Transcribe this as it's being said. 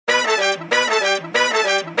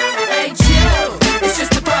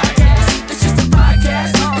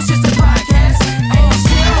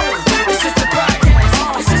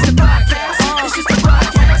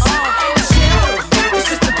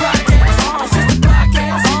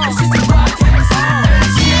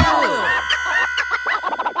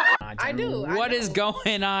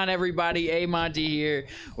going on, everybody? A Monty here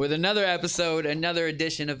with another episode, another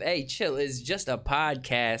edition of Hey Chill is just a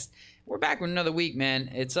podcast. We're back with another week, man.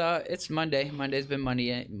 It's Monday. Monday's been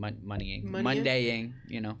Mondaying,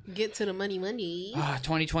 you know. Get to the money.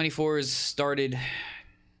 2024 has started.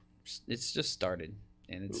 It's just started,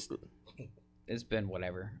 and it's been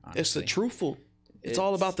whatever. Honestly. It's the truthful. It's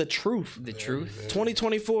all about the truth. The truth.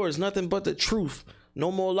 2024 is nothing but the truth. No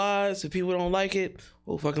more lies. If people don't like it,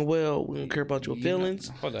 well, fucking well, we don't care about your feelings.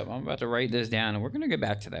 Hold up, I'm about to write this down, and we're gonna get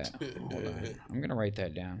back to that. Hold on, I'm gonna write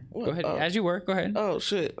that down. What? Go ahead, as you were. Go ahead. Oh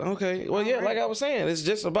shit. Okay. Well, yeah, like I was saying, it's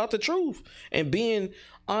just about the truth and being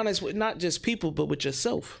honest with not just people, but with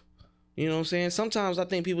yourself. You know what I'm saying? Sometimes I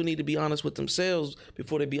think people need to be honest with themselves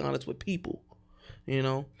before they be honest with people. You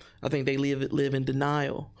know, I think they live in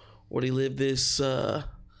denial, or they live this.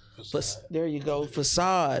 There you go,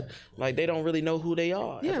 facade. Like they don't really know who they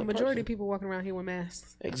are. Yeah, majority of people walking around here with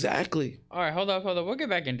masks. Exactly. All right, hold up. We'll get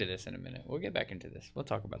back into this in a minute. We'll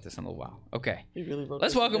talk about this in a little while. Okay. Really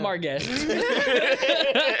Let's welcome our guest.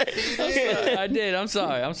 I did. I'm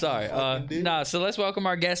sorry. So let's welcome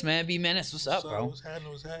our guest, man. B Menace. What's up, bro?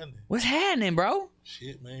 What's happening, bro?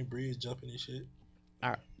 Shit, man. Breeze jumping and shit. All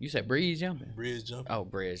right. You said breeze jumping? Breeze jumping. Oh,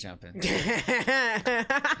 breeze jumping. You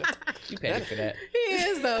paid for that. He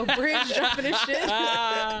is, though. Bridge jumping and shit.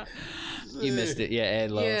 You missed it. Yeah, Ed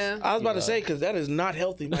loves. Yeah. I was about to say, because that is not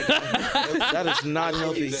healthy. That is not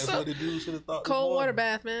healthy. That's what the dude should have thought. Cold water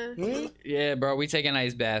bath, man. Yeah, bro. We taking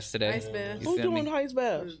ice baths today. Ice bath. Who doing ice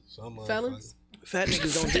baths? Felons? Fat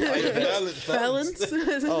niggas don't do ice baths. Felons?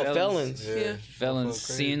 Oh, felons. Yeah. Felons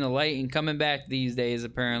seeing the light and coming back these days,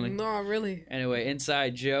 apparently. No, really. Anyway,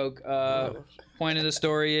 inside joke. Point of the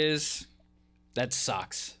story is that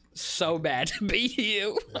sucks so bad to be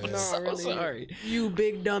you. I'm so really. sorry. You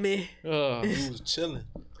big dummy. Oh. He was chilling.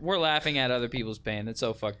 We're laughing at other people's pain. That's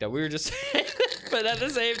so fucked up. We were just but at the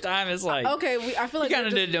same time, it's like okay. I feel like he kind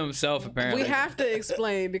of did it to himself. Apparently, we have to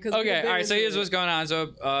explain because okay. All right. So here's what's going on.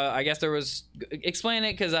 So I guess there was explain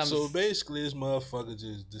it because I'm. So basically, this motherfucker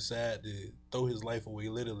just decided to throw his life away,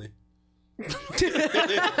 literally. Like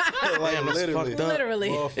literally.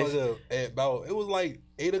 Motherfucker at about it was like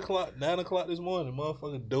 8 o'clock, 9 o'clock this morning.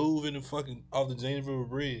 Motherfucker dove in the fucking off the James River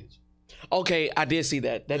Bridge. Okay, I did see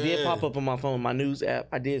that. That did pop up on my phone, my news app.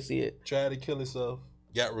 I did see it. Tried to kill himself.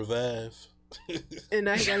 Got revived. And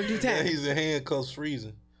now he got to do time. He's in handcuffs,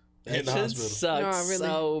 freezing. That shit sucks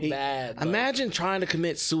so bad. Bro. Imagine trying to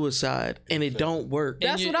commit suicide and it don't work.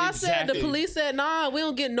 That's what I said. The police said, "Nah, we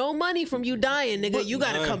don't get no money from you dying, nigga. You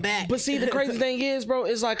gotta come back." But see, the crazy thing is, bro,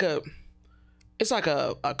 it's like a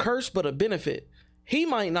curse, but a benefit. He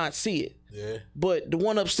might not see it. Yeah. But the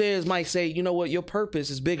one upstairs might say, you know what, your purpose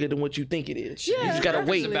is bigger than what you think it is. Yeah, you just gotta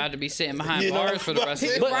wait. He's about to be sitting behind bars for the rest of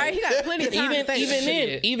the day. Right, he got plenty of time.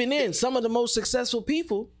 Even then, some of the most successful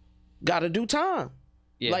people gotta do time.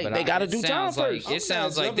 Yeah, like they gotta do time first. It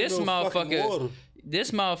sounds like this motherfucker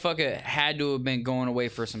had to have been going away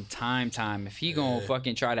for some time. If he gonna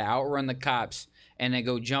fucking try to outrun the cops and then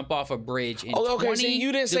go jump off a bridge in okay, see,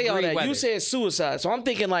 you didn't say all that. Weather. You said suicide. So I'm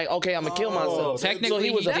thinking like, okay, I'm gonna kill myself. Technically,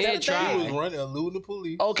 so he did try. He was running, eluding the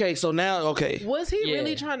police. Okay, so now, okay. Was he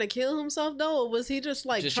really trying to kill himself though, or was he just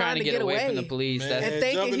like trying to get away from the police? Man, and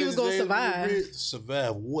thinking he was gonna survive?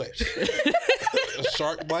 Survive what? A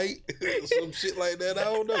shark bite? Some shit like that? I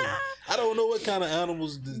don't know. I don't know what kind of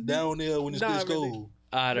animals is down there when it's this cold.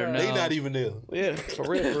 I don't know. They not even there. Yeah, for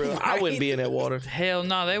real. I wouldn't be in that water. Hell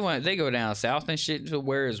no, they go down south and shit to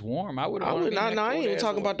where it's warm. I would. I ain't even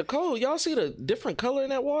talking about the cold. Y'all see the different color in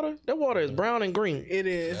that water? That water is brown and green. It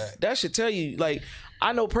is. That should tell you. Like,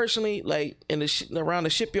 I know personally, like in the around the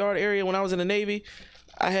shipyard area when I was in the Navy,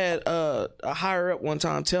 I had a higher up one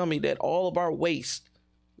time tell me that all of our waste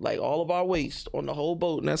on the whole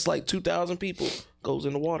boat, and that's like 2,000 people, goes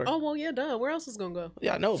in the water. Oh well, yeah, duh. Where else is gonna go?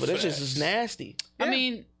 Yeah, I know, but it's just nasty. I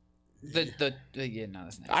mean, that's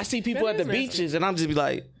nasty. I see people at the beaches, and I'm just be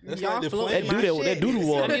like, y'all that doo-doo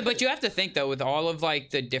water. I mean, but you have to think though, with all of like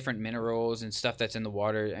the different minerals and stuff that's in the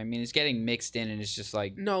water. I mean, it's getting mixed in, and it's just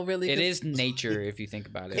like no, really, it is nature if you think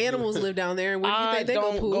about it. Animals live down there, and where do you think they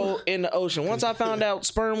don't go in the ocean. Once I found out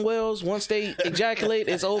sperm whales, once they ejaculate,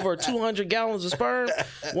 it's over 200 gallons of sperm.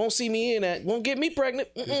 Won't see me in that. Won't get me pregnant.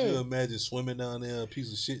 Could you imagine swimming down there, a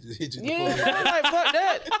piece of shit just hit you? Yeah, I'm like, fuck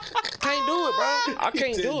that. Can't do it, bro. I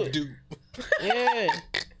can't do it. Yeah.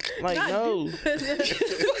 Like, no.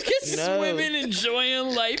 Fucking swimming,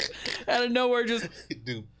 enjoying life out of nowhere, just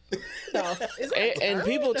No, And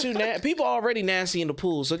people people already nasty in the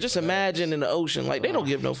pool. So just imagine in the ocean, like they don't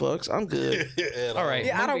give no fucks. I'm good. All right.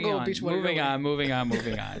 Yeah, I don't moving go on, beach water, Moving no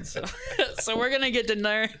way. on. So we're gonna get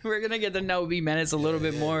to know B Menace a little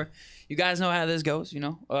bit more. You guys know how this goes, you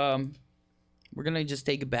know. We're gonna just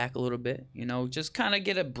take it back a little bit, you know, just kind of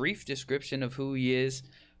get a brief description of who he is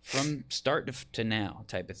from start to now,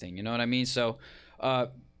 type of thing. You know what I mean? So,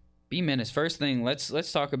 B Menace. First thing,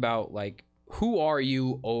 let's talk about like who are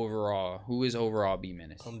you overall? Who is overall B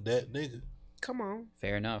Menace? I'm that nigga. Come on.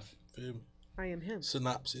 Fair enough. Feel me? I am him.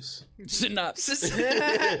 Synopsis. Synopsis.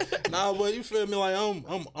 But you feel me? Like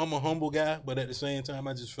I'm a humble guy, but at the same time,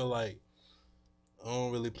 I just feel like I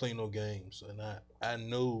don't really play no games, and I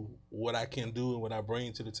know what I can do and what I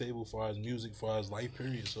bring to the table, as far as music, as far as life,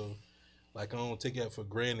 period. So, like, I don't take that for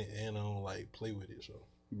granted, and I don't like play with it. So,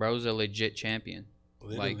 Bro's a legit champion.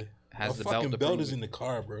 literally, Like, has my the fucking belt to belt prove is it. in the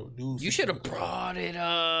car, bro. Dude, You should have brought it Dude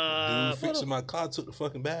up. fixing my car took the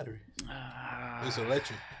fucking battery. It's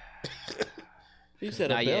electric. You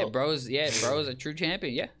said Nah, a yeah, belt. bro's a true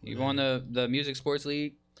champion. Yeah, you won the music sports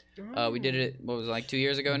league. We did it. What was it, like 2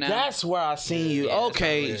 years ago now? That's where I seen you. Yeah,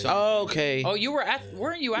 Okay, that's right. okay. Oh, you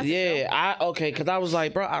weren't you at? The Yeah, because I was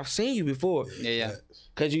like, bro, I've seen you before. show? Yeah.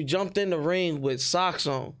 Because you jumped in the ring with socks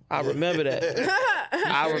on. I remember that.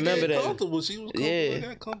 I remember that. Comfortable. She was comfortable. Yeah. I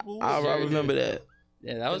got comfortable. I remember that.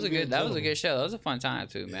 Yeah, that was a good show. That was a fun time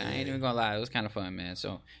too, man. I ain't even gonna lie, it was kind of fun, man.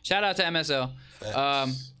 So shout out to MSL.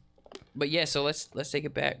 Facts. But yeah, so let's take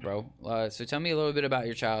it back, bro. So tell me a little bit about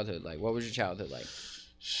your childhood. Like, what was your childhood like?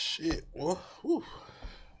 Shit, well, whew.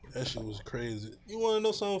 That shit was crazy. You want to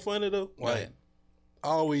know something funny though? Go Like, ahead. I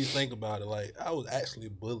always think about it. Like, I was actually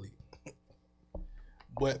bullied,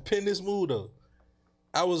 but pin this mood though.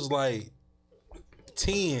 I was like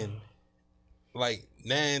 10, like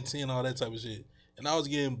 9, 10, all that type of shit, and I was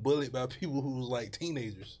getting bullied by people who was like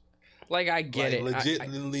teenagers. Like, I get it.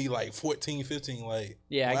 Legitimately, like 14, 15. Like,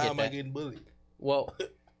 Yeah, I why get am that. I getting bullied? Well,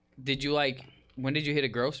 did you like? When did you hit a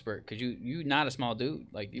growth spurt? Cause you not a small dude.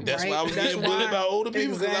 Like you. That's Right, why I was that's getting bullied why. by older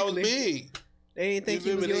people because I was Exactly. big. They didn't think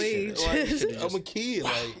You you was feel your me? age. Like, I'm a kid,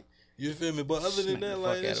 like, you feel me? But other than Smack the that, fuck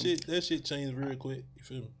like, out of 'em. that shit changed real quick. You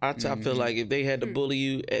feel me? I feel like if they had to bully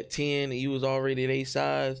you at 10 and you was already their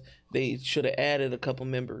size, they should have added a couple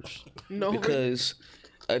members. No, Because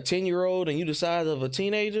a 10-year-old and you the size of a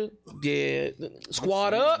teenager, yeah,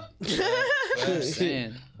 squad up. I'm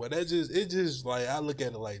saying. But it just, like, I look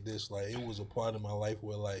at it like this. Like, it was a part of my life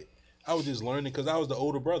where, like, I was just learning because I was the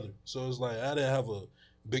older brother. So it's like, I didn't have a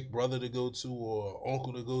big brother to go to or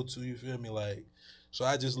uncle to go to, you feel me? Like, so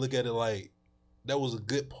I just look at it like, that was a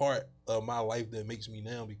good part of my life that makes me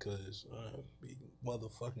now because be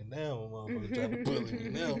motherfucking down, motherfucker trying to bully me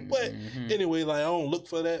now. But anyway, like I don't look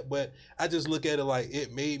for that, but I just look at it like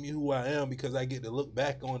it made me who I am because I get to look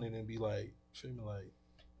back on it and be like, feel me, like,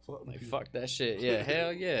 fuck me. Like, fuck that shit. Yeah,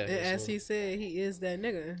 hell yeah. And as he said, he is that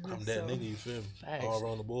nigga. I'm that nigga, you feel me? Facts. All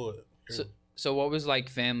around the board. So what was like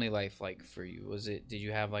family life like for you? Did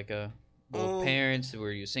you have like both parents?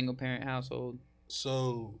 Were you a single parent household?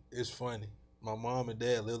 So it's funny. My mom and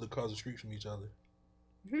dad lived across the street from each other.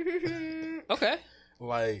 Okay.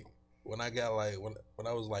 Like when I got like when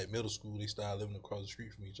I was like middle school, they started living across the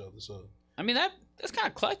street from each other. So I mean that's kind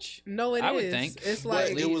of clutch. No, I would think. It's but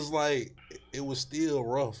like it was still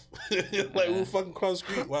rough. Like we were fucking across the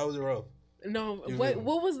street. Why was it rough? no. You What know.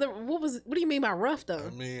 what do you mean by rough though? I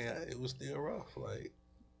mean, it was still rough. Like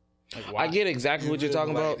why? I get exactly what you're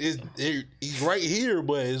talking like, about. He's right here,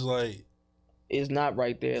 but it's like It's not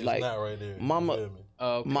right there. it's Like not right there. You mama- feel me?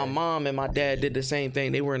 Okay. my mom and my dad did the same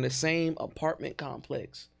thing. They were in the same apartment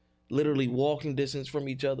complex, literally walking distance from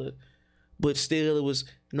each other, but still it was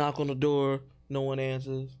knock on the door, no one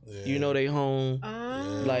answers. Yeah. You know they home.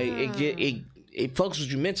 Like it fucks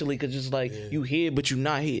with you mentally because it's like Yeah. you here but you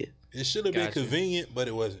not here. It should have been Gotcha. convenient, but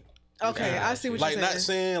it wasn't. Okay, I see what Like you're not saying.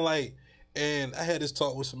 saying like, and I had this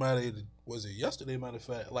talk with somebody. Was it yesterday? Matter of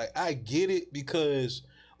fact, like I get it because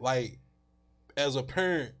like as a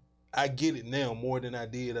parent, I get it now more than I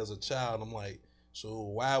did as a child. I'm like, so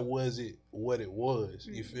why was it what it was?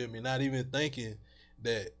 You feel me? Not even thinking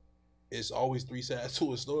that it's always three sides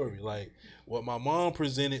to a story. Like what my mom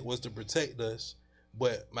presented was to protect us,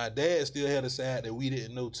 but my dad still had a side that we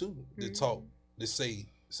didn't know too. To talk, to say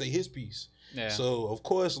his piece. Yeah. So of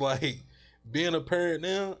course, like being a parent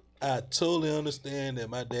now, I totally understand that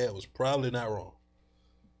my dad was probably not wrong.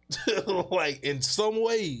 Like in some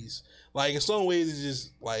ways, it's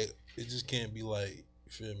just like it just can't be like,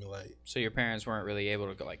 you feel me, like So your parents weren't really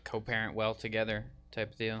able to like co-parent well together,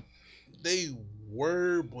 type of deal. they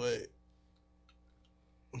were, but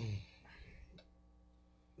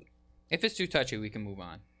If it's too touchy, we can move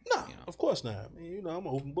on. Nah, of course not. I mean, I'm an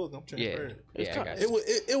open book. I'm transparent. Yeah, I got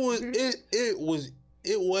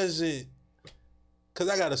It wasn't because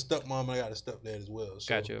I got a stepmom and I got a stepdad as well.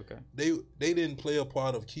 So Got you. Okay. They didn't play a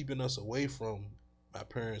part of keeping us away from my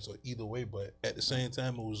parents or either way, but at the same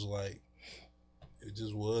time, it was like it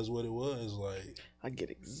just was what it was. Like I get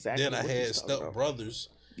exactly. then I what had he's talking step about. brothers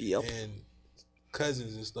Yep. and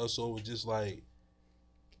cousins and stuff, so it was just like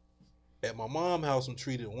at my mom's house I'm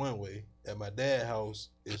treated one way. At my dad's house,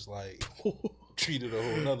 it's like treated a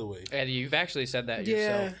whole nother way. And you've actually said that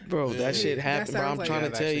Yeah. yourself. Bro, that shit happened, bro. sounds I'm like trying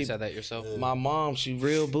You've to tell actually you. said that yourself. Yeah. My mom, she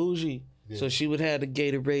real bougie. So she would have the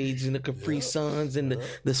Gatorades and the Capri Suns and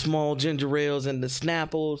the small ginger ales and the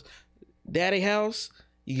Snapples. Daddy house,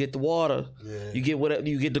 you get the water. Yeah. You get whatever.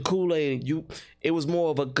 You get the Kool-Aid. It was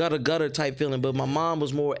more of a gutter type feeling, but my mom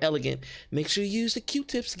was more elegant. Make sure you use the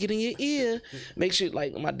Q-tips to get in your ear. Make sure,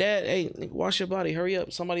 like my dad, hey, wash your body, hurry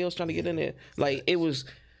up. Somebody else trying to get in there. Like it was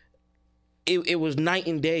night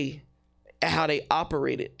and day how they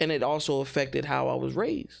operated, and it also affected how I was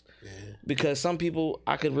raised. Yeah. Because some people,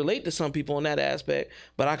 I could relate to some people in that aspect,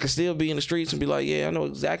 but I could still be in the streets and be like, yeah, I know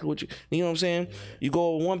exactly what you know what I'm saying? Yeah. You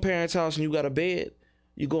go to one parent's house and you got a bed.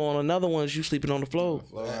 You go on another one, you sleeping on the floor.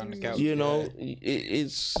 On the couch. You know,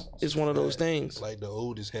 it's one of those things. Like the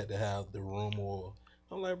oldest had to have the room, or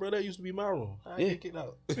I'm like, bro, that used to be my room. I Yeah. kick it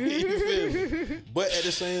out. You feel me? But at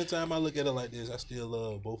the same time, I look at it like this. I still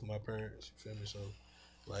love both of my parents. You feel me? So,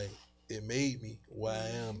 like, it made me where I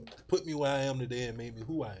am, put me where I am today, and made me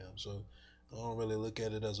who I am. So, I don't really look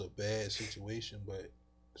at it as a bad situation, but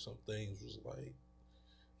some things was like,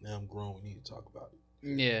 now I'm grown. We need to talk about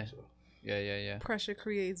it. Yeah. So, Yeah. Pressure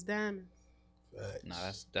creates diamonds. facts. No,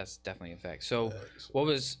 that's definitely a fact. So, Facts. what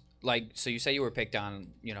was like? So you say you were picked on,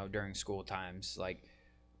 during school times. Like,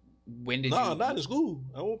 when did you? No, not in school.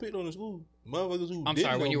 I won't pick on in school. Motherfuckers who I'm did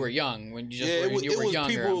sorry. know When you me. were young, when you just Yeah, when you were was younger.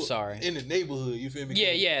 people I'm sorry. in the neighborhood. You feel me?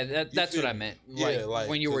 Yeah. That's feel what I me? meant. Yeah, like,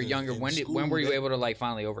 when you were 'cause younger. in When school, were you that- able to like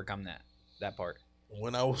finally overcome that part?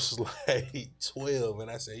 When I was like 12, and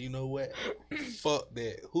I said, you know what? Fuck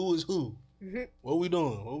that. Who is who? What we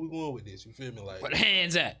doing? Where we going with this? You feel me? Like Where the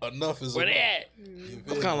hands at? enough is Where enough. they at? You feel It's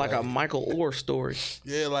me? kind of like a Michael Orr story.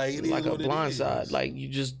 Yeah, like it is Like a what it blind is. side. Like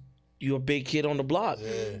you a big kid on the block.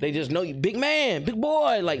 Yeah. They just know you, big man, big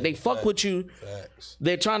boy. Like they fuck with you. Facts.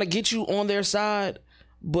 They're trying to get you on their side,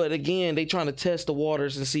 but again, they trying to test the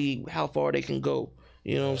waters and see how far they can go.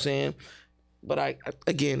 You know what I'm saying? But I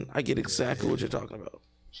get exactly what you're talking about.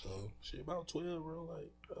 So shit, about 12, bro.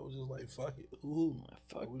 Like I was just like, fuck it. Ooh,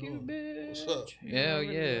 Fuck what we you, doing? bitch. What's up? Hell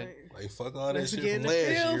yeah. Like fuck all that Let's shit get from in the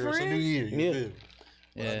last field, year. It's a new friend. year. You Yeah. feel me?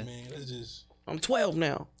 But, Yeah. I mean, that's just. I'm 12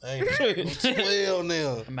 now. I ain't I'm 12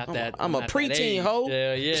 now. I'm at that. I'm a at that preteen, age. ho.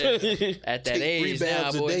 Yeah. At that Take 3 age now,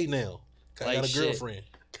 baths a boy. day now. I Like got a shit. girlfriend.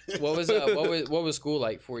 What was school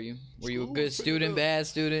like for you? Were you a School good was pretty student, good. bad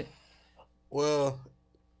student? Well,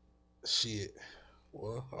 shit.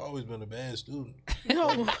 Well, I always been a bad student.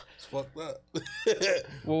 No. It's fucked up.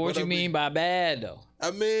 Well, what But you mean by bad though?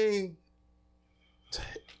 I mean,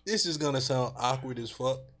 this is gonna sound awkward as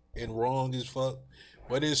fuck and wrong as fuck,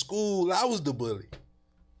 but in school I was the bully.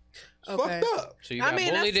 It's Okay. fucked up. So you I got mean,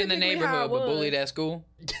 that's bullied in the typically how neighborhood, it but bullied was. at school?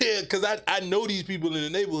 Yeah, because I know these people in the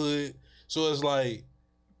neighborhood, so it's like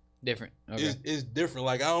Different. Okay. it's different.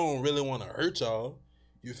 Like I don't really want to hurt y'all,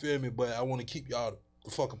 you feel me? But I want to keep y'all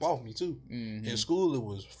the fuck up off me too. Mhm. In school it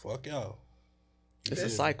was fuck y'all. You It's feel a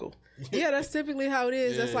me? cycle. Yeah, that's typically how it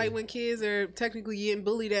is. That's Yeah. like when kids are technically getting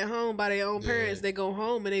bullied at home by their own parents. Yeah. They go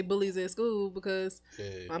home and they bullies at school because Yeah.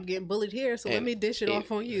 I'm getting bullied here, so let And me dish it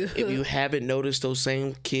off on you. If you haven't noticed, those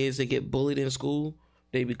same kids that get bullied in school,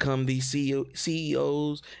 they become these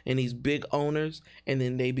CEOs and these big owners, and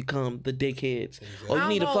then they become the dickheads. Oh, you I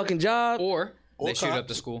need a don't know. fucking job? Or Or they shoot up cops.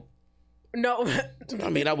 the school. No. I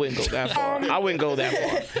mean, I wouldn't go that far. I wouldn't go that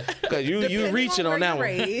far because you Depending reaching on that where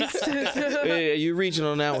one. you're raised. Yeah, you reaching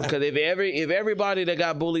on that one because if everybody that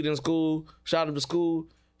got bullied in school shot up to school,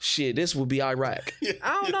 shit, this would be Iraq.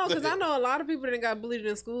 I don't know, because I know a lot of people that got bullied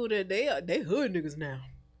in school that they hood niggas now.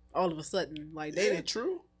 All of a sudden, like they Yeah, didn't,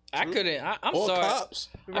 true. I couldn't. I'm Or sorry. cops.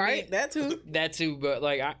 right? mean- that too. That too, but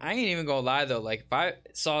like I ain't even gonna lie though. Like if I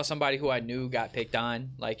saw somebody who I knew got picked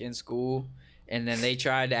on, like in school, and then they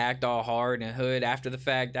tried to act all hard and hood after the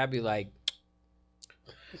fact, I'd be like,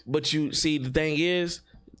 But you see, the thing is,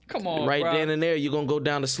 "Come on, right bro." then and there, you're gonna go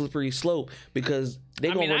down the slippery slope because they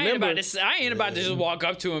I gonna mean, remember. I ain't about to just walk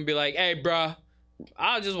up to him and be like, "Hey, bro."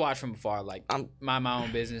 I'll just watch from afar, like mind my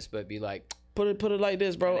own business, but be like, Put it like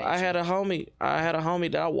this, bro. That ain't I had a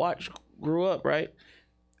homie that I watched grew up, right?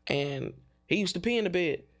 And he used to pee in the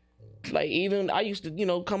bed. Like even I used to,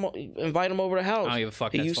 invite him over the house. I don't give a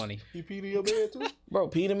fuck. That's funny. He peed in your bed too? Bro,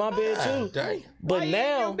 peed in my bed too. Dang. But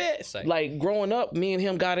now, It's like growing up, me and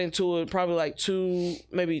him got into it probably like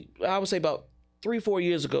I would say about 3-4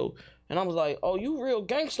 years ago. And I was like, oh, you real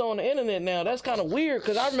gangster on the internet now. That's kind of weird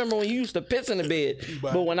because I remember when you used to piss in the bed.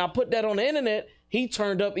 But when I put that on the internet, he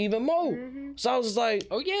turned up even more. Mm-hmm. So I was like,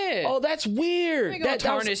 oh, yeah. Oh, that's weird. That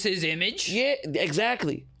tarnish his image. Yeah,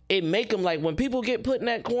 exactly. It make him like when people get put in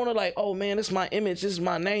that corner like, oh, man, this is my image. This is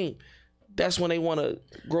my name. That's when they want to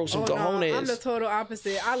grow some cojones. No, I'm the total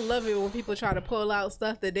opposite. I love it when people try to pull out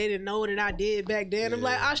stuff that they didn't know that I did back then. I'm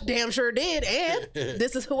like, I damn sure did, and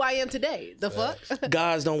this is who I am today. The fuck?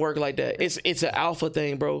 Guys don't work like that. It's an alpha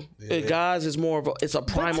thing, bro. Guys is more of it's a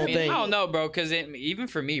primal thing. I don't know, bro, because even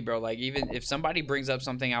for me, bro, like even if somebody brings up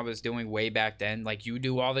something I was doing way back then, like you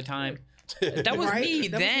do all the time. That was me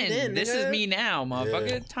then. This is me now, motherfucker.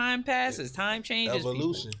 Yeah. Time passes. Time changes.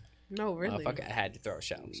 Evolution. People. No, really. Motherfucker, I had to throw a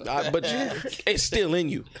shot. But it's still in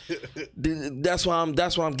you. That's why I'm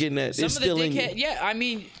getting at. It's still in you. Yeah, I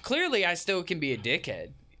mean, clearly I still can be a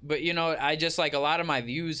dickhead. But, I just, like, a lot of my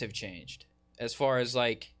views have changed as far as,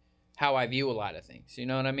 like, how I view a lot of things. You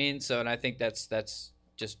know what I mean? So, and I think that's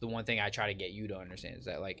just the one thing I try to get you to understand is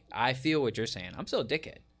that, like, I feel what you're saying. I'm still a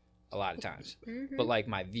dickhead a lot of times. Mm-hmm. But, like,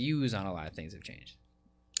 my views on a lot of things have changed.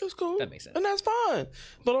 That's cool. That makes sense. And that's fine.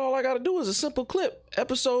 But all I got to do is a simple clip.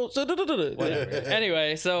 Episodes. Whatever.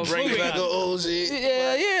 Anyway, so bring it back to old shit.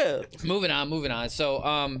 Yeah. Moving on.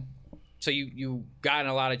 So, so you got in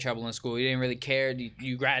a lot of trouble in school. You didn't really care.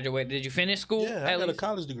 You graduated. Did you finish school? Yeah, I got a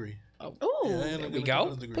college degree. Oh, there we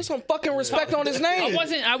go. Put some fucking respect on his name. I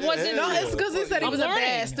wasn't. No, it's because he said he was a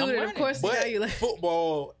bad student. Of course, but you like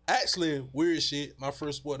football. Actually, weird shit. My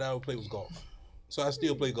first sport that I would play was golf. So I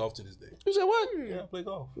still play golf to this day. You said what? Yeah, I play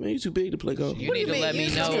golf. Man, you too big to play golf. You need to let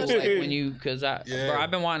me know, like when you, because bro,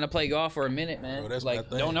 I've been wanting to play golf for a minute, man. Bro, that's like, my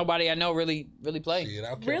thing. don't nobody I know really play. Shit,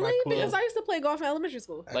 really? Because I used to play golf in elementary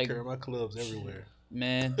school. I carry my clubs everywhere.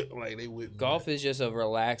 Man, like they with me. Golf is just a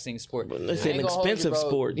relaxing sport. But it's an expensive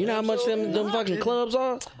sport. You know how much them fucking clubs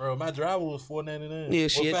are? Bro, my driver was $499. Yeah,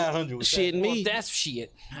 shit. 500. Shit, me. Well, that's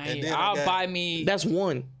shit. I'll buy me. That's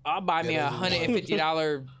one. I'll buy me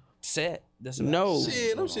 $150 set. No.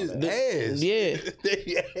 Shit, them shit's ass. Yeah.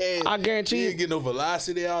 I guarantee you. You ain't get no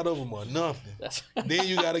velocity out of them or nothing. Then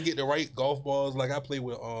you got to get the right golf balls. Like I play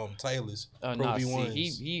with Tyler's Pro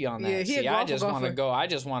V1s. He on that. See, I just want to go. I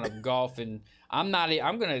just want to golf, and I'm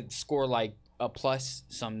gonna score like a plus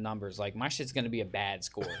some numbers. Like my shit's gonna be a bad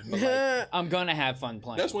score, but like, I'm gonna have fun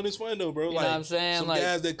playing. That's when it's fun though, bro. You know what I'm saying? Some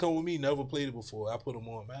guys that come with me never played it before. I put them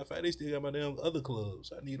on. Matter of fact, they still got my damn other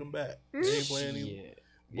clubs. I need them back. They ain't playing either.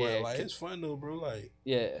 But like it's fun though, bro. Like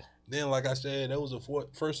Then like I said, that was a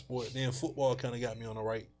first sport. Then football kind of got me on the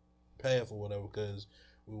right path or whatever because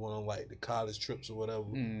we went on like the college trips or whatever,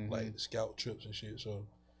 like the scout trips and shit. So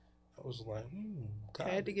I was like, I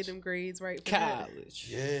had to get them grades right. For college.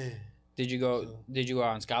 Yeah. Did you go? Did you go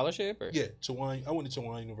on scholarship? Or? Yeah, I went to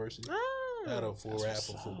Tawani University. I had a full rap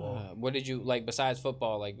for football. What did you like besides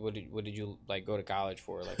football? Like what did you like go to college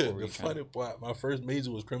for? Like what were the funny part, my first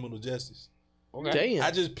major was criminal justice. Okay. Damn.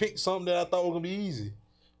 I just picked something that I thought was gonna be easy.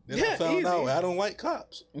 Then I found out I don't like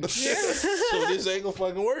cops. So this ain't gonna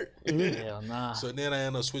fucking work. Hell nah. So then I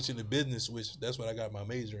ended up switching to business, which that's what I got my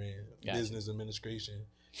major in. Gotcha. Business administration,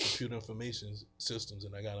 computer information systems,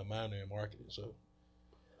 and I got a minor in marketing. So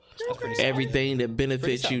everything that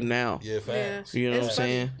benefits you now. Yeah, facts. You know what I'm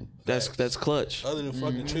saying? That's clutch. Other than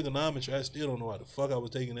fucking trigonometry, I still don't know how the fuck I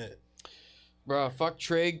was taking that. Bro, fuck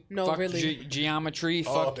trig. No, fuck really. Geometry.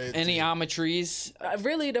 Fuck any geometries.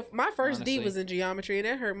 Really, my first D was in geometry, and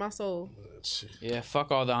that hurt my soul. Yeah,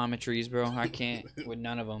 fuck all the geometries, bro. I can't with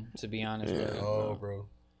none of them, to be honest. Bro.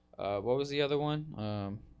 What was the other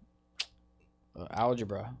one?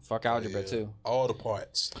 Algebra. Fuck algebra too. All the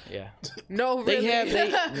parts. Yeah. No, really.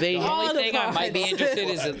 The only thing I might be interested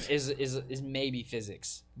is maybe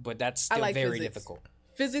physics, but that's still very difficult.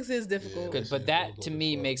 Physics is difficult. Yeah, but that to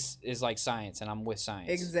me is like science, and I'm with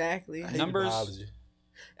science. Exactly. Numbers. Biology.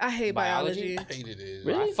 I hate biology. I hated it.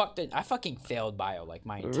 Really? I fucking failed bio like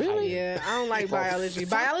my entire. Really? Yeah, I don't like biology.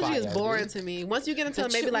 Biology is boring to me. Once you get into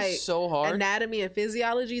maybe like so hard. Anatomy and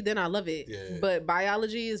physiology, then I love it. Yeah. But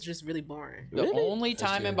biology is just really boring. The only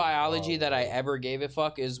time in biology that I ever gave a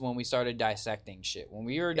fuck is when we started dissecting shit. When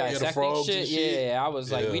we were dissecting shit, I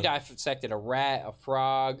was like, we dissected a rat, a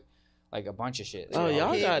frog, like a bunch of shit. Oh,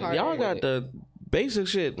 y'all got the basic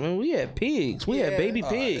shit. Man, we had pigs. We had baby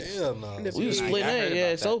pigs. Hell no. We was splitting that. Yeah,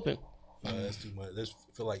 it's open. That's too much. I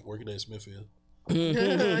feel like working at Smithfield.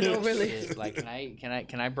 No, really. It's like,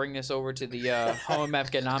 can I bring this over to the home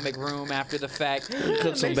economic room after the fact?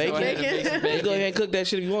 Cook some Make some bacon. bacon. Make some You go bacon. ahead and cook that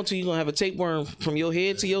shit if you want to. You're gonna have a tapeworm from your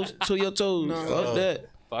head to your toes. No. Fuck that.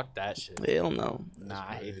 Fuck that shit. Hell no. Nah,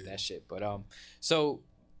 I hated that shit. But so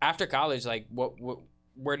after college, like,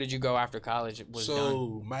 where did you go after college? Was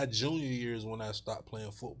done? My junior year is when I stopped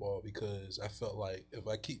playing football because I felt like if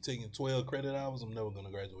I keep taking 12 credit hours, I'm never gonna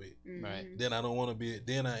graduate. Right. Then I don't want to be.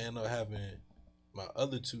 Then I end up having my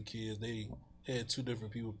other 2 kids. They had 2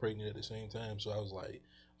 different people pregnant at the same time. So I was like,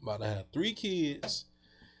 I'm about to have 3 kids.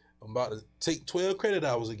 I'm about to take 12 credit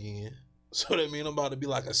hours again. So that means I'm about to be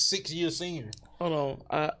like a 6-year senior. Hold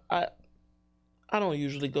on. I don't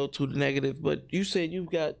usually go to the negative, but you said you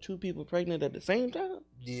got 2 people pregnant at the same time?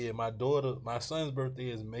 Yeah, my son's birthday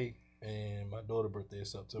is May, and my daughter's birthday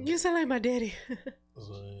is September. You sound like my daddy.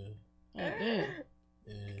 So, Damn.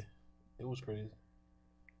 yeah, it was crazy.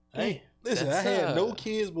 Hey, Listen, I that's, had no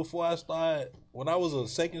kids before I started. When I was a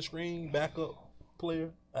second string backup player,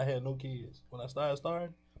 I had no kids. When I started,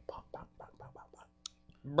 pop, pop, pop, pop, pop, pop.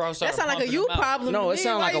 Bro, That started sound like a pumping you them out. problem. No, to it me.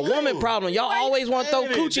 sounds like a Why you- woman problem. Y'all always want to throw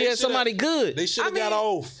Hey, coochie they at somebody good. They should have got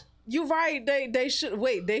off. You right. They should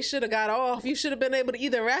wait. They should have got off. You should have been able to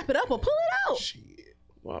either wrap it up or pull it out. Shit.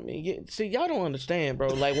 Well, I mean, see, y'all don't understand, bro.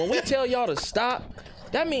 Like, when we tell y'all to stop,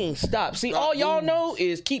 that means stop. See, all y'all know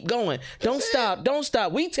is keep going. Don't stop. Don't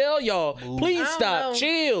stop. We tell y'all, please I don't stop. know.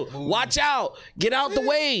 Chill. Watch out. Get out the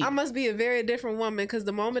way. I must be a very different woman because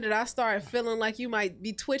the moment that I start feeling like you might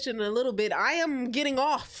be twitching a little bit, I am getting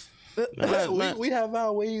off. We have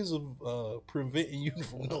our ways of preventing you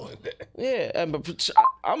from doing that. Yeah,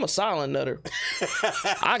 I'm a silent nutter.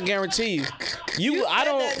 I guarantee you. I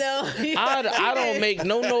don't make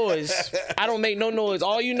no noise. I don't make no noise.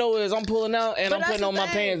 All you know is I'm pulling out and But I'm that's putting on the my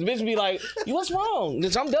thing. pants. Bitch be like, what's wrong?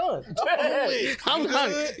 Bitch, I'm done. I'm You done.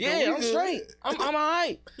 good? Yeah, You I'm good? straight. I'm all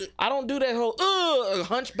right. I don't do that whole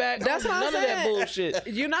hunchback. That's I what don't do I'm none of that saying. bullshit.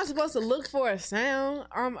 You're not supposed to look for a sound.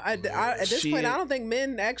 At this Shit. point, I don't think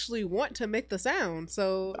men actually want to make the sound.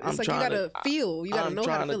 So it's I'm like you trying gotta feel. You gotta I'm know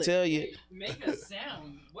how to trying feel to it. tell you. Make a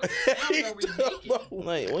sound. What sound are we making?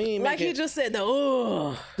 Like, we ain't Like he making just said,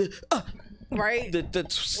 the right.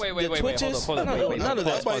 Wait, twitches. hold up, No, wait. none of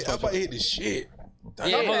that. I about to hit the shit.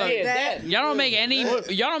 Yeah, hold up. yeah, That- that. Y'all don't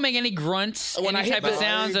make any grunts, When I any hit type of the-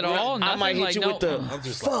 sounds at all. I Nothing might hit like you no. with the I'm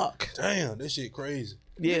just fuck. like, damn, this shit crazy.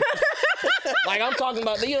 Yeah. Like I'm talking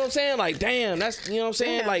about, you know what I'm saying? Like, damn, that's, you know what I'm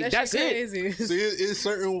saying? Damn, Like, that that's shit it. crazy. See, it's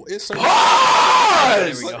certain There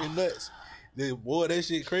we go. fucking nuts. Boy, that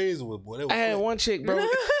shit crazy. Boy, that was I had funny. one chick, bro.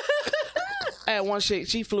 I had one chick.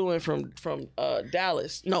 She flew in from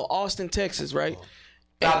Dallas, no, Austin, Texas, right?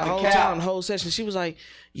 And the whole time, the whole session, she was like,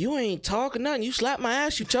 "You ain't talking nothing. You slapped my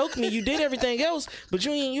ass. You choked me. You did everything else, but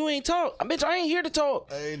you ain't talk. Bitch, I ain't here to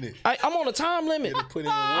talk. Ain't it? I'm on a time limit. Had to put in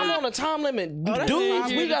the I'm work. on a time limit. that's Dudes, fine.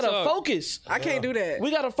 we Here to gotta talk. focus. I can't do that.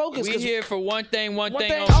 We gotta focus. We 'cause here for one thing one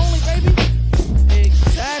thing only. only, baby.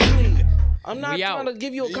 Exactly. I'm not We trying out. to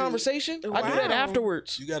give you a conversation. I do that Wow.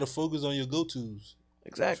 afterwards. You got to focus on your go-tos.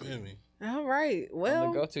 Exactly. Feel me? All right.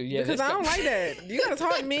 Well, go-to. Yeah, because this I don't guy- like that. You gotta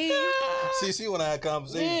talk to me. See when I had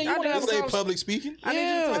conversations. Yeah, you I wanna do. have a This ain't conversation. public speaking. I need you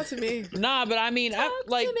Yeah. to talk to me. Nah, but I mean, I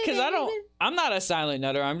like to me, because baby. I'm not a silent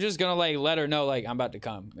nutter. I'm just gonna like let her know like I'm about to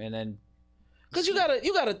come, and then Cause you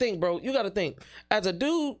gotta think, bro. You gotta think as a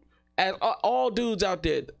dude, as all dudes out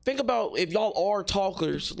there. Think about if y'all are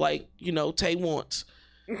talkers, like Tay wants.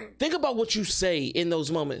 Think about what you say in those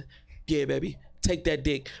moments. Yeah, baby, take that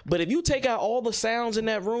dick. But if you take out all the sounds in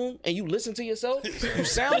that room and you listen to yourself, you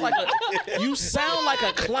sound like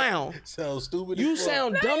a clown. Sounds stupid. You as fuck.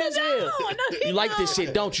 sound dumb as hell. You like this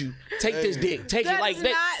shit, don't you? Take this dick. Take it That like does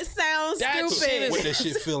that. not sound that shit stupid. is- What that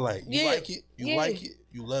shit feel like? You Yeah. like it? You Yeah. like it?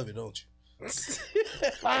 You love it, don't you?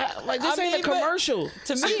 Like this I ain't mean, a commercial.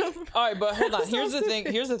 to me, all right. But hold on. Here's the thing.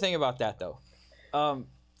 Here's the thing about that though.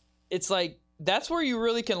 It's like that's where you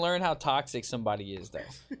really can learn how toxic somebody is, though.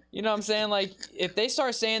 You know what I'm saying? Like if they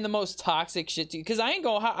start saying the most toxic shit to you, because I ain't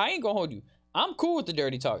gonna hold you. I'm cool with the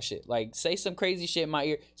dirty talk shit. Like say some crazy shit in my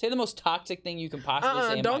ear. Say the most toxic thing you can possibly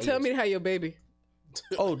say. In Don't my tell ears. me to have your baby.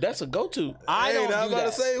 Oh, that's a go-to. I don't I'm do about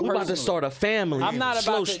that. to say. We about to personally. start a family. I'm not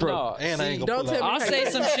Slow about to. stroke. No. And I ain't Don't gonna pull tell out. me I'll say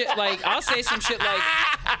some shit like I'll say some shit like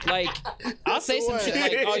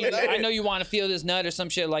I know you want to feel this nut or some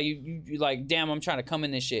shit like you like damn I'm trying to come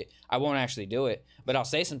in this shit. I won't actually do it, but I'll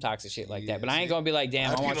say some toxic shit like that. But I ain't gonna be like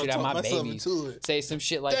damn I want you to have my baby. Say some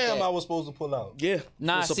shit like Damn, that. I was supposed to pull out. Yeah.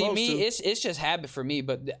 Nah, we're see supposed me, to. it's just habit for me.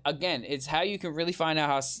 But again, it's how you can really find out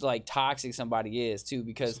how like toxic somebody is too.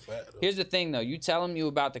 Because That's a fact, though. here's the thing though, you tell them you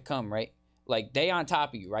about to come, right? Like they on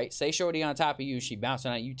top of you, right? Say shorty on top of you, she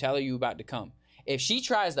bouncing on you, tell her you about to come. If she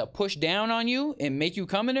tries to push down on you and make you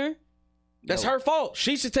come in her, That's her fault.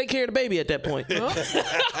 She should take care of the baby at that point. At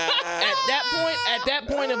that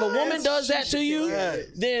point, if a woman does that to you,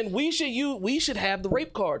 then we should have the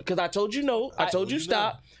rape card. Because I told you no, I told you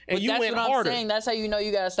stop, and but you that's went what I'm harder. saying. That's how you know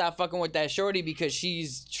you gotta stop fucking with that shorty because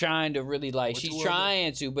she's trying to really she's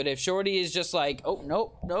trying to. But if shorty is just like, oh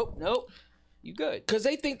nope, you good. Because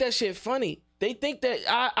they think that shit funny. They think that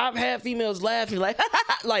I've had females laughing like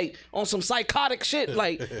like on some psychotic shit.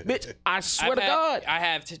 Like, bitch, I swear to God, I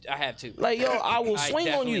have to. like, yo, I will swing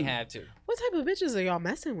on you. Have to. What type of bitches are y'all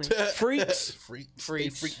messing with? Freaks,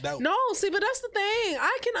 freaked out. No, see, but that's the thing.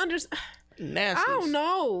 I can understand. nasty. I don't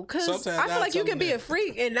know, because Sometimes I feel like you tell can be them a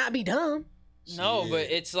freak and not be dumb. No, but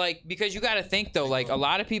it's like, because you got to think though, like a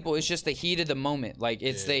lot of people, it's just the heat of the moment. Like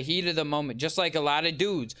it's the heat of the moment. Just like a lot of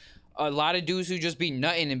dudes who just be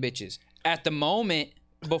nutting in bitches at the moment.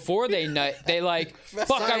 Before they nut, they like,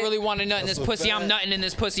 fuck, I really want to nut in this pussy. I'm nutting in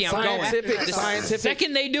this pussy. I'm going. The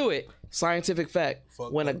second they do it. Scientific fact.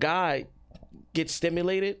 When a guy gets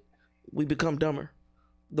stimulated, we become dumber.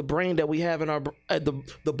 The brain that we have in our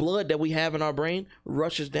the blood that we have in our brain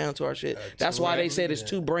rushes down to our shit. That's why they say there's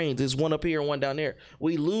two brains. There's one up here and one down there.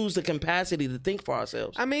 We lose the capacity to think for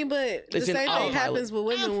ourselves. I mean, but the same thing happens with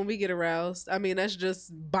women when we get aroused. I mean, that's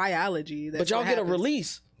just biology. But y'all get a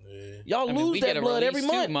release. Y'all lose that blood every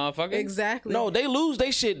month, motherfucker. Exactly. No, they lose.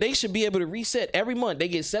 They should be able to reset every month. They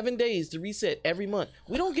get 7 days to reset every month.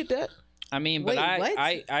 We don't get that. I mean, but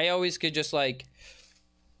I always could just like,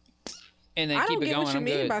 and then I keep don't it get going. what you I'm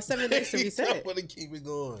mean good. by 7 days to I reset. want to keep it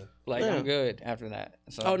going. Like I'm good after that.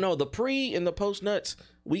 So. Oh no, the pre and the post nuts,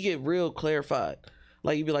 we get real clarified.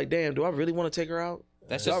 Like you be like, damn, do I really want to take her out?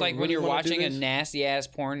 That's just like when you're watching a nasty ass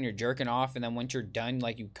porn, you're jerking off, and then once you're done,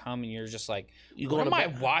 like you come and you're just like, what am I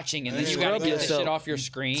watching? And then you gotta get this shit off your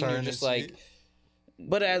screen. You're just like,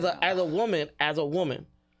 but as a woman,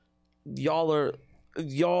 y'all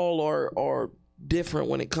are different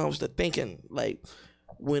when it comes to thinking. Like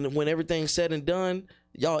when everything's said and done,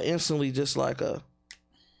 y'all instantly just like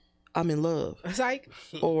I'm in love. Psych.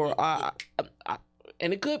 Or I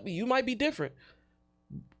and it could be, you might be different.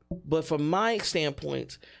 But from my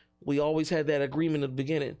standpoint, we always had that agreement at the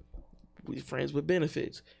beginning. We friends with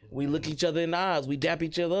benefits. We look each other in the eyes. We dap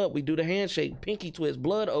each other up. We do the handshake, pinky twist,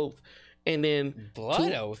 blood oath. And then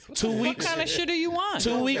blood oath? What 2 weeks. What kind of shit are you on?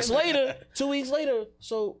 2 weeks later,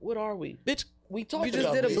 so what are we? Bitch, we talked You just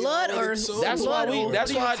about did a blood or That's why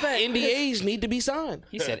NDAs need to be signed.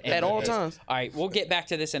 He said at all times. All right, we'll get back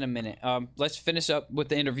to this in a minute. Let's finish up with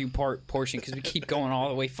the interview portion because we keep going all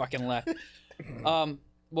the way fucking left.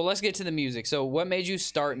 Well, let's get to the music. So, what made you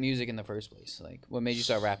start music in the first place? Like, what made you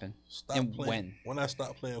start rapping? When I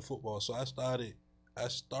stopped playing football. So I started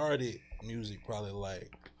music probably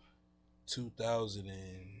like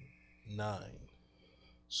 2009.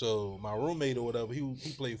 So my roommate or whatever, he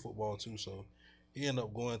played football too. So he ended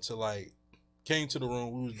up going to came to the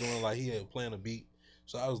room. We was doing he had playing a beat.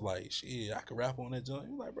 So I was like, shit, I could rap on that joint.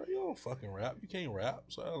 He was like, bro, you don't fucking rap. You can't rap.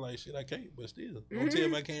 So I was like, shit, I can't. But still, don't tell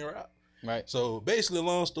me I can't rap. Right. So basically,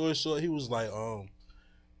 long story short, he was like, I'm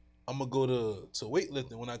gonna go to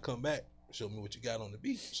weightlifting when I come back. Show me what you got on the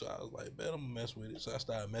beat. So I was like, bet I'm gonna mess with it. So I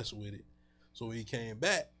started messing with it. So when he came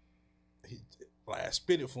back, I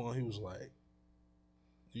spit it for him. He was like,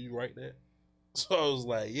 "Do you write that?" So I was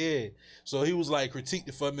like, "Yeah." So he was like critiqued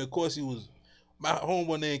it for me. Of course, he was my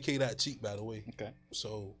homeboy named K.Cheek, by the way. Okay.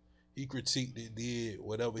 So he critiqued it, did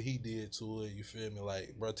whatever he did to it. You feel me?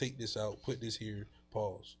 Like, bro, take this out, put this here,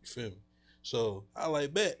 pause. You feel me? So I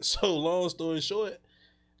bet. So long story short,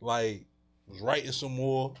 was writing some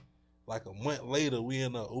more. Like a month later, we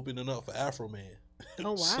ended up opening up for Afro Man.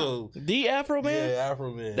 Oh wow! So the Afro Man, yeah,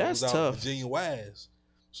 Afro Man. That's tough. Virginia Wise.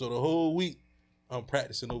 So the whole week, I'm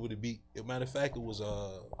practicing over the beat. As a matter of fact, it was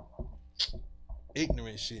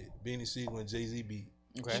ignorant shit. Benny Siegel and Jay-Z beat.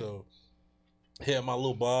 Okay. So had my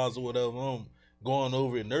little bars or whatever. I'm going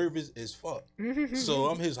over it, nervous as fuck. So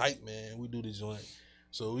I'm his hype man. We do the joint.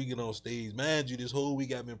 So we get on stage. Mind you, this whole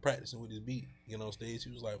week I've been practicing with this beat. Get on stage.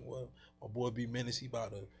 He was like, well, my boy B Menace, he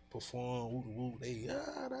about to perform. Woo woo. They,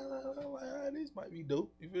 this might be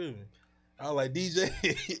dope. You feel me? I was like, DJ,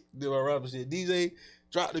 did my rapper shit. DJ,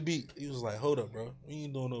 drop the beat. He was like, hold up, bro. We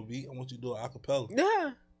ain't doing no beat. I want you to do an acapella.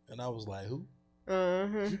 Yeah. And I was like, who?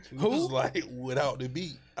 He was like, without the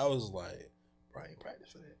beat. I was like, bro, I ain't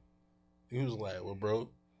practice for that. He was like, well, bro.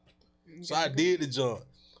 So I did the joint.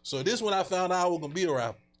 So this when I found out I was gonna be a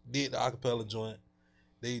rapper. Did the acapella joint.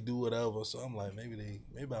 They do whatever. So I'm like, maybe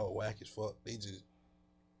I was whack as fuck. They just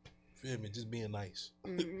feel me, just being nice.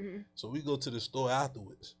 So we go to the store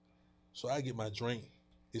afterwards. So I get my drink.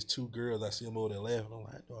 it's two girls. I see them over there laughing. I'm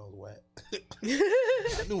like, I knew I was whack.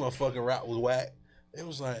 I knew my fucking rap was whack. It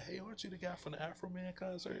was like, hey, aren't you the guy from the Afro Man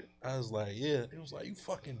concert? I was like, yeah. It was like, you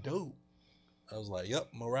fucking dope. I was like, yep,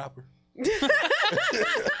 I'm a rapper.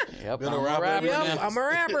 Yep, Been a rapper. Yep, I'm a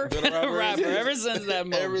rapper. Been a rapper ever since that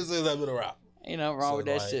moment. Ever since I've been a rapper. Ain't nothing wrong with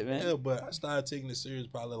that like, shit, man. Yeah, but I started taking it serious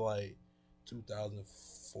probably like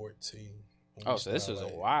 2014. Oh, so this was a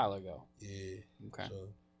while ago. Yeah. Okay. So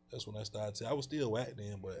that's when I started. I was still whack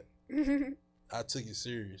then, but I took it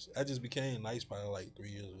serious. I just became nice probably like 3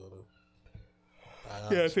 years ago though.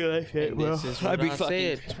 Yeah, I feel like that. Well, I'd be fucking.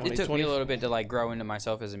 said, It took me a little bit to like grow into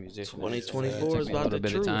myself as a musician. 2024 is about the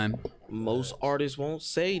truth. Most artists won't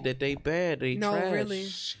say that they bad. They No, trash. really.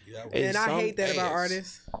 Yeah, And I hate that about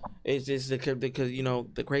artists. It's just because you know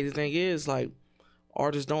the crazy thing is like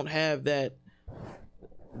artists don't have that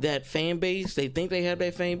fan base. They think they have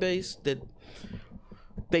that fan base that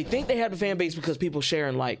they think they have the fan base because people share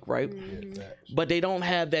and like, right? But they don't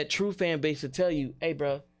have that true fan base to tell you, hey,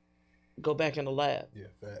 bro, go back in the lab. Yeah,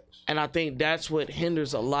 facts. And I think that's what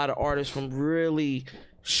hinders a lot of artists from really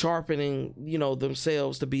sharpening, you know,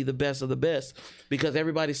 themselves to be the best of the best, because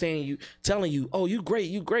everybody's telling you, oh, you great,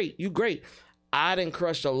 you great, you great. I done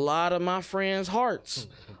crushed a lot of my friends' hearts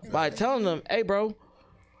by telling them, hey, bro,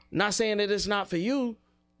 not saying that it's not for you,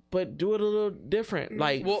 but do it a little different.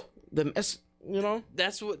 Like, well, you know,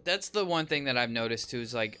 that's the one thing that I've noticed too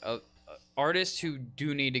is like artists who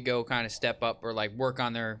do need to go kind of step up or like work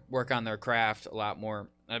on their craft a lot more.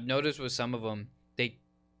 I've noticed with some of them, they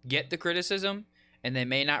get the criticism and they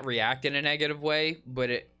may not react in a negative way, but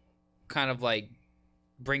it kind of like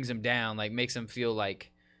brings them down, like makes them feel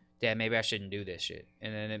like, damn, maybe I shouldn't do this shit.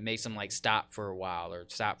 And then it makes them like stop for a while or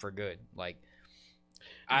stop for good. Like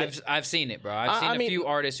I've seen it, bro. I've seen a few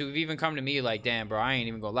artists who've even come to me like, damn, bro, I ain't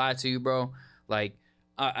even gonna lie to you, bro. Like,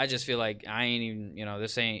 I just feel like I ain't even, you know,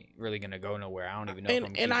 this ain't really gonna go nowhere. I don't even know.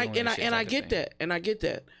 I get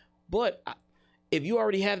that. But if you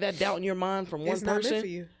already have that doubt in your mind from one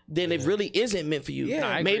person, then it really isn't meant for you.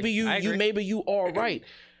 Yeah. No, maybe you are right.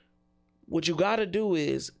 What you got to do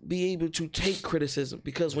is be able to take criticism,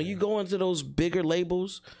 because when you go into those bigger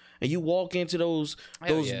labels and you walk into those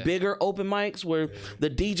bigger open mics where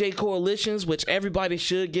the DJ coalitions, which everybody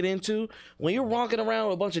should get into, when you're walking around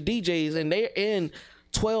with a bunch of DJs and they're in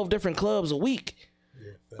 12 different clubs a week,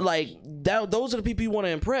 like those are the people you want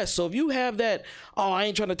to impress. So if you have that, oh, I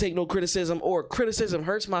ain't trying to take no criticism, or criticism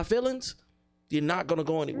hurts my feelings, you're not gonna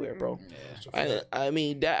go anywhere, bro. I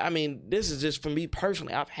mean, this is just for me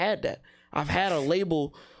personally. I've had that. I've had a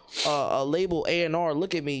label A&R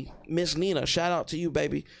look at me, Miss Nina. Shout out to you,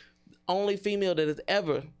 baby. Only female that has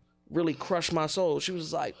ever really crushed my soul. She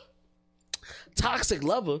was like, toxic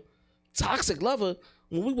lover.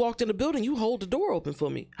 When we walked in the building, you hold the door open for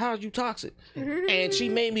me. How are you toxic? And she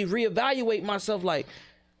made me reevaluate myself. Like,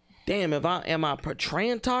 damn, am I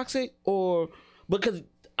portraying toxic, or because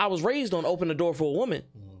I was raised on open the door for a woman.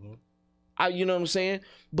 You know what I'm saying?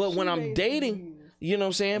 But when I'm dating, you know what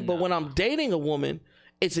I'm saying? But when I'm dating a woman,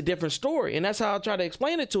 it's a different story. And that's how I tried to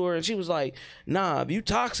explain it to her. And she was like, nah, you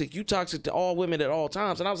toxic to all women at all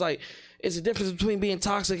times. And I was like, it's a difference between being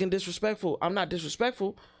toxic and disrespectful. I'm not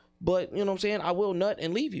disrespectful, but you know what I'm saying? I will nut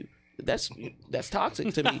and leave you. That's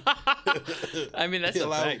toxic to me. I mean, that's a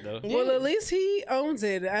fact, though. Well, at least he owns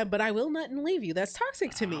it. But I will nut and leave you. That's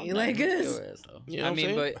toxic to me. Like, you know I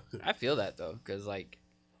mean, but I feel that though, because like,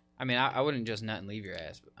 I mean, I wouldn't just nut and leave your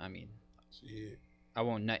ass. But I mean, shit. I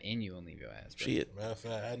won't nut in you and leave your ass. Bro. Shit. Matter of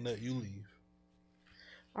fact, I nut, you leave.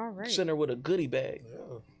 all right. Send her with a goodie bag. Yeah.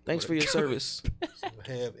 Thanks for your service.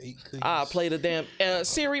 Have 8 cookies. I play the damn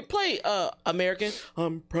Siri. Play American.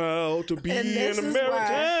 I'm proud to be an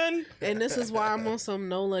American. And this is why I'm on some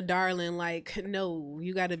Nola Darling. Like, no,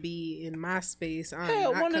 you got to be in my space.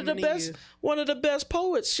 Hell, one of the best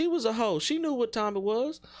poets. She was a hoe. She knew what time it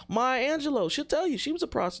was. Maya Angelou. She'll tell you she was a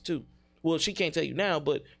prostitute. Well, she can't tell you now,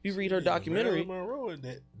 but if you read her documentary. Marilyn Monroe and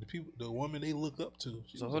the woman they look up to.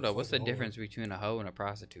 So hold up, what's the difference between a hoe and a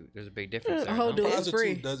prostitute? There's a big difference. A hoe do it for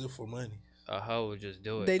free. Does it for money. A hoe would just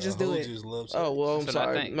do it. They just do it. Just loves Oh well, I'm That's what I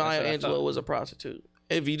sorry. think. Maya That's what I Angelou thought. was a prostitute.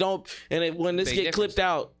 If you don't, when this Big get difference. clipped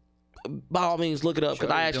out, by all means look it up,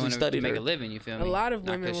 because I actually studied to make her. a living. You feel me? A lot of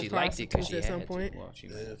Not women 'cause were she liked it, 'cause prostitutes she at some had to. point. Well, she-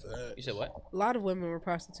 Yeah, you said what? A lot of women were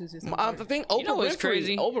prostitutes at some I point. think Oprah You know what's Winfrey.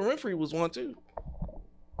 crazy? Oprah Winfrey was one too.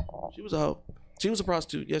 She was a hoe. She was a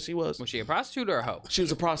prostitute. Yes, she was. Was she a prostitute or a hoe? She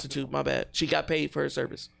was a prostitute. My bad. She got paid for her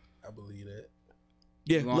service. I believe that.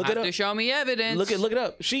 Yeah, You gonna look have it up. to show me evidence. Look it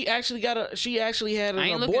up. She actually had an I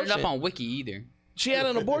ain't abortion. looking it up on Wiki either. She had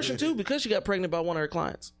an abortion too because she got pregnant by one of her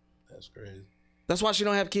clients. That's crazy. That's why she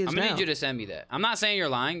don't have kids I'm gonna now. need you to send me that. I'm not saying you're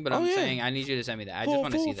lying, but I'm saying I need you to send me that. I just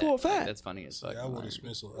want to see that. Full fact. That's funny as fuck. I want to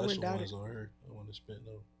spend some Usher ones on her. I want to spend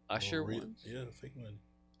those. Usher ones? Yeah, fake money.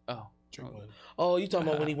 Oh. Trick money. Oh, you talking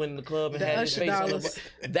about when he went in the club and The had his Usher face on dollars.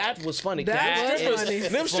 the... That was funny. That was funny.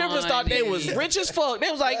 Them strippers thought they was rich as fuck.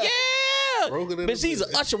 They was like, yeah. Bitch, these are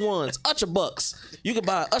Usher ones, Usher bucks. You can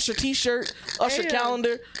buy an Usher t-shirt, Usher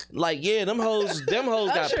calendar. Like, yeah, them hoes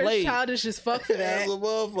got Usher's played. childish as fuck for that. As a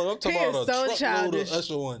motherfucker, I'm talking He about is a so truckload childish. of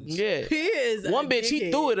Usher ones. Yeah. He is One bitch, he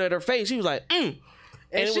dickhead. threw it at her face. He was like, And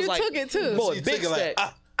it she was like, took it too. boy, She big took it stack.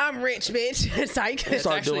 like, I'm rich, bitch. It's like It's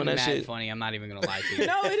Start actually doing that mad shit. funny. I'm not even gonna lie to you.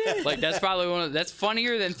 no, it is. Like that's probably that's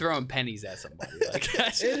funnier than throwing pennies at somebody. Like,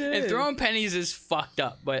 It and is. throwing pennies is fucked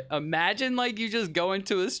up. But imagine like you just go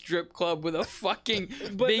into a strip club with a fucking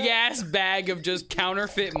big ass bag of just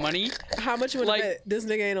counterfeit money. How much you want Like- to bet this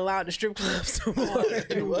nigga ain't allowed to strip clubs no more?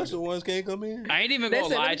 the Usher ones can't come in. I ain't even They gonna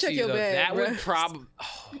said, "Let lie me to check you your though. bag, That would bruh." probably,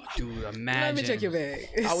 oh, dude, imagine. Let me check your bag.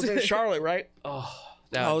 I was in Charlotte, right? Oh,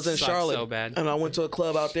 that I was in sucks Charlotte, so bad. and I went to a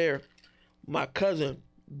club out there. My cousin,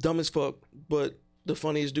 dumb as fuck, but the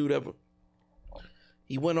funniest dude ever.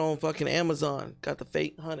 He went on fucking Amazon, got the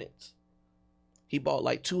fake hundreds. He bought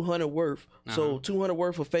like 200 worth. So 200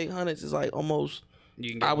 worth of fake hundreds is like almost, You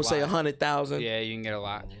can get I a would say lot. 100,000. Yeah, you can get a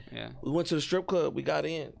lot. Yeah. We went to the strip club. We got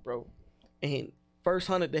in, bro. And first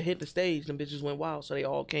 100 that hit the stage, them bitches went wild. So they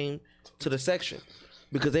all came to the section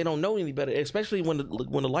because they don't know any better, especially when the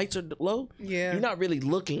lights are low. Yeah. You're not really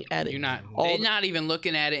looking at it. You're not. all They're the- not even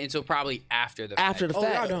looking at it until probably after the fact. after the Oh,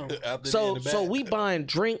 fact. y'all don't. After they So in the back. we buying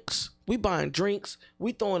drinks. We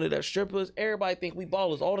throwing it at strippers. Everybody think we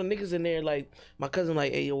ballers. All the niggas in there, like my cousin,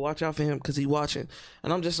 like, hey, yo, watch out for him because he watching.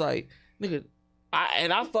 And I'm just like, nigga.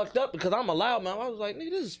 I fucked up because I'm a loud man. I was like, nigga,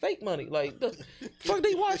 this is fake money. Like, the fuck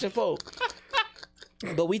they watching for?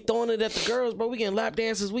 But we throwing it at the girls, bro. We getting lap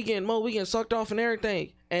dances. We getting more. We getting sucked off and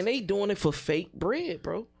everything. And they doing it for fake bread,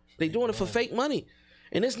 bro. They doing it for fake money.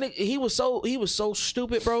 And this nigga, he was so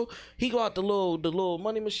stupid, bro. He go out the little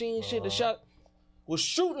money machine shit, the shot was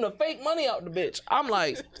shooting the fake money out the bitch. I'm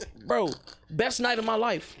like, bro, best night of my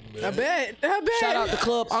life. I bet. Shout out to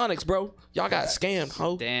Club Onyx, bro. Y'all got scammed,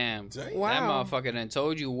 ho. Damn. Wow. That motherfucker done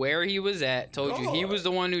told you where he was at, told you he was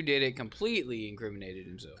the one who did it, completely incriminated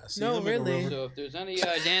himself. I see No, him in the really. river. So if there's any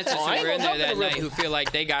dancers Oh, I who ain't were in gonna there jump in that the night river. who feel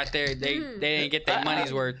like they got they didn't get their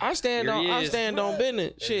money's worth, I stand Here he on is.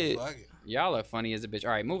 business. Shit. Fuck it. y'all are funny as a bitch.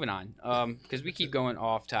 All right, moving on. Because we keep going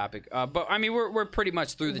off topic. But I mean, we're pretty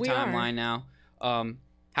much through the We are. timeline now.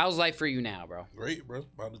 How's life for you now, bro? Great, bro.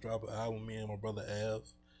 About to drop an album, me and my brother Av.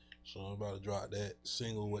 So I'm about to drop that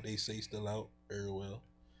single, What They Say, still out very well.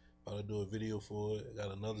 About to do a video for it.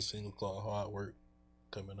 Got another single called Hard Work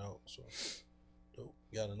coming out. So dope.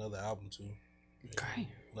 Got another album too. Yeah, Okay.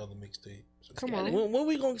 Another mixtape. So, Come on. When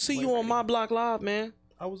we gonna see you on My Block Live, man?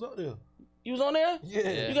 I was up there. You was on there?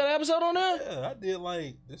 Yeah. You got an episode on there? Yeah, I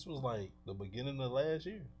did this was the beginning of last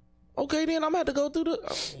year. Okay, then I'm gonna have to go through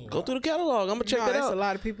the catalog. I'm gonna check no, that that's out. a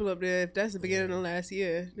lot of people up there. If that's the beginning of last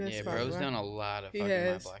year, that's Yeah, probably bro's right. done a lot of He fucking My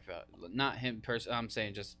has. Black Belt. Not him person. I'm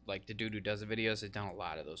saying just like the dude who does the videos has done a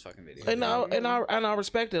lot of those fucking videos. And I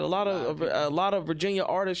respect it. A lot of Virginia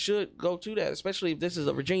artists should go to that, especially if this is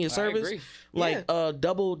a Virginia service. agree. Like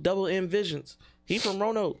double M Visions. He from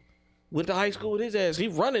Roanoke. Went to high school with his ass. He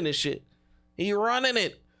running this shit. He running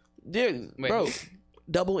it. Dude, Wait. bro.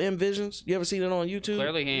 Double M Visions. You ever seen it on YouTube?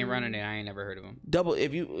 Clearly, he ain't running it. I ain't never heard of him. Double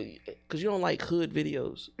if you because you don't like hood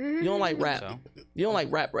videos. You don't like rap. So, You don't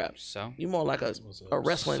like rap. so You more like a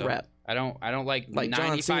wrestling So, rap. I don't like John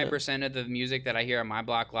 95% of the music that I hear on My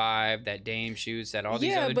Block Live, that Dame shoots, that all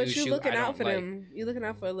these Yeah, other but dudes you shoot. looking I out don't for like. them. You looking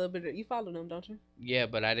out for a little bit. You follow them, don't you? Yeah,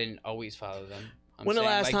 but I didn't always follow them. I'm When the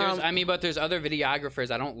saying, last there's- time- I mean, but there's other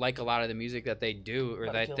videographers. I don't like a lot of the music that they do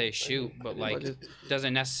or that they shoot, but like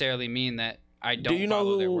doesn't necessarily mean that I don't Do you know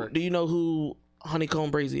follow their who? work. Do you know who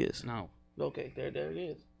Honeycomb Brazy is? No. Okay, there it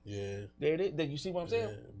is. Yeah. There it is. Did you see what I'm saying?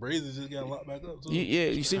 Yeah. Brazy just got locked back up too.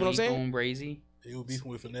 You see what I'm saying? Honeycomb Brazy. He was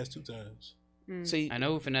beefing with Finesse 2 times. See, I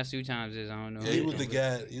know who Finesse 2 times is. I don't know. Yeah, he was the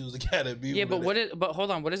guy. He was the guy that beat. Yeah, but but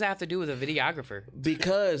hold on. What does that have to do with a videographer?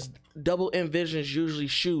 because Double M Visions usually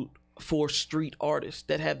shoot for street artists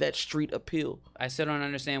that have that street appeal. I still don't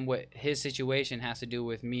understand what his situation has to do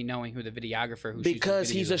with me knowing who the videographer who Because shoots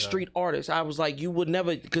his he's a videos are. street artist. I was like, you would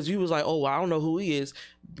never, because you was like, oh, I don't know who he is,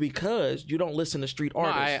 because you don't listen to street No,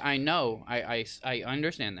 artists. I know. I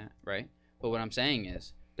understand that, right? But what I'm saying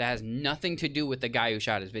is that has nothing to do with the guy who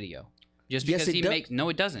shot his video. Just Yes, because it he does. makes no,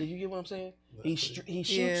 it Do doesn't. you get what I'm saying? He shoots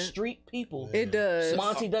Yeah. street people. It does.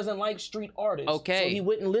 Monty doesn't like street artists. Okay, So he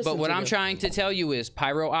wouldn't listen But what to I'm them. trying to tell you is,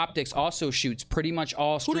 Pyro Optics also shoots pretty much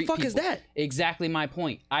all street Who the fuck people. is that? Exactly my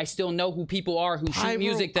point. I still know who people are who shoot Pyro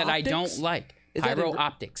music that I don't Optics? like. Is that Pyro in-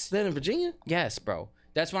 Optics. Is that in Virginia? Yes, bro.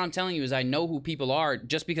 That's what I'm telling you is I know who people are.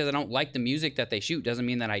 Just because I don't like the music that they shoot doesn't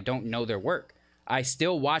mean that I don't know their work. I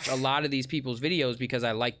still watch a lot of these people's videos because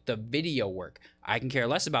I like the video work. I can care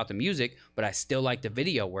less about the music, but I still like the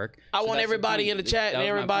video work. I So want that's everybody point. in the chat That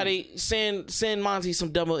and was my point. everybody send Monty some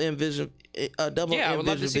double envision Yeah, I would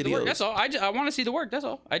love to see the work. videos. That's all. I want to see the work. That's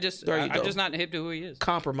all. There you I'm go. just not hip to who he is.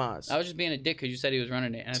 Compromise. I was just being a dick because you said he was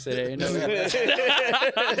running it, and I said, hey, no.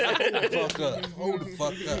 Hold the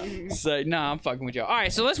fuck up. So, no, I'm fucking with y'all. All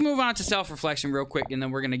right, so let's move on to self-reflection real quick, and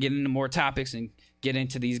then we're gonna get into more topics and get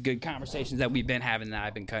into these good conversations that we've been having that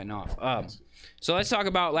I've been cutting off. So let's talk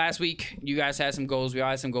about last week. You guys had some goals. We all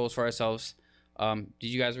had some goals for ourselves. Did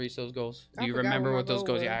you guys reach those goals? Do I you forgot remember what my what those goal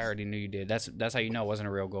goals? Yeah, I was. already knew you did. That's how you know it wasn't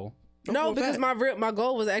a real goal. No, because my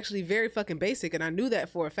goal was actually very fucking basic, and I knew that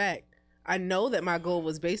for a fact. I know that my goal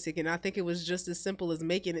was basic, and I think it was just as simple as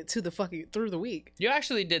making it to the fucking through the week. You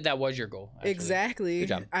actually did. That was your goal. Actually. Exactly. Good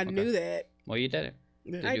job. I Okay. knew that. Well, you did it.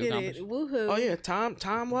 I you did accomplish? it. Woohoo! Oh yeah,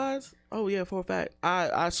 time wise. Oh yeah, for a fact.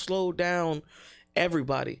 I slowed down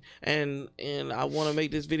everybody, and I want to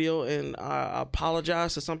make this video, and I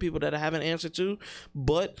apologize to some people that I haven't answered to,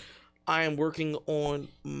 but I am working on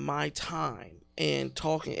my time and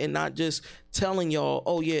talking, and not just telling y'all,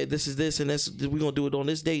 oh yeah, this is this and this. We're gonna do it on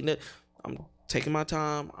this date. And that. I'm taking my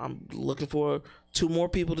time. I'm looking for 2 more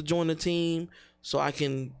people to join the team so I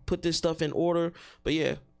can put this stuff in order. But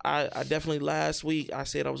yeah, I definitely last week I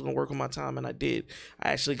said I was gonna work on my time, and I did. I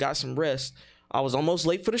actually got some rest. I was almost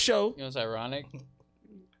late for the show. You know what's ironic?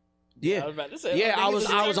 Yeah, I was about to say. yeah, I was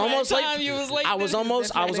almost late. You was late. I was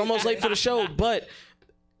almost late for the show, but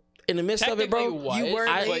in the midst of it, bro, you were,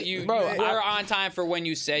 I- but you bro, were I- on time for when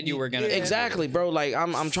you said you were gonna. Yeah. exactly, bro. Like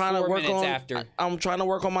I'm trying to 4 work minutes on. after. I'm trying to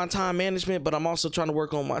work on my time management, but I'm also trying to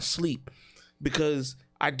work on my sleep because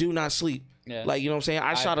I do not sleep. Yeah. Like, you know what I'm saying?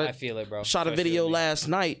 I feel it, bro. Shot a Especially video with me. last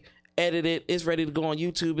night, edited, it's ready to go on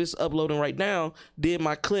YouTube. It's uploading right now. Did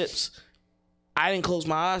my clips. I didn't close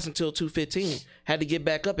my eyes until 2:15. Had to get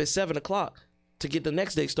back up at 7:00 to get the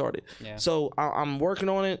next day started. Yeah. So I'm working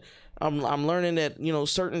on it. I'm learning that, you know,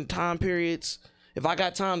 certain time periods, if I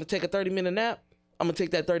got time to take a 30-minute nap, I'm gonna take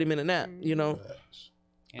that 30-minute nap. You know.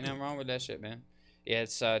 Ain't nothing wrong with that shit, man. Yeah,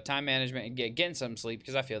 it's time management and getting some sleep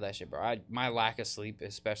because I feel that shit, bro. My lack of sleep,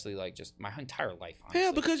 especially like just my entire life. Honestly.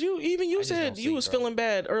 Yeah, because you just said don't you sleep, was bro. feeling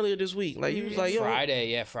bad earlier this week. Like you was like, yo,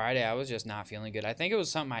 Friday, I was just not feeling good. I think it was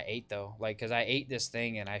something I ate though, like because I ate this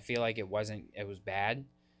thing and I feel like it was bad,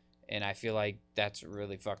 and I feel like that's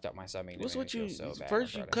really fucked up my stomach. what's It made what me you feel so bad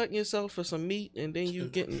first on you Friday. cutting yourself for some meat and then you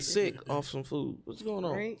getting sick off some food. What's going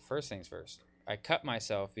on? Right? First things first. I cut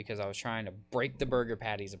myself because I was trying to break the burger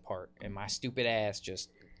patties apart, and my stupid ass just.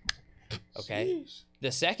 Okay. Jeez.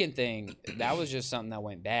 The second thing, that was just something that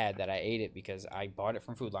went bad that I ate it because I bought it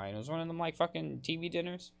from Food Lion. It was one of them like fucking TV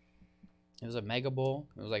dinners. It was a mega bowl.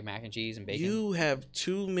 It was like mac and cheese and bacon. You have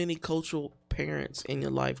too many cultural parents in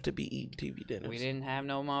your life to be eating TV dinners. We didn't have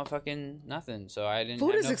no motherfucking nothing, so I didn't.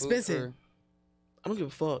 Food have is no expensive. I don't give a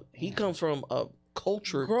fuck. He comes from a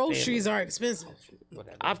culture. Groceries family. are expensive,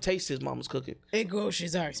 Whatever. I've tasted his mama's cooking. and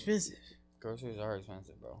groceries are expensive. Groceries are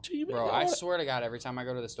expensive, bro. Gee, you better Bro, know I that. swear to God, every time I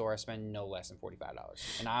go to the store, I spend no less than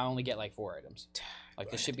 $45, and I only get like 4 items. Like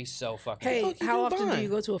this should be so fucking. Hey, fuck you how been often do buying? you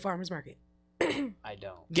go to a farmer's market? I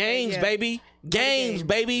don't. Games, Yeah. baby. Games, Games.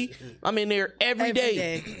 baby. I'm in there every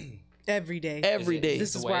day. Every day. Every day.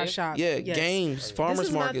 This the is where I way? shop. Yeah, Yes. games, farmers This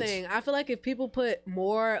is markets. my thing. I feel like if people put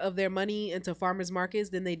more of their money into farmers markets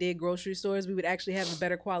than they did grocery stores, we would actually have a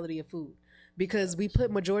better quality of food. Because we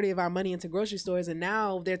put majority of our money into grocery stores, and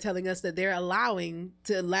now they're telling us that they're allowing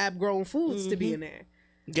to lab grown foods to be in there.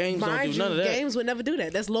 Games don't Mind do you, none of that. Games would never do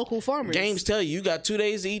that. That's local farmers. Games tell you got 2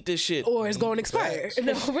 days to eat this shit. or it's going to expire.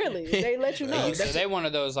 No, really, they let you know. So they one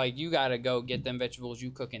of those like you gotta go get them vegetables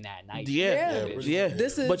you cooking that night. Yeah, Yeah. yeah.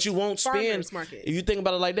 This is but you won't spend. farmers market. If you think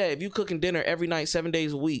about it like that, if you cooking dinner every night, 7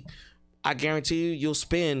 days a week, I guarantee you'll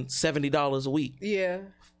spend $70 a week. Yeah,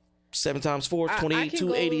 7 times 4 is I 28, can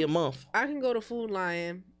 $280 go- a month. I can go to Food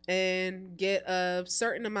Lion and get a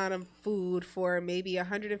certain amount of food for maybe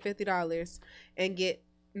 $150 and get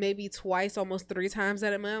maybe twice, almost 3 times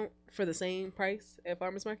that amount for the same price at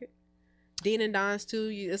farmers market. Dean and Don's too.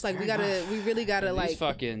 It's like we really gotta like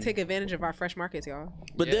fucking take advantage of our fresh markets, y'all.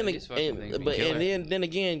 But Yeah, then, these fucking things be killer. then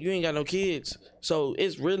again, you ain't got no kids, so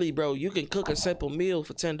it's really, bro. You can cook a simple meal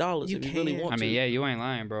for $10 if you really want to. I mean, yeah, you ain't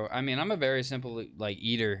lying, bro. I mean, I'm a very simple like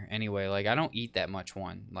eater anyway. Like, I don't eat that much.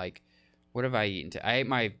 Like, what have I eaten? I ate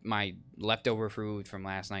my leftover food from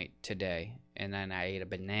last night today, and then I ate a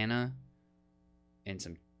banana and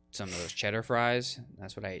some of those cheddar fries.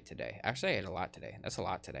 That's what I ate today. Actually, I ate a lot today. That's a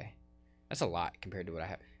lot today. That's a lot compared to what I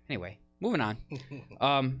have. Anyway, moving on.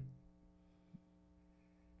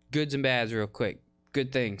 Goods and bads real quick.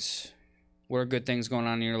 Good things. What are good things going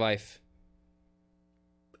on in your life?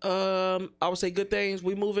 I would say good things.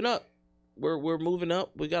 We moving up. We're moving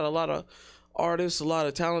up. We got a lot of artists, a lot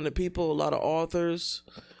of talented people, a lot of authors.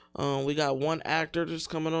 We got one actor that's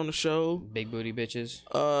coming on the show. Big booty bitches.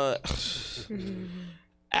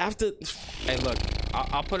 After, hey, look,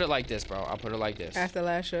 I'll put it like this, bro. I'll put it like this. After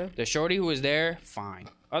last show, the shorty who was there, fine.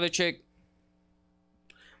 Other chick,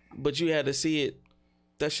 but you had to see it.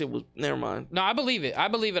 That shit was, never mind. no, I believe it. I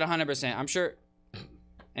believe it 100%. I'm sure.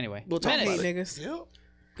 Anyway, We'll talk Menace. about it. niggas. Yep.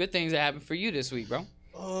 Good things that happened for you this week, bro.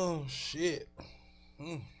 Oh shit.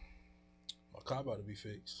 My car about to be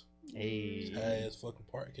fixed. Hey, Ass fucking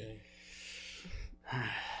park came.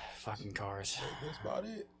 fucking cars. That's about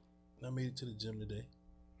it. I made it to the gym today.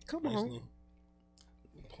 Come Nice on. little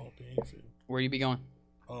pumping, you feel me? Where you be going?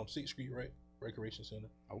 6th Street, right? Recreation Center.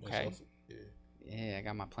 Okay. In Suffolk. Yeah. Yeah, I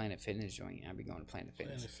got my Planet Fitness joint. I be going to Planet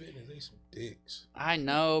Fitness. Planet Fitness, they some dicks. I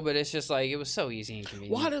know, but it's just like it was so easy and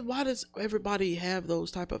convenient. Why does everybody have those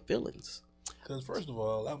type of feelings? Because first of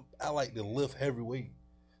all, I like to lift heavy weight.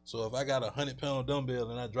 So if I got a 100-pound dumbbell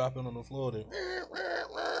and I drop it on the floor, then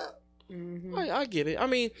Mm-hmm. I get it. I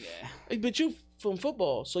mean, Yeah. but you from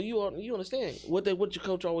football, so you understand what your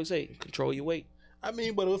coach always say: control your weight. I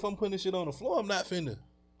mean, but if I'm putting this shit on the floor, I'm not finna.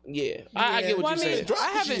 Yeah, I get what Well, you're saying. Drop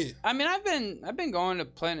I the haven't. shit. I mean, I've been going to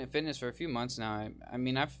Planet Fitness for a few months now. I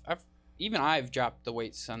mean, I've dropped the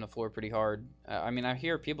weights on the floor pretty hard. I mean, I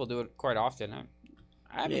hear people do it quite often.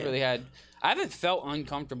 I haven't really had. I haven't felt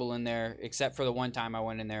uncomfortable in there except for the one time I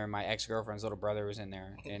went in there and my ex-girlfriend's little brother was in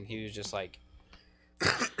there and he was just like.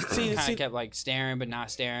 See, kind of kept like staring but not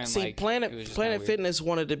staring. See, like, Planet Fitness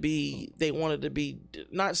wanted to be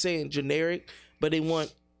not saying generic, but they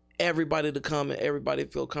want everybody to come and everybody to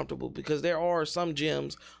feel comfortable because there are some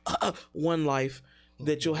gyms, One Life,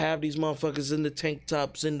 that you'll have these motherfuckers in the tank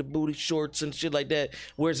tops and the booty shorts and shit like that,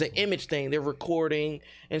 where it's an image thing. They're recording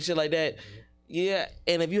and shit like that. Yeah,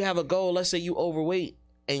 and if you have a goal, let's say you overweight,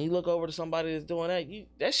 and you look over to somebody that's doing that,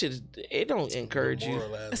 that shit, it don't encourage you.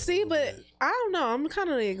 See, but I don't know. I'm kind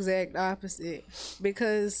of the exact opposite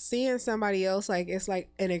because seeing somebody else, like, it's like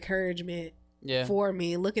an encouragement for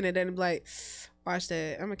me. Looking at that and be like, watch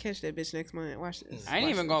that. I'm going to catch that bitch next month. Watch this. I ain't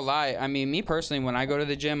even gonna lie. I mean, me personally, when I go to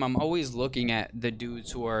the gym, I'm always looking at the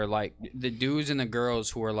dudes who are like, the dudes and the girls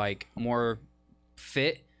who are like more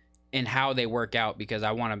fit in how they work out because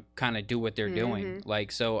I want to kind of do what they're doing. Like,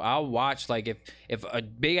 so I'll watch, like, if a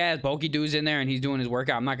big ass bulky dude's in there and he's doing his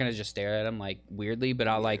workout, I'm not gonna just stare at him like weirdly, but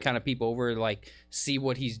I'll like kind of peep over, like see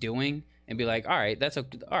what he's doing and be like, all right, that's a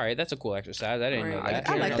cool exercise. I didn't know that.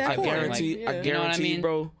 I like that. I guarantee, Yeah. I guarantee, You know what I mean?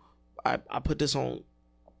 bro. I put this on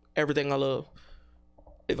everything I love.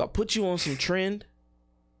 If I put you on some trend,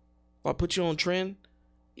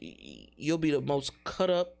 you'll be the most cut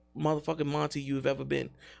up motherfucking Monty you've ever been.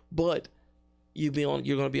 But you're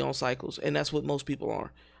gonna be on cycles, and that's what most people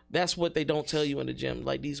are. That's what they don't tell you in the gym.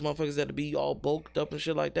 Like these motherfuckers that be all bulked up and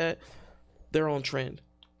shit like that, they're on trend.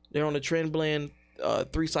 They're on a trend blend,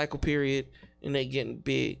 3 cycle period, and they getting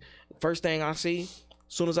big. First thing I see, as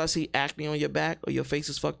soon as I see acne on your back or your face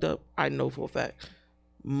is fucked up, I know for a fact.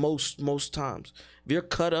 Most times, if you're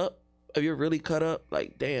cut up, if you're really cut up,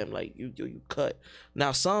 like damn, like you cut.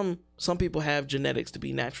 Now some people have genetics to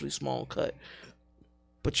be naturally small and cut,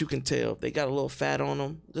 but you can tell if they got a little fat on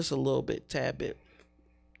them, just a little bit, tad bit.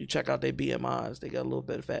 You check out their BMIs, they got a little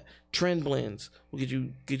bit of fat. Trend blends will get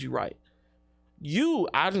you right. You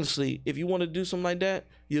honestly, if you want to do something like that,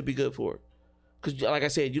 you'll be good for it. Because like I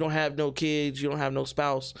said, you don't have no kids, you don't have no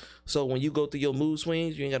spouse. So when you go through your mood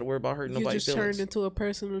swings, you ain't got to worry about hurting nobody's feelings. You just turned into a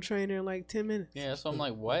personal trainer in like 10 minutes. Yeah, so I'm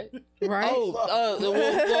like, what? Right? Well,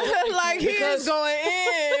 like he is going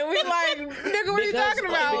in. We like, nigga, what are you talking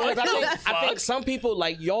about? Because I think some people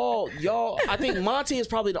like y'all. I think Monty is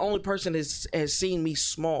probably the only person that has seen me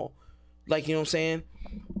small. Like, you know what I'm saying?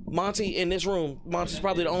 Monty in this room, Monty's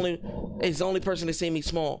probably the only person that's seen me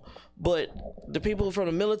small. But the people from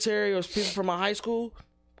the military or people from my high school,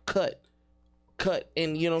 cut.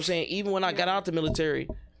 And you know what I'm saying? Even when I got out the military,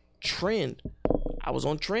 trend. I was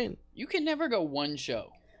on trend. You can never go one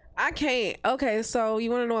show. I can't. Okay, so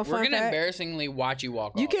you want to know a We're fun gonna fact? embarrassingly watch you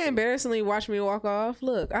walk off. You can embarrassingly watch me walk off.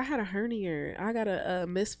 Look, I had a hernia. I got a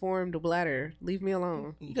misformed bladder. Leave me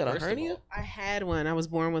alone. You got a First of hernia? all, I had one. I was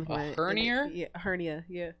born with A one. hernia? Yeah, a hernia.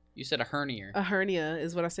 Yeah, you said a hernia. a hernia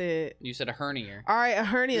is what I said. You said a hernia. All right, a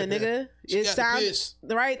hernia, nigga. She It got to sounds piss.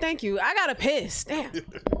 right. Thank you. I got a piss. Damn.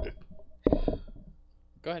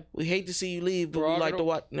 Go ahead. We hate to see you leave, but We're we all like to gonna-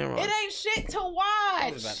 watch. Never It mind. ain't shit to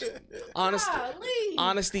I was watch. about to- Honesty, Golly.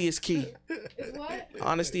 honesty is key. Is what?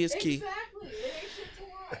 Honesty is key. Exactly. It ain't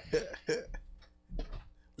shit to watch.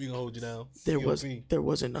 We gonna hold you down. There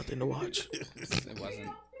wasn't nothing to watch. It wasn't.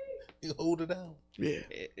 You hold it down. Yeah.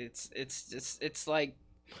 It's just it's like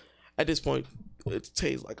At this point, it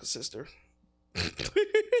tastes like a sister.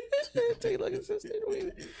 It tastes like a sister.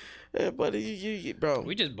 Yeah, but bro.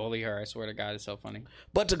 we just bully her. I swear to God, it's so funny.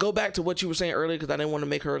 But to go back to what you were saying earlier, because I didn't want to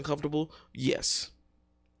make her uncomfortable. Yes,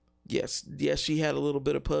 she had a little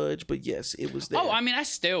bit of pudge, but yes, it was there. Oh, I mean, I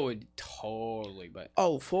still would totally, but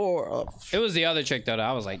It it was the other chick though. That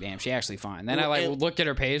I was like, damn, she actually fine. Then I like And- looked at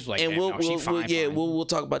her page, like, and damn, no, she fine. Fine. we'll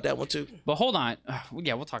talk about that one too. But hold on,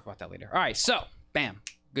 yeah, we'll talk about that later. All right, so bam,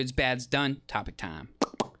 goods, bads, done. Topic time.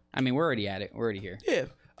 I mean, we're already at it. We're already here. Yeah,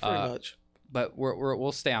 pretty much. But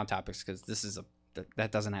we'll stay on topics because this is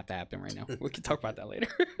that doesn't have to happen right now. We can talk about that later.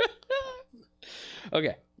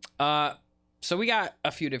 Okay. So we got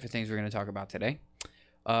a few different things we're going to talk about today.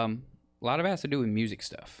 A lot of it has to do with music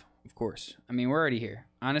stuff, of course. I mean, we're already here.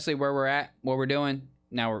 Honestly, where we're at, what we're doing,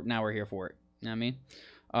 now we're here for it. You know what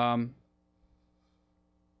I mean?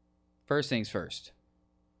 First things first.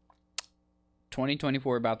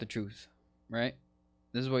 2024 about the truth, right?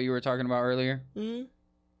 This is what you were talking about earlier. Mm-hmm.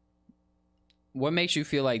 What makes you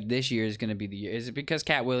feel like this year is going to be the year? Is it because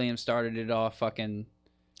Cat Williams started it off fucking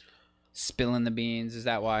spilling the beans? Is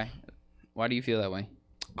that why? Why do you feel that way?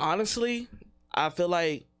 Honestly, I feel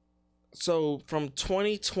like from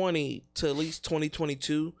 2020 to at least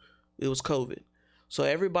 2022, it was COVID. So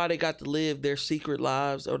everybody got to live their secret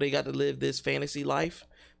lives, or they got to live this fantasy life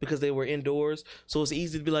because they were indoors. So it's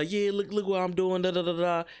easy to be like, yeah, look what I'm doing, da da da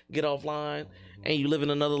da. Get offline, and you live in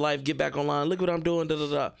another life. Get back online. Look what I'm doing, da da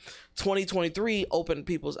da. 2023 opened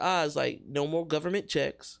people's eyes, like no more government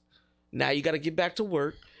checks. Now you got to get back to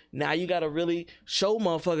work. Now you got to really show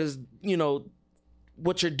motherfuckers,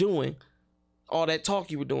 what you're doing. All that talk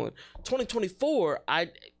you were doing. 2024,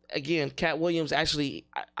 Cat Williams actually,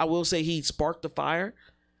 I will say he sparked the fire.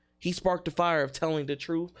 He sparked the fire of telling the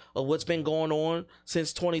truth of what's been going on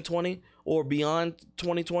since 2020 or beyond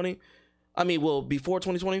 2020. I mean, well, before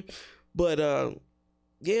 2020. But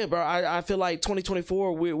yeah, bro, I feel like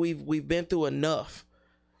 2024 we've been through enough.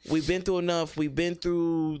 We've been through enough. We've been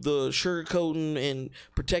through the sugarcoating and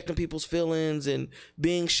protecting people's feelings and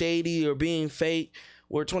being shady or being fake.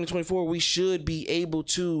 Where 2024 we should be able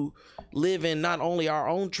to live in not only our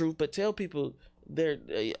own truth but tell people their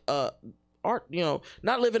art,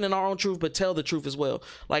 not living in our own truth but tell the truth as well.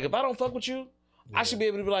 Like if I don't fuck with you, I should be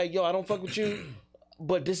able to be like, yo, I don't fuck with you,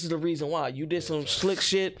 but this is the reason why. You did some slick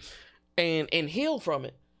shit and heal from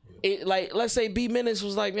it. It like, let's say B Menace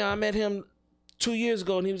was like, man, I met him 2 years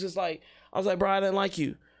ago and he was just like, I was like, bro, I didn't like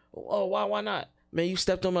you. Oh, why not? Man, you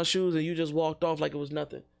stepped on my shoes and you just walked off like it was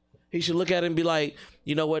nothing. He should look at it and be like,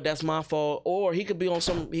 you know what, that's my fault. Or he could be on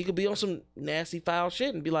some nasty foul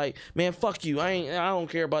shit and be like, man, fuck you. I don't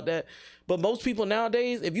care about that. But most people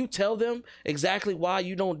nowadays, if you tell them exactly why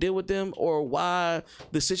you don't deal with them or why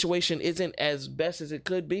the situation isn't as best as it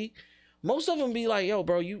could be, most of them be like, yo,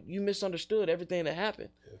 bro, you misunderstood everything that happened.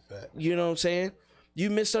 Yeah, you know what I'm saying? You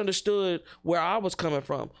misunderstood where I was coming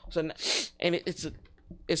from. So, and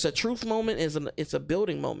it's a truth moment. It's a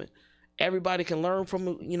building moment. Everybody can learn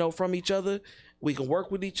from each other. We can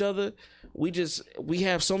work with each other. We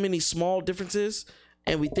have so many small differences,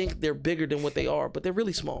 and we think they're bigger than what they are, but they're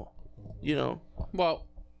really small. Well,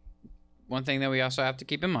 one thing that we also have to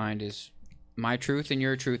keep in mind is my truth and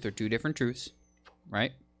your truth are two different truths,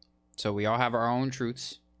 right? So we all have our own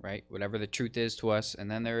truths, right? Whatever the truth is to us, and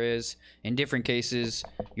then there is, in different cases,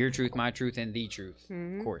 your truth, my truth, and the truth,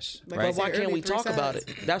 of course, Like right? But why Say can't early we talk 3 about sides.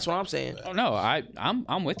 it? That's what I'm saying. Oh no,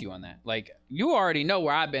 I'm with you on that. Like you already know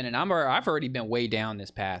where I've been, and I've already been way down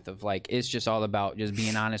this path of like it's just all about just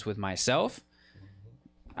being honest with myself.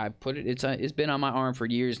 I put it. It's been on my arm for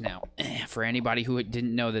years now. For anybody who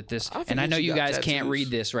didn't know that this, and I know you guys can't read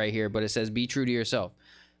this right here, but it says be true to yourself.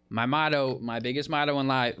 My motto, my biggest motto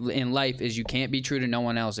in life is you can't be true to no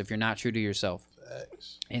one else if you're not true to yourself.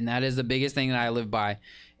 Facts. And that is the biggest thing that I live by.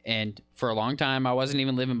 And for a long time, I wasn't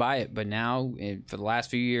even living by it. But now, for the last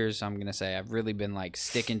few years, I'm going to say I've really been like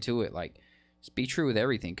sticking to it. Like, just be true with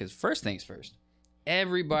everything. Because first things first,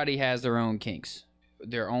 everybody has their own kinks.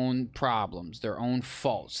 their own problems, their own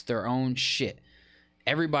faults, their own shit.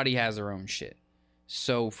 Everybody has their own shit.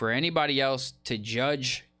 So for anybody else to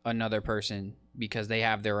judge another person because they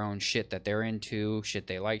have their own shit that they're into, shit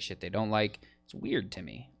they like, shit they don't like, it's weird to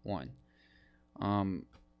me. 1.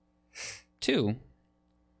 2,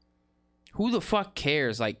 who the fuck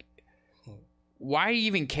cares? Like, why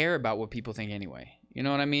even care about what people think anyway? You know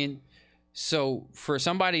what I mean? So for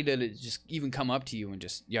somebody to just even come up to you and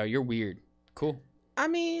just, yo, you're weird. Cool. I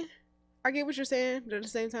mean, I get what you're saying, but at the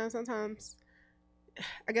same time, sometimes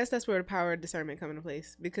I guess that's where the power of discernment come into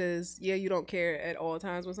place. Because yeah, you don't care at all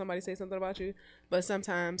times when somebody says something about you, but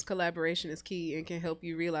sometimes collaboration is key and can help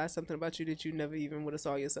you realize something about you that you never even would have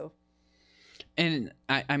saw yourself. And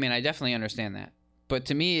I mean, I definitely understand that. But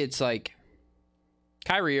to me, it's like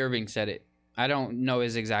Kyrie Irving said it. I don't know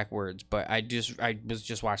his exact words, but I was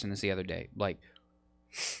just watching this the other day. Like,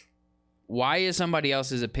 why is somebody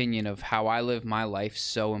else's opinion of how I live my life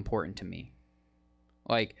so important to me?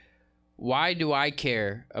 Like, why do I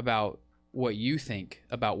care about what you think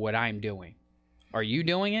about what I'm doing? Are you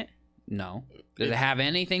doing it? No. Does it have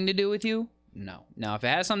anything to do with you? No. Now, if it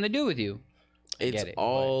has something to do with you, it's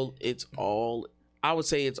all I would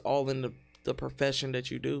say it's all in the profession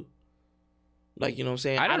that you do. Like, you know what I'm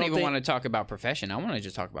saying? I don't even want to talk about profession. I want to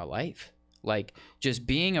just talk about life. Like, just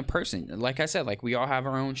being a person. Like I said, like, we all have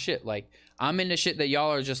our own shit. Like, I'm into shit that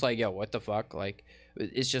y'all are just like, yo, what the fuck? Like,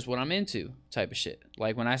 it's just what I'm into type of shit.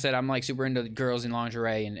 Like, when I said I'm, like, super into girls in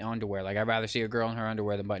lingerie and underwear. Like, I'd rather see a girl in her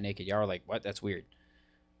underwear than butt naked. Y'all are like, what? That's weird.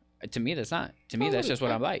 To me, that's not. To me, that's just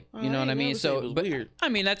what I like. You know what I mean? So, but weird. I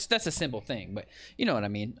mean, that's a simple thing. But you know what I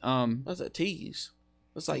mean? That's a tease.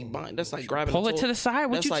 That's like buying. That's like grabbing. Pull it to the side.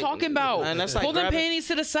 What you talking about? And that's like pull them panties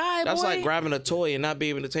to the side. That's boy. like grabbing a toy and not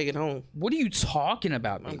being able to take it home. What are you talking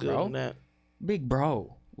about, I'm big good bro? on that. Big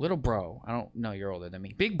bro, little bro. I don't know. You're older than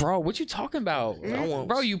me. Big bro, what you talking about?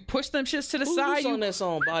 Bro, you push them shits to the side. Who's on that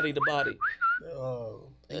song, Body to Body?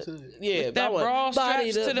 Yeah, that bra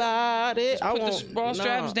body straps to the body. I put the bra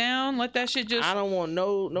straps down. Let that shit just. I don't want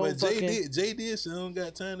no. But fucking. Jay did, so I don't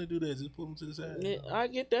got time to do that. Just pull them to the side. Yeah, I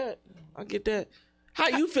get that. How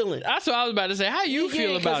you feeling? That's what I was about to say. How you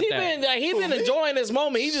feel about that? He been enjoying this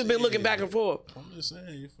moment. He just been looking back and forth. I'm just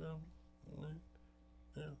saying, you feel me?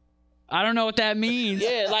 Yeah. I don't know what that means.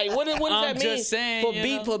 Yeah, like what does that mean? Just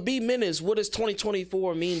saying, for B Menace, what does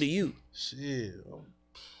 2024 mean to you? Shit,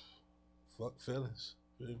 fuck feelings.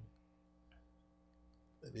 It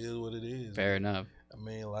is what it is. Fair enough. I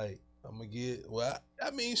mean, like, I'm gonna get. Well,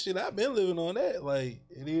 I mean, shit. I've been living on that. Like,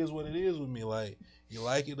 it is what it is with me. Like, you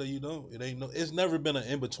like it or you don't. It ain't no. It's never been an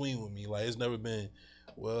in between with me. Like, it's never been.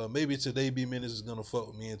 Well, maybe today B Menace is gonna fuck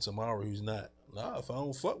with me and tomorrow he's not. Nah, if I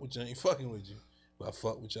don't fuck with you, I ain't fucking with you. If I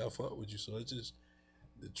fuck with you, I fuck with you. So it's just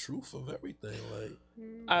the truth of everything.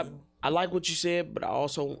 Like, I like what you said, but I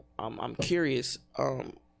also I'm curious.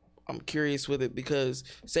 I'm curious with it because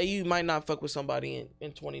say you might not fuck with somebody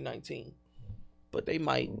in 2019, but they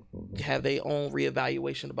might have their own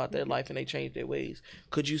reevaluation about their life and they change their ways.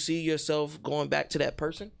 Could you see yourself going back to that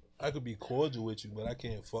person? I could be cordial with you, but I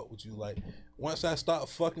can't fuck with you. Like, once I start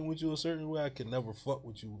fucking with you a certain way, I can never fuck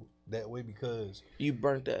with you that way because you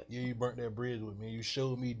burnt that. Yeah, you burnt that bridge with me. You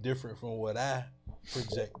showed me different from what I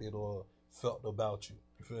projected or felt about you.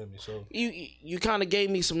 You feel me? So you kind of gave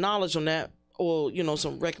me some knowledge on that, or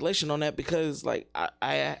some recollection on that because like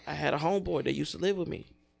I had a homeboy that used to live with me,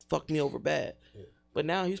 fucked me over bad, but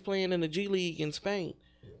now he's playing in the G League in Spain.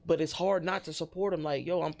 But it's hard not to support him. Like,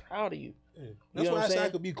 yo, I'm proud of you. Yeah. That's why I said I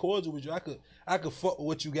could be cordial with you. I could fuck with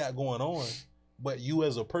what you got going on, but you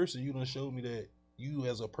as a person, you done showed me that you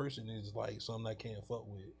as a person is like something I can't fuck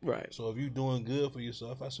with. Right. So if you doing good for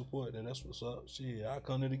yourself, I support that. That's what's up. Shit, I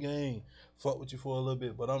come to the game, fuck with you for a little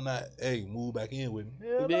bit, but I'm not. Hey, move back in with me.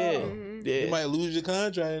 Hell yeah. No. Yeah. You might lose your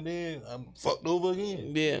contract and then I'm fucked over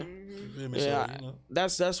again. Yeah. You feel me? Yeah.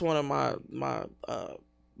 So, that's one of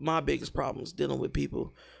my biggest problems dealing with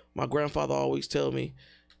people. My grandfather always tell me,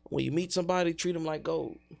 when you meet somebody, treat them like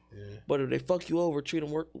gold. Yeah. But if they fuck you over, treat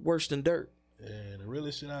them worse than dirt. And the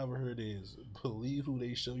realest shit I ever heard is believe who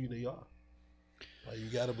they show you they are. Like, you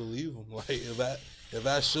gotta believe them. Like, if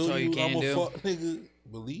I show you I'm a fuck nigga,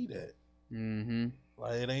 believe that. Mm-hmm.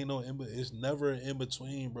 Like, it ain't no it's never an in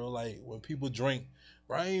between, bro. Like, when people drink,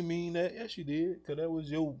 bro, I ain't mean that. Yes, you did, cause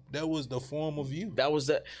that was the form of you. That was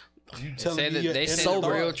that. You telling me they say the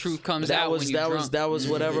real truth comes out when you drunk. That was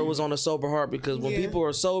whatever was on a sober heart, because when people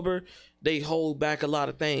are sober, they hold back a lot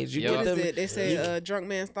of things. You get them. They say drunk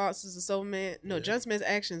man's thoughts is a sober man. No, drunk man's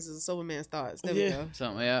actions is a sober man's thoughts. There we go.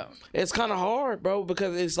 Something, yeah. It's kind of hard, bro,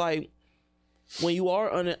 because it's like when you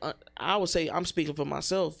are I would say I'm speaking for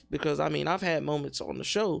myself because I mean I've had moments on the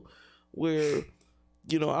show where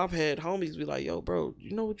you know, I've had homies be like, yo, bro,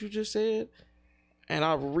 you know what you just said? And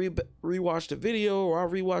I rewatch the video or I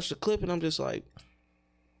rewatch the clip and I'm just like,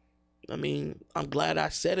 I mean, I'm glad I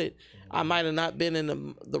said it. I might have not been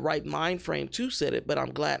in the right mind frame to say it, but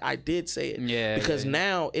I'm glad I did say it. Yeah. Because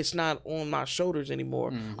now it's not on my shoulders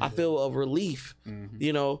anymore. I feel a relief,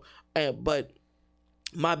 you know. But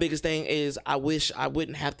my biggest thing is I wish I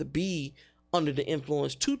wouldn't have to be under the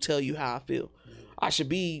influence to tell you how I feel. I should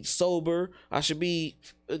be sober. I should be,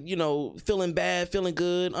 you know, feeling bad, feeling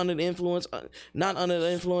good, under the influence, not under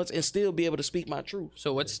the influence, and still be able to speak my truth.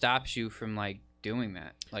 So what stops you from like doing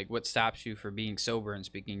that? Like what stops you for being sober and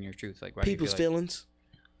speaking your truth? Like why People's do you feel like, feelings.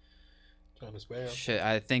 Trying to spam. shit,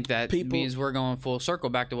 I think that means we're going full circle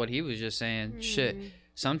back to what he was just saying. Shit.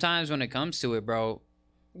 Sometimes when it comes to it, bro,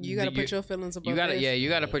 You gotta put your feelings above. you gotta theirs. you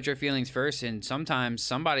gotta put your feelings first, and sometimes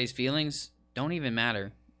somebody's feelings don't even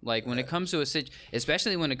matter. Like when it comes to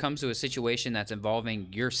especially when it comes to a situation that's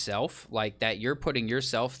involving yourself, like that you're putting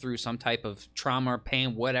yourself through some type of trauma or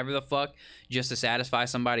pain, whatever the fuck, just to satisfy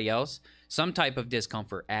somebody else, some type of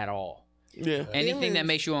discomfort at all. Yeah. Anything that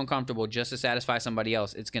makes you uncomfortable just to satisfy somebody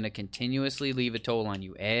else, it's going to continuously leave a toll on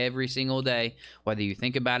you every single day, whether you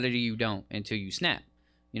think about it or you don't, until you snap.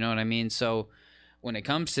 You know what I mean? So when it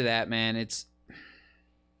comes to that, man, it's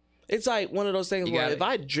like one of those things You where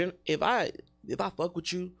gotta- if I fuck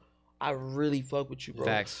with you, I really fuck with you, bro.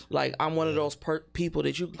 Facts. Like I'm one of those people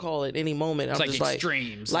that you can call at any moment. It's I'm like just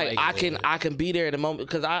extremes. like I can be there at the moment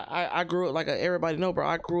because I grew up like everybody know, bro.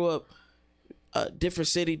 I grew up a different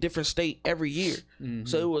city, different state every year,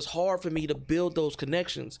 so it was hard for me to build those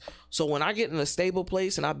connections. So when I get in a stable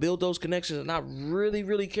place and I build those connections and I really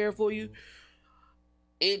really care for you,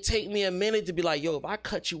 it take me a minute to be like, yo, if I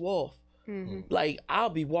cut you off, like I'll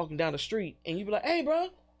be walking down the street and you be like, hey, bro.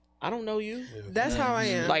 I don't know you. That's how I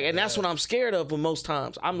am. Like, and that's what I'm scared of most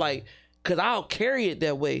times. I'm like, cause I'll carry it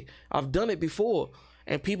that way. I've done it before,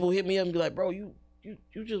 and people hit me up and be like, "Bro, you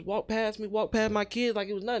just walk past my kids like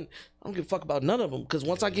it was nothing." I don't give a fuck about none of them. Cause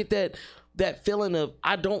once I get that feeling of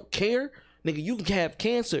I don't care, nigga, you can have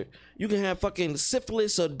cancer, you can have fucking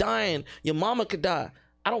syphilis or dying. Your mama could die.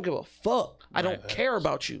 I don't give a fuck. I don't care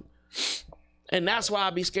about you. And that's why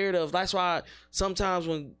I be scared of. That's why sometimes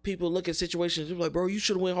when people look at situations, they're like, bro, you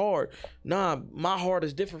should have went hard. Nah, my heart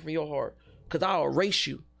is different from your heart. Because I'll erase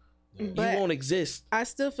you. But you won't exist. I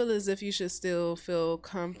still feel as if you should still feel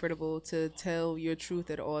comfortable to tell your truth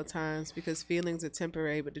at all times because feelings are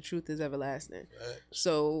temporary, but the truth is everlasting.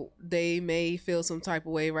 So they may feel some type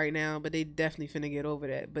of way right now, but they definitely finna get over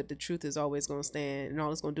that. But the truth is always going to stand, and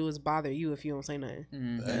all it's going to do is bother you if you don't say nothing.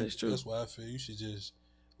 That is true. That's why I feel you should just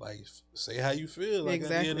like say how you feel. Like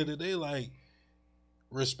Exactly. at the end of the day, like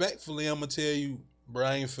respectfully, I'm gonna tell you, bro,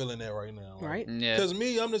 I ain't feeling that right now. Like, Right? yeah. Because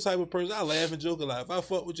me, I'm the type of person I laugh and joke a lot. If I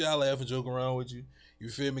fuck with you, I laugh and joke around with you. You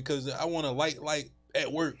feel me? Because I want to like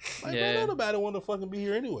at work. Like, Yeah. man, nobody want to fucking be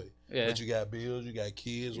here anyway. Yeah. But you got bills, you got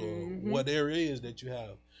kids, or whatever it is that you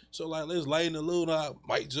have. So like, let's lighten the load. I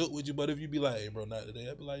might joke with you, but if you be like, hey, bro, not today,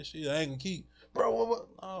 I'd be like, shit, I ain't gonna keep. Bro, what?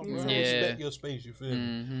 Oh, bro, Yeah. respect your space. You feel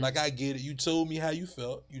me? Like I get it. You told me how you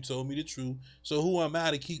felt. You told me the truth. So who am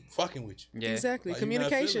I to keep fucking with you? Yeah. Exactly. Like, you not feeling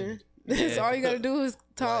Communication. it. That's all you got to do is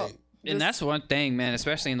talk. Like, And that's one thing, man,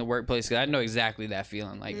 especially in the workplace, because I know exactly that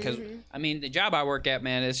feeling. Like, because, I mean, the job I work at,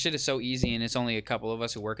 man, this shit is so easy, and it's only a couple of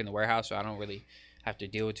us who work in the warehouse, so I don't really have to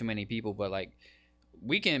deal with too many people. But, like,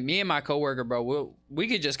 me and my coworker, bro, we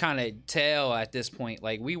could just kind of tell at this point.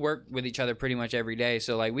 Like, we work with each other pretty much every day,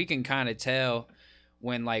 so, like, we can kind of tell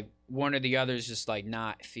when, like, one or the other is just, like,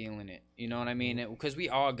 not feeling it. You know what I mean? Because we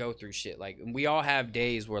all go through shit. Like, we all have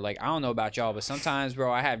days where, like, I don't know about y'all, but sometimes,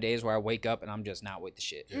 bro, I have days where I wake up and I'm just not with the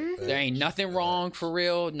shit. There ain't nothing wrong for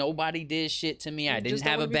real. Nobody did shit to me. I didn't just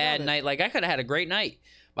don't have a wanna be bad bothered. night. Like, I could have had a great night.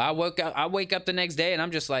 But I wake up the next day and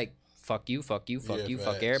I'm just like, fuck you, fuck you, fuck Yeah, you,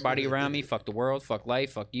 fuck facts. everybody around me, fuck the world, fuck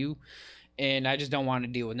life, fuck you. And I just don't want to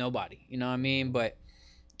deal with nobody. You know what I mean? But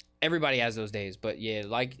everybody has those days. But yeah,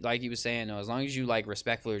 like he was saying, though, as long as you like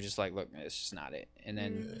respectfully are just like, look, it's just not it. And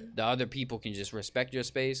then the other people can just respect your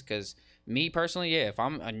space. Because me personally, yeah, if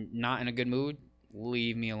I'm not in a good mood,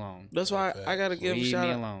 leave me alone. That's why I gotta give a Leave shout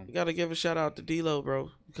me out. alone. You gotta give a shout out to D-Lo,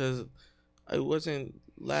 bro, because it wasn't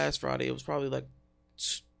last Friday. It was probably like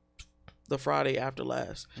the Friday after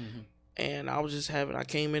last. And I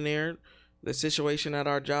came in there, the situation at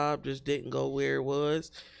our job just didn't go where it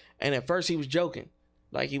was. And at first he was joking.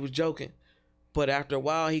 But after a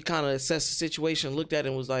while, he kind of assessed the situation, looked at it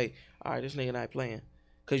and was like, all right, this nigga not playing.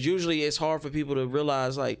 Because usually it's hard for people to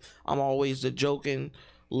realize, like, I'm always the joking,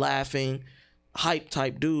 laughing, hype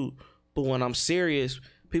type dude. But when I'm serious,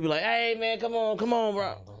 people like, hey, man, come on,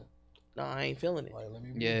 bro. nah, I ain't feeling it. Like, let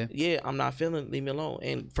me Yeah. I'm not feeling it. Leave me alone.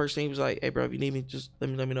 And first thing he was like, hey, bro, if you need me, just let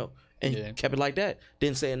me know. And kept it like that.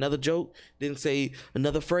 Didn't say another joke. Didn't say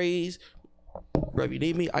another phrase. Bro, if you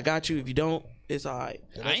need me, I got you. If you don't, it's all right.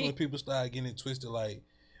 And that's when people start getting twisted. Like,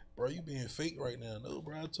 bro, you being fake right now. No,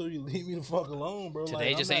 bro, I told you leave me the fuck alone, bro. Today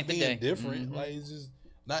like, just I'm ain't not the being day. different. Like, it's just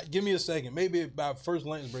not. Give me a second. Maybe by first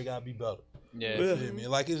lunch break, I'll be better. Yeah. You feel me?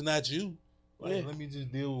 Like, it's not you. Like, Yeah. let me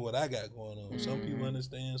just deal with what I got going on. Some people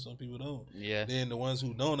understand, some people don't. Yeah. Then the ones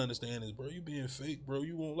who don't understand is, bro, you being fake, bro.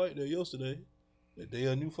 You won't like that yesterday. That day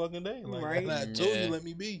a new fucking day. Like, Right. I told you, let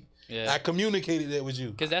me be. Yeah. I communicated that with you.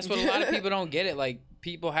 Because that's what a lot of people don't get it. Like,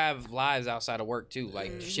 people have lives outside of work too.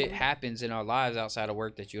 Like, shit happens in our lives outside of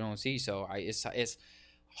work that you don't see. So it's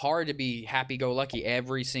hard to be happy-go-lucky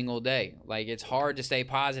every single day. Like, it's hard to stay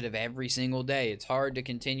positive every single day. It's hard to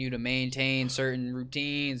continue to maintain certain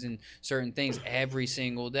routines and certain things every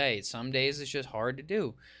single day. Some days it's just hard to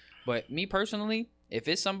do. But me personally, if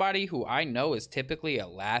it's somebody who I know is typically a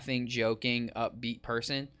laughing, joking, upbeat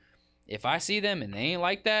person, if I see them and they ain't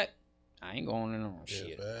like that, I ain't going in on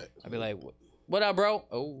shit. I'll be like, what up, bro?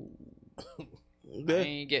 Oh, I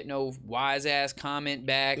ain't get no wise ass comment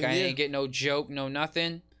back. I ain't get no joke, no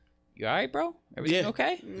nothing. You all right, bro? Everything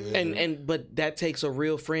okay? And but that takes a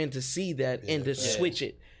real friend to see that and to switch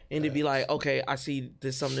it and to be like, okay, I see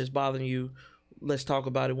there's something that's bothering you. Let's talk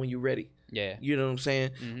about it when you're ready. Yeah. You know what I'm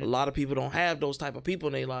saying? A lot of people don't have those type of people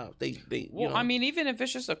in their life. They well, you know. I mean, even if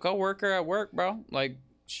it's just a coworker at work, bro, like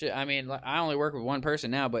shit. I mean, like, I only work with one person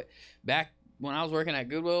now, but back when I was working at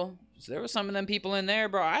Goodwill, there was some of them people in there,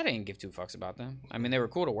 bro. I didn't give two fucks about them. I mean, they were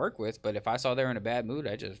cool to work with, but if I saw they were in a bad mood,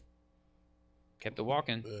 I just kept it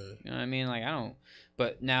walking. You know what I mean? Like, I don't.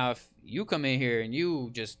 But now if you come in here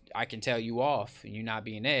and I can tell you off and you not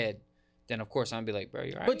being Ed, then of course I'm be like, bro,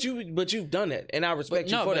 you're right. But you've done that, and I respect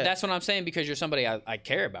you for that. No, but that's what I'm saying, because you're somebody I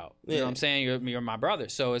care about. You know what I'm saying? You're my brother,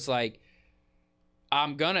 so it's like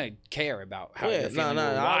I'm gonna care about how you're feeling,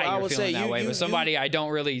 or why I you're would feeling say that way. But somebody I don't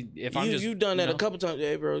really, if I'm just you've done that a couple times,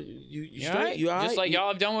 hey, bro. You straight? Right? You all right? Just like y'all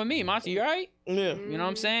have done with me, Monty. You all right? Yeah. You know what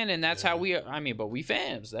I'm saying? And that's how we. I mean, but we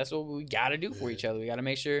fams. That's what we gotta do for each other. We gotta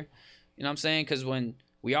make sure. You know what I'm saying? Because when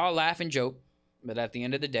we all laugh and joke, but at the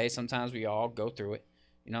end of the day, sometimes we all go through it.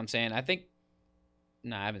 You know what I'm saying? I think.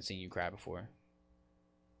 No, I haven't seen you cry before.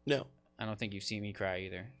 No. I don't think you've seen me cry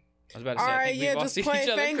either. I was about to say, All I right, think we've all just seen point each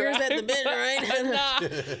other fingers cry. at the bit,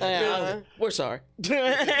 right? Nah, We're sorry. but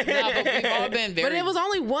we've all been very. But it was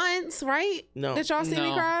only once, right? No. That y'all see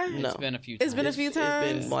me cry? No. It's been a few times. It's been a few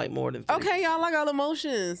times. It's been like more than 3. Okay, y'all, I got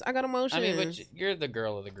emotions. I I mean, but you're the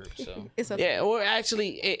girl of the group, so. It's okay. Yeah, well,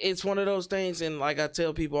 actually, it's one of those things, and like I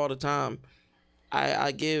tell people all the time,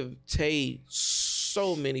 I give Tay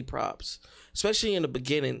so many props, especially in the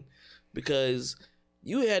beginning, because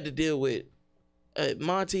you had to deal with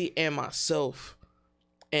Monty and myself,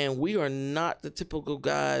 and we are not the typical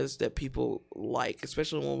guys that people like,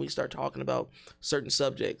 especially when we start talking about certain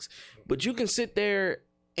subjects. But you can sit there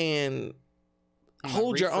and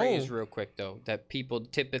hold your own. Real quick though, that people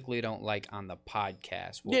typically don't like on the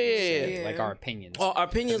podcast. Yeah. Like our opinions. Well, our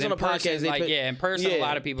opinions on the podcast, in person, a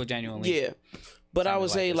lot of people genuinely. Yeah. But I would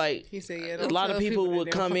say, like, He said, yeah, a don't lot tell of people would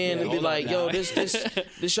that they're come in and be fucking like, up yo, now. this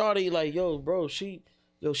shawty, like, yo, bro, she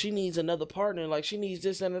needs another partner. Like, she needs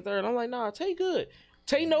this and the third. I'm like, nah, Tay good.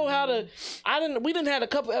 Tay know how to. We didn't had a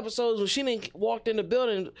couple episodes where she didn't walked in the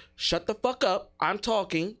building, shut the fuck up. I'm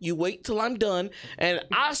talking. You wait till I'm done. And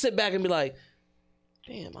I sit back and be like,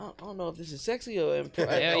 damn, I don't know if this is sexy or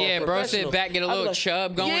Yeah, bro, sit back, get a little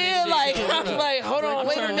chub going. Yeah, like, I'm like, hold on,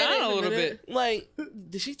 wait a Turn down a minute. little bit. Like,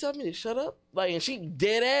 did she tell me to shut up? Like, and she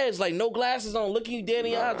dead ass, like, no glasses on, looking you dead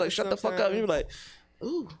in your eyes, like, shut the fuck up. And you're like,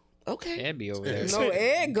 ooh, okay. Ed be over there. No,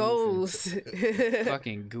 Ed goes.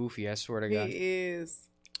 Fucking goofy, I swear to God. He is.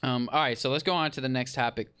 All right, so let's go on to the next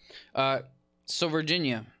topic. So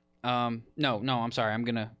Virginia. No, I'm sorry. I'm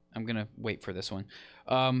gonna wait for this one.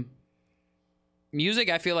 Music,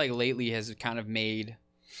 I feel like lately has kind of made.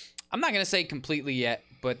 I'm not gonna say completely yet,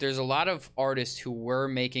 but there's a lot of artists who were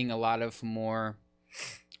making a lot of more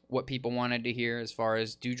what people wanted to hear, as far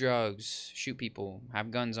as do drugs, shoot people,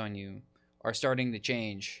 have guns on you, are starting to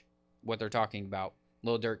change what they're talking about.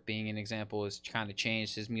 Lil Durk being an example has kind of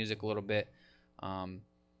changed his music a little bit.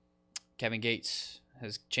 Kevin Gates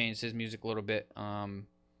has changed his music a little bit.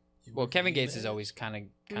 Well, Kevin Gates has always kind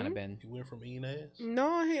of been. You went from eating ass?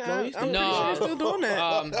 No, I'm he's pretty still- sure he's still doing that.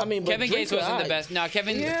 I mean, but Kevin Gates Drake wasn't the alright. best. No,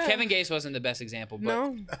 Yeah. Kevin Gates wasn't the best example. But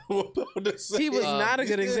No, He he was not a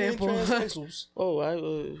good example. Oh,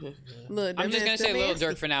 Look, I'm that just gonna man's say still Lil nasty.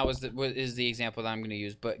 Durk for now is the example that I'm gonna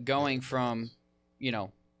use. But going from,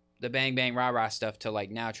 the bang bang rah rah stuff to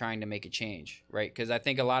like now trying to make a change, right? Because I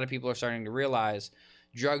think a lot of people are starting to realize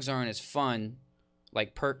drugs aren't as fun,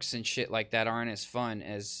 like perks and shit like that aren't as fun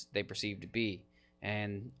as they perceive to be.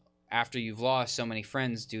 And after you've lost so many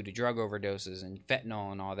friends due to drug overdoses and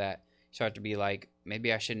fentanyl and all that, you start to be like,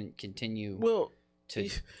 maybe I shouldn't continue. Well, to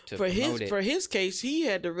for his case, he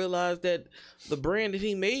had to realize that the brand that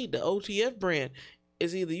he made, the OTF brand,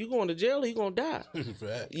 is either you going to jail or you gonna die.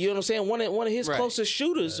 You know what I'm saying? One of his closest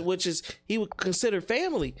shooters, which is he would consider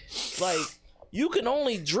family, like you can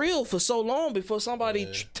only drill for so long before somebody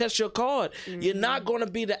tests your card. Mm-hmm. You're not gonna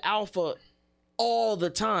be the alpha all the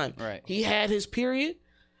time. Right. He had his period,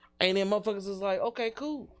 and then motherfuckers is like, okay,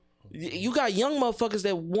 cool. You got young motherfuckers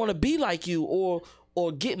that want to be like you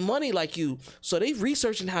or get money like you, so they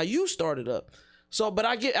researching how you started up. So, but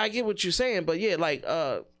I get what you're saying, but yeah, like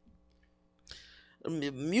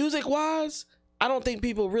music wise, I don't think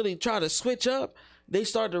people really try to switch up. They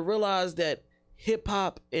start to realize that hip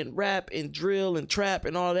hop and rap and drill and trap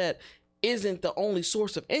and all that isn't the only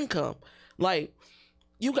source of income. Like,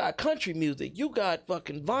 you got country music, you got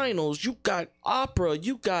fucking vinyls, you got opera,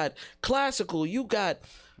 you got classical, you got.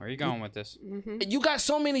 Where are you going with this? You got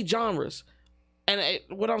so many genres. And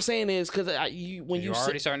what I'm saying is, because when you're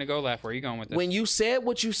already starting to go left, where are you going with this? When you said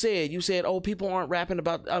what you said, oh, people aren't rapping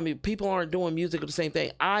about, people aren't doing music or the same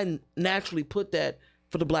thing. I naturally put that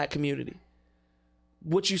for the black community.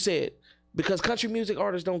 What you said, because country music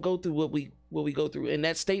artists don't go through what we go through, and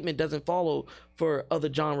that statement doesn't follow for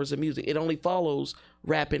other genres of music. It only follows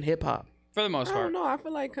rap and hip hop. For the most part. I don't know. I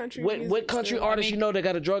feel like country. What country artists you know that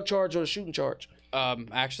got a drug charge or a shooting charge?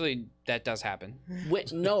 Actually, that does happen.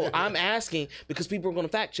 No, I'm asking because people are going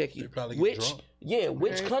to fact check you. They probably get drunk.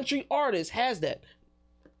 Which country artist has that?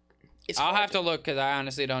 I'll have to look because I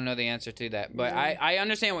honestly don't know the answer to that. But I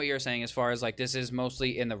understand what you're saying as far as like this is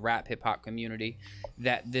mostly in the rap hip hop community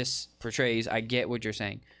that this portrays. I get what you're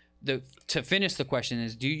saying. To finish the question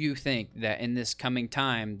is, do you think that in this coming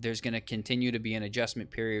time there's going to continue to be an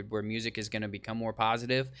adjustment period where music is going to become more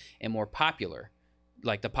positive and more popular?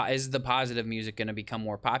 Like is the positive music going to become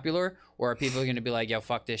more popular, or are people going to be like, yo,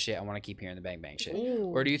 fuck this shit, I want to keep hearing the bang bang shit?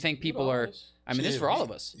 Ooh, or do you think people are? I mean, this is for all of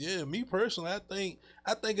us. Yeah, me personally, I think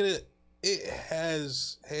it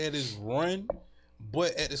has had its run,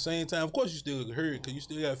 but at the same time, of course, you still heard it because you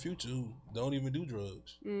still got Future who don't even do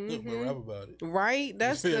drugs, but rap about it. Right,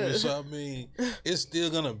 that's me? So I mean, it's still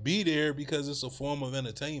gonna be there because it's a form of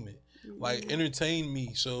entertainment. Like entertain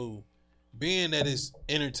me. So being that it's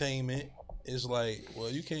entertainment. It's like, well,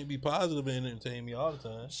 you can't be positive and entertain me all the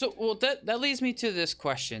time. So, well, that leads me to this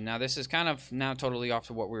question. Now, this is kind of now totally off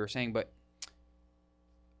to what we were saying, but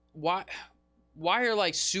why are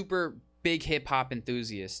like super big hip hop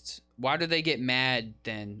enthusiasts? Why do they get mad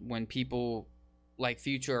then when people like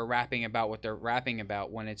Future are rapping about what they're rapping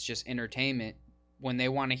about when it's just entertainment? When they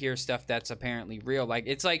want to hear stuff that's apparently real, like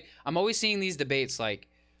it's like I'm always seeing these debates like,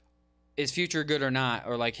 is Future good or not,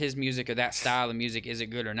 or like his music or that style of music, is it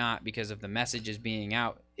good or not because of the messages being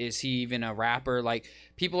out? Is he even a rapper? Like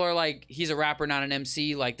people are like, he's a rapper, not an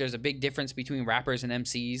MC. Like there's a big difference between rappers and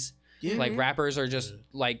MCs. Yeah. Like rappers are just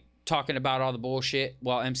like talking about all the bullshit,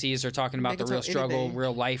 while MCs are talking about the real struggle, anything.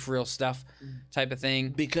 Real life, real stuff type of thing.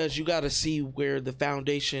 Because you got to see where the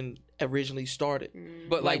foundation originally started.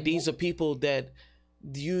 But like these are people that.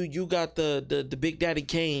 You got the Big Daddy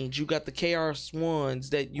Kanes, you got the KR-Ones,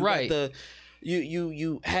 that you got the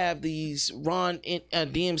you have these Ron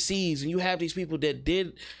DMCs, and you have these people that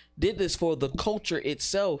did this for the culture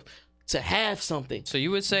itself to have something. So you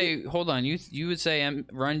would say, hold on, you would say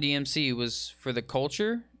Run DMC was for the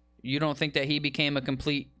culture? You don't think that he became a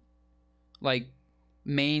complete like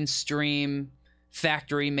mainstream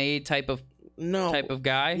factory made type of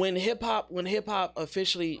guy? When hip hop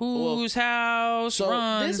officially whose house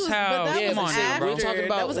runs house? Come on, bro. We're talking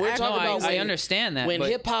about. I understand that when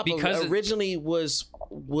hip hop originally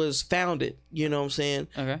was founded. You know what I'm saying?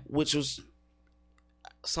 Okay. Which was,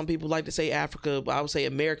 some people like to say Africa, but I would say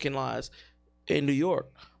Americanized in New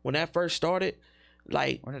York. When that first started,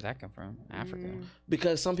 like, where did that come from? Africa.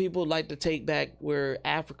 Because some people like to take back where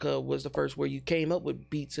Africa was the first, where you came up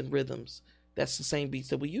with beats and rhythms. That's the same beats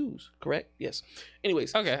that we use, correct? Yes.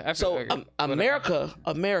 Anyways, okay. America,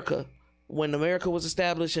 when America was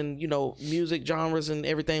established, and music genres and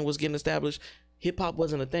everything was getting established, hip hop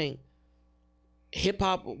wasn't a thing. Hip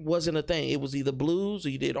hop wasn't a thing. It was either blues, or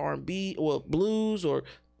you did R&B, or blues, or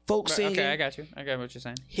folk singing. Okay, I got you. I got what you're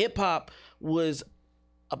saying. Hip hop was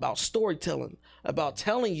about storytelling, about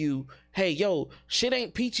telling you, hey, yo, shit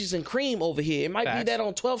ain't peaches and cream over here. It might be that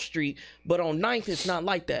on 12th Street, but on 9th, it's not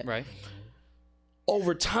like that. Right.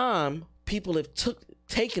 Over time, people have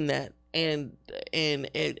taken that and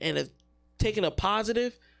have taken a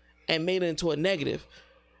positive and made it into a negative.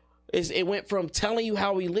 It went from telling you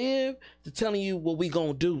how we live to telling you what we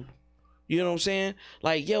gonna do. You know what I'm saying?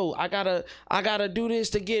 Like, yo, I gotta do this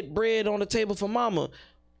to get bread on the table for mama.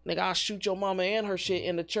 Nigga, I'll shoot your mama and her shit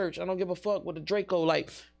in the church. I don't give a fuck with the Draco. Like,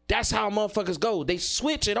 that's how motherfuckers go. They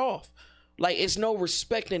switch it off. Like, it's no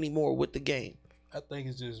respect anymore with the game. I think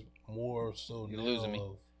it's just more so You're losing me.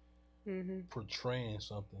 of portraying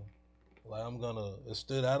something. Like,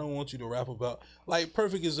 instead, I don't want you to rap about, like,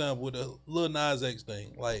 perfect example with the Lil Nas X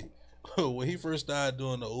thing. Like, when he first started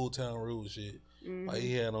doing the Old Town Road shit, like,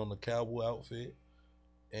 he had on the cowboy outfit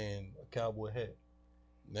and a cowboy hat.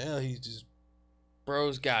 Now he's just,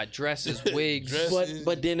 Bro's got dresses, wigs.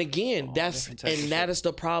 But then again, that is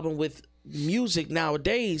the problem with music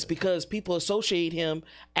nowadays, because people associate him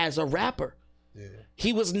as a rapper. yeah.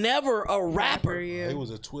 He was never a rapper. Yeah. He was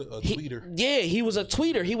a tweeter. He was a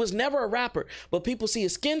tweeter. He was never a rapper. But people see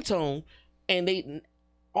his skin tone and they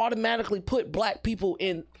automatically put black people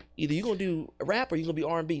in, either you're gonna do rap or you're gonna be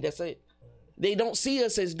R&B. That's it. They don't see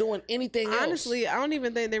us as doing anything else. Honestly, I don't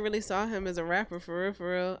even think they really saw him as a rapper for real.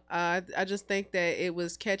 For real, I just think that it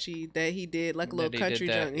was catchy that he did like a little country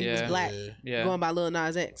junk. He was black, going by Lil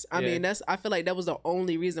Nas X. I mean, I feel like that was the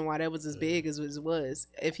only reason why that was as big as it was.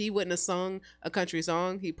 If he wouldn't have sung a country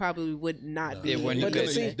song, he probably would not be. It wouldn't But have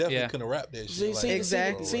he been. definitely couldn't rap that shit. See,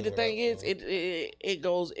 Exactly. See, the thing is, it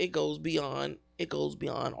goes beyond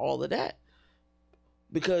all of that,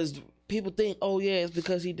 because people think, oh yeah, it's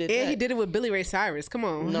because he did that. And he did it with Billy Ray Cyrus. Come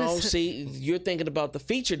on. No, see, you're thinking about the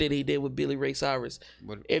feature that he did with Billy Ray Cyrus.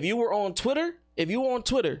 If you were on Twitter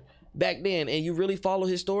back then and you really follow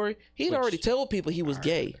his story, he'd already told people he was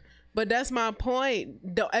gay. But that's my point.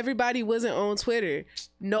 Everybody wasn't on Twitter.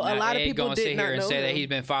 No, a lot of people did not know. And say him. that he's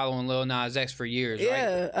been following Lil Nas X for years.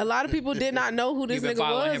 Yeah, right? A lot of people did not know who this You've been nigga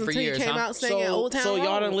following was him for until years, he came huh? out singing Old Town So Road.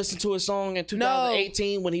 y'all didn't listen to his song in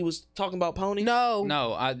 2018 when he was talking about Pony? No,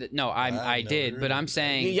 I did, but I'm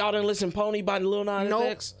saying Y'all didn't listen to Pony by Lil Nas Nope.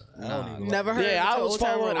 X? never heard. Yeah, of I was Old Town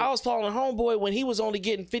following. Road. I was following Homeboy when he was only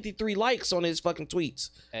getting 53 likes on his fucking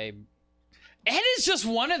tweets. hey, Ed is just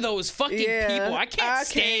one of those fucking Yeah, people. I can't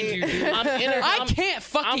stand you, dude. I can't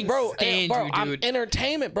fucking stand you, dude. I'm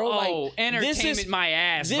entertainment, bro. Oh, entertainment, my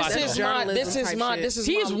ass. This is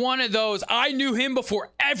He's one of those. I knew him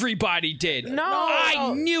before everybody did. No,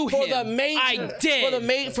 I knew him. I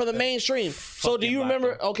did for the mainstream. So do you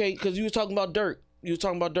remember? Okay, because you was talking about Dirk. You was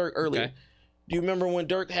talking about Dirk earlier. Okay. Do you remember when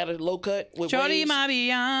Dirk had a low cut with Shorty, waves? my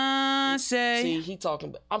Beyonce. See,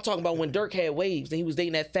 I'm talking about when Dirk had waves and he was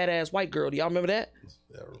dating that fat ass white girl. Do y'all remember that?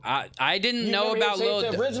 I didn't know remember about him saying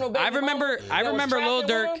Lil the original Durk. baby I remember mama Lil that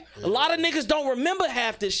was Durk. trapping with him? A lot of niggas don't remember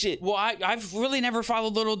half this shit. Well, I've really never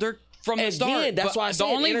followed Lil Durk from the Again, start. that's why I the said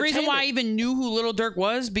only reason why I entertainment. even knew who Lil Durk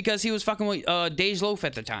was because he was fucking with Dej Loaf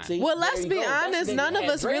at the time. See, Well, there let's you be go. That's honest. nigga None of had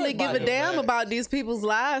us really dread give a by damn him. about these people's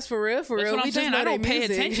lives for real. That's we what I'm just saying. know I don't their pay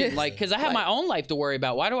music. attention, like, because I have my own life to worry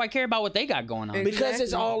about. Why do I care about what they got going on? Because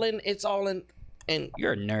it's Exactly. all in, and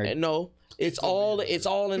You're a nerd. no, it's all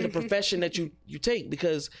in the profession that you take.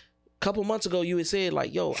 Because a couple months ago you had said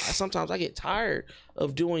like, yo, sometimes I get tired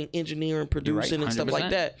of doing engineering, producing, and stuff like 100%.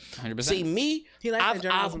 that. 100%. See me, He likes that I've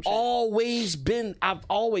journalism shit. always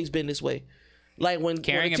been this way. Like when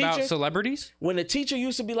Caring when a about teacher, celebrities? when the teacher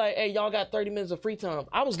used to be like, hey, y'all got 30 minutes of free time,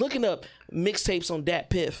 I was looking up mixtapes on Dat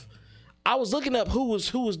Piff. I was looking up who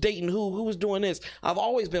was dating who was doing this. I've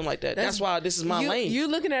always been like that. That's why this is my lane. You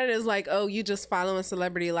looking at it as like, oh, you just following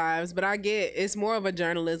celebrity lives, but I get it's more of a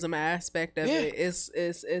journalism aspect of it.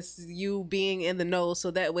 It's you being in the know,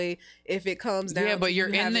 so that way if it comes down, Yeah, but to you're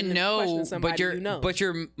you in the having to know. question somebody, But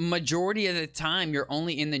you're majority of the time you're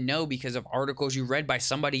only in the know because of articles you read by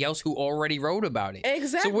somebody else who already wrote about it.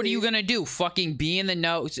 Exactly. So what are you gonna do? Fucking be in the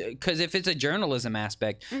know? Because if it's a journalism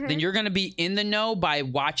aspect, then you're gonna be in the know by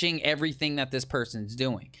watching everything that this person's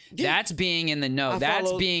doing. That's being in the know.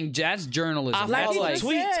 That's journalism. I That's follow like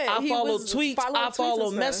tweets. said, I he follow was tweets. following I tweets follow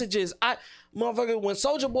and stuff. messages. Motherfucker, when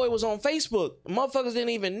Soulja Boy was on Facebook, motherfuckers didn't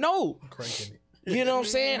even know. Cranking it. You know what I'm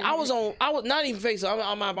saying? I was not even Facebook.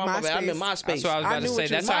 I'm in MySpace. That's what I was about to say.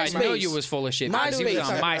 That's how I know you was full of shit because you was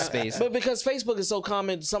on MySpace. But because Facebook is so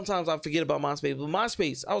common, sometimes I forget about MySpace. But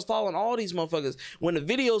MySpace, I was following all these motherfuckers when the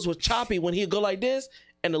videos were choppy, when he'd go like this,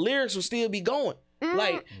 and the lyrics would still be going.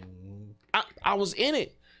 Like, I was in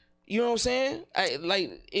it. You know what I'm saying? I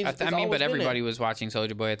mean, but everybody was watching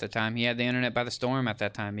Soulja Boy at the time. He had the internet by the storm at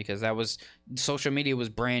that time because social media was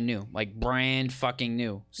brand new, like brand fucking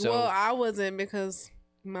new. So well, I wasn't because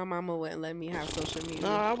my mama wouldn't let me have social media.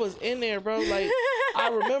 No, I was in there, bro. Like, I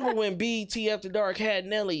remember when BET After Dark had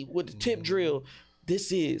Nelly with the tip drill.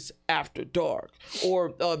 this is After Dark, or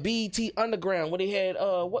BET Underground when they had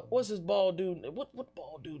what's his bald dude? What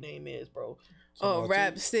bald dude name is, bro? Oh,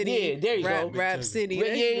 Rap City. Yeah, there you go. Rap City. Yeah,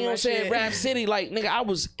 you know what I'm saying? Rap City, like, nigga, I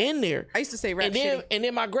was in there. I used to say Rap City. City. And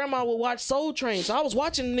then my grandma would watch Soul Train, so I was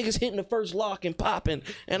watching niggas hitting the first lock and popping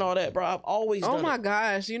and all that, bro. I've always done my it.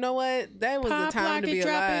 gosh, you know what? That was Pop the time like to it, be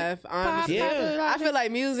drop alive. it. Honestly, Yeah. I feel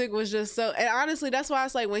like music was just so. And honestly, that's why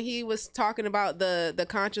it's like when he was talking about the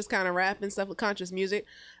conscious kind of rap and stuff with conscious music,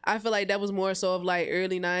 I feel like that was more so of like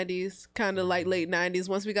early '90s, kind of like late '90s.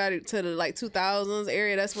 Once we got to the like 2000s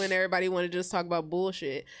area, that's when everybody wanted to just talk about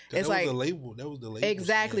bullshit. It's like the label. That was the label.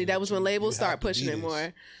 exactly. That was when labels start pushing it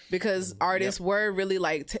more because artists were really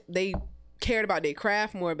like they cared about their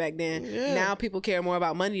craft more back then. Yeah. Now people care more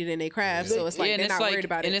about money than their craft, so it's like they're not worried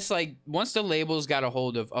about it. And it's like once the labels got a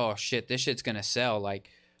hold of, oh shit, this shit's gonna sell. Like,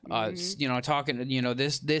 you know, talking, you know,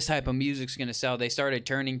 this type of music's gonna sell. They started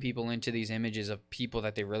turning people into these images of people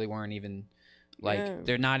that they really weren't even. Like,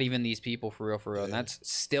 they're not even these people for real. Yeah. And that's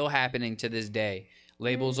still happening to this day.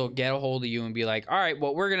 Labels will get a hold of you and be like, all right,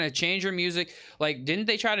 well, we're going to change your music. Like, didn't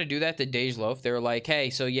they try to do that to Dej Loaf? They were like, hey,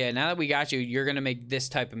 so yeah, now that we got you, you're going to make this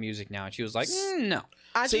type of music now. And she was like, no.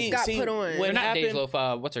 I just got put on. They're not happened- Dej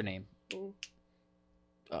Loaf. What's her name?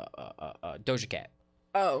 Doja Cat.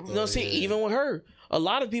 Oh. No, see, even with her, a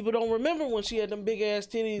lot of people don't remember when she had them big ass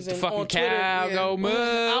titties The and fucking on Twitter. cow go moo.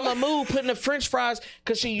 I'm a move putting the French fries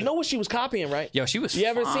because you know what she was copying, right? Yo, she was You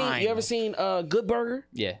ever fine. seen Good Burger?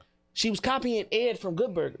 Yeah. She was copying Ed from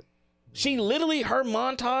Good Burger. She literally, her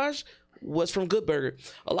montage was from Good Burger.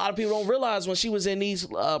 A lot of people don't realize when she was in these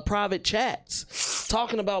private chats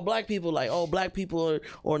talking about black people, like, oh, black people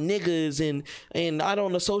or niggas, and I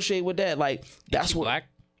don't associate with that. Like, that's what. Black.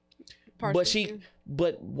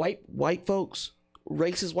 But white folks,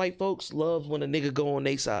 racist white folks, love when a nigga go on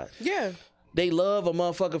their side. Yeah. They love a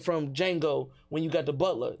motherfucker from Django when you got the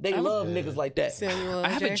butler. They love niggas like that. Samuel I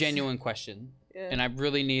have a Jackson. genuine question, Yeah. and I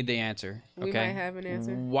really need the answer. Okay? We might have an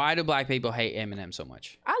answer. Why do black people hate Eminem so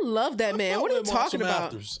much? I love that man. What are you talking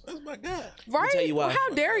about? That's my guy. Right? tell you why. How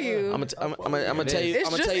dare you? I'm gonna tell you. It's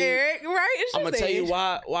I'm gonna just tell you. Eric, right? It's just I'm gonna tell you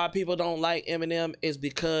Age. why people don't like Eminem is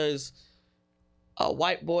because a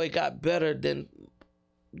white boy got better than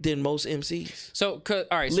most MCs. So, all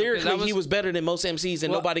right. So, Lyrically, he was better than most MCs,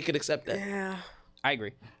 and nobody could accept that. Yeah. I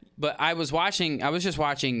agree. But I was just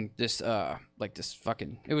watching this, like this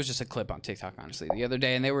fucking, it was just a clip on TikTok, honestly, the other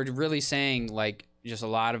day. And they were really saying, like, just a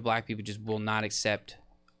lot of black people just will not accept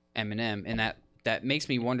Eminem. And that makes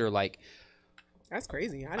me wonder, like, That's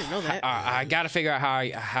crazy. I didn't know that. I got to figure out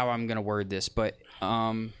how I'm going to word this. But,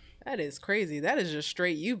 That is crazy. That is just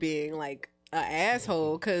straight you being like an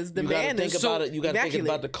asshole because the You gotta man think is about it. You gotta think immaculate.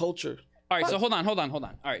 about the culture. all right. So hold on. All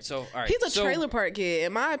right. He's a so, trailer park kid.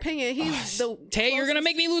 In my opinion, he's the Tay, you're going to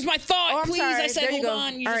make me lose my thought. Oh, I'm Please. sorry. I said, There you hold go.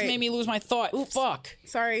 on. You All just right. made me lose my thought. Oops. Fuck.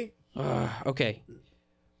 Sorry. Okay.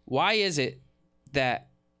 Why is it that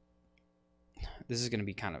this is going to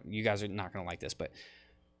be kind of, you guys are not going to like this, but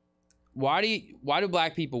why do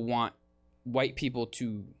black people want white people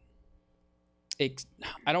to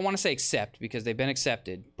I don't want to say accept because they've been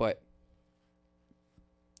accepted, but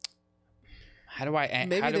how do I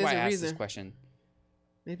ask reason. this question?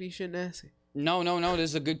 Maybe you shouldn't ask it. No, this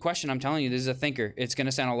is a good question. I'm telling you, this is a thinker. It's going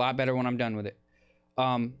to sound a lot better when I'm done with it.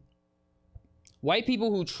 White people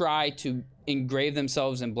who try to engrave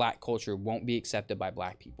themselves in black culture won't be accepted by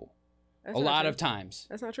black people. That's A not lot true. of times.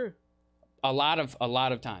 That's not true. A lot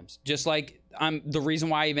of times. Just like the reason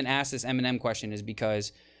why I even asked this Eminem question is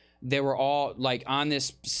because they were all like on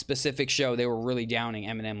this specific show, they were really downing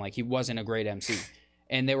Eminem like he wasn't a great MC.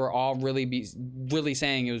 And they were all really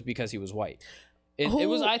saying it was because he was white. It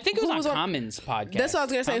was I think it was on Common's podcast. That's what I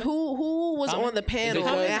was gonna say. Who was Common? on the panel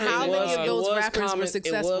Common? and how It many was- of those it was rappers Common- were it was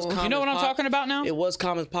successful? Common. You know what I'm talking about now? It was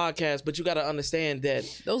Common's podcast, but you got to understand that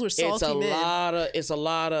Those were salty men. It's a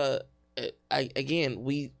lot of. Again,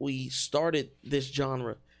 we started this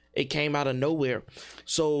genre. It came out of nowhere.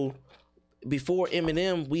 So before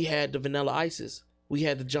Eminem, we had the Vanilla Ices. We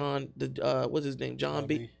had what's his name? John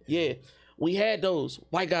B. Yeah. We had those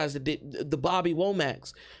white guys that did the Bobby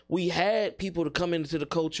Womack's. We had people to come into the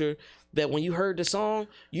culture that when you heard the song,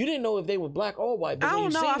 you didn't know if they were black or white. But I when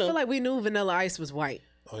don't you know. seen I feel them, like we knew Vanilla Ice was white.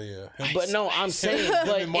 Oh yeah. but no, I'm saying,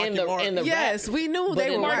 but in the Yes, rap, we knew but they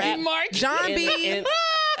in were the white. rap- John B.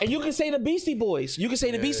 and you can say the Beastie Boys.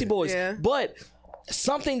 Beastie Boys. Yeah. But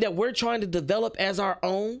something that we're trying to develop as our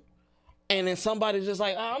own, and then somebody's just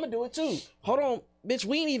like, I'm gonna do it too. Hold on, bitch,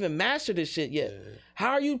 we ain't even mastered this shit yet.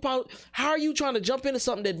 How are you trying to jump into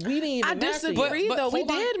something that we didn't even master yet? I disagree, though. We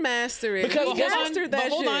hold on. did master it. Because we mastered that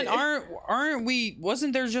hold shit. on, aren't we?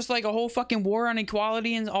 Wasn't there just like a whole fucking war on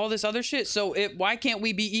equality and all this other shit? So why can't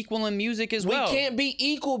we be equal in music as well? We can't be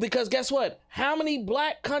equal because guess what? How many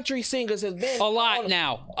black country singers has been A lot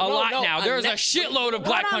now. There's a shitload of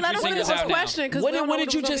black country singers out now. What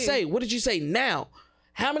did you just say? What did you say now?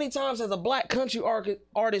 How many times has a black country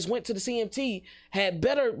artist went to the CMT, had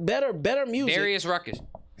better music? Darius Ruckus.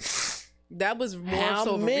 That was more How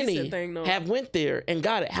so of a many recent thing, though. have went there and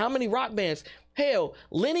got it? How many rock bands? Hell,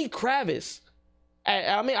 Lenny Kravitz.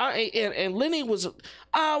 And Lenny was,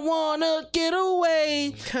 I wanna get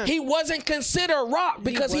away. He wasn't considered rock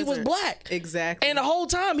because he was black. Exactly. And the whole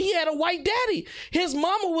time he had a white daddy. His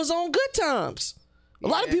mama was on Good Times. A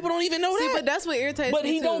lot of people don't even know that. But that's what irritates me. But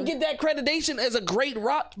he too. don't get that accreditation as a great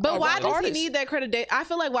rock. But why does artist. he need that accreditation? I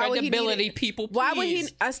feel like why would he need it? People, Why would he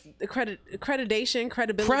please. creditation,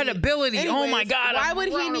 credibility? Credibility. Oh my God, Why I'm would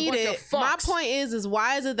he around a need bunch it? of My fucks. point is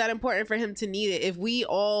why is it that important for him to need it if we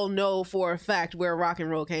all know for a fact where rock and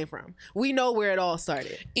roll came from? We know where it all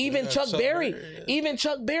started. Even Chuck Berry, even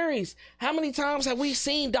Chuck Berry's. How many times have we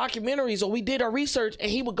seen documentaries or we did our research and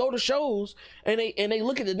he would go to shows and they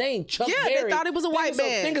look at the name Chuck Berry. Yeah, they thought it was a white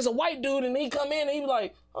man. Think it's a white dude, and he come in and he be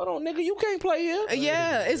like, "Hold on, nigga, you can't play here."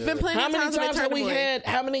 Yeah, it's been plenty How of many times times have we away. had?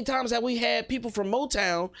 How many times have we had people from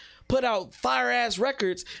Motown put out fire ass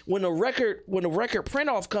records when the record print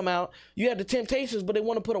off come out? You have the Temptations, but they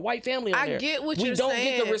want to put a white family on there. I get what we you're don't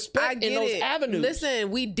saying. get the respect in those avenues.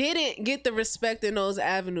 Listen, we didn't get the respect in those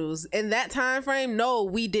avenues in that time frame. No,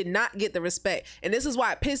 we did not get the respect, and this is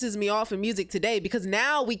why it pisses me off in music today because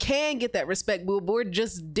now we can get that respect, but we're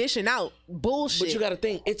just dishing out bullshit. But you got to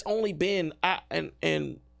think, it's only been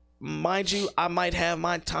and mind you, I might have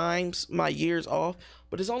my years off,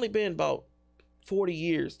 but it's only been about 40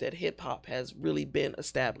 years that hip hop has really been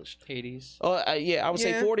established. 80s. Yeah, I would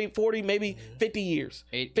say 40, maybe 50 years.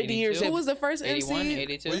 50 years. Who was the first 81, MC?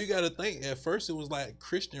 82. Well, you got to think. At first, it was like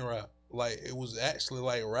Christian rap. Like it was actually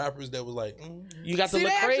like rappers that was like. You got See, the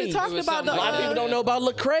they actually Lecrae. talked about the. A lot of people don't know about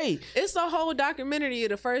Lecrae. It's a whole documentary of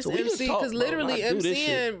the first So we just MC talk, because bro, literally not do this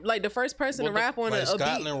MCing like the first person to rap on like a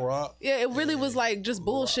Scotland beat. rock. Yeah, it really was like just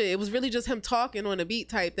bullshit. It was really just him talking on a beat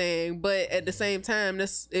type thing, but at the same time,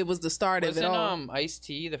 it was the start of it Wasn't all.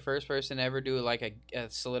 Ice-T the first person to ever do like a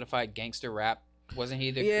solidified gangster rap? Wasn't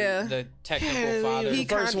he the technical Yeah, father? he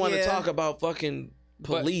the first one to yeah. talk about fucking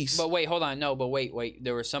police. But wait, hold on. No, but wait.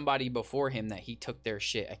 There was somebody before him that he took their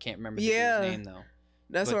shit. I can't remember the Yeah. dude's name though.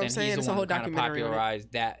 That's But what then I'm saying. he's the It's a one whole who kinda documentary. on it.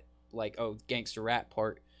 popularized that gangster rap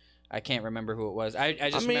part. I can't remember who it was. I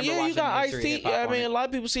just mean, remember yeah, you watching got History Ice-T. Hip-Hop I on mean, it. a lot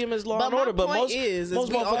of people see him as Law But and my Order, but point most is most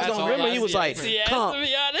we all- motherfuckers That's don't all remember. I He was see. like, Yeah, "Comp, to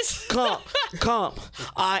be honest. comp.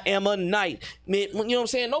 I am a knight." Man, you know what I'm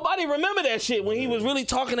saying? Nobody remember that shit when he was really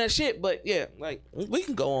talking that shit. But yeah, like we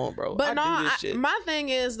can go on, bro. But I do this shit. my thing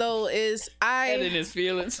is though is And in his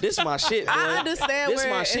feelings. This my shit, bro. I understand This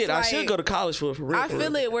where my it's shit. I should like- go to college for real. I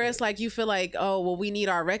feel it where it's like you feel like, oh well, we need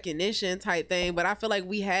our recognition type thing, but I feel like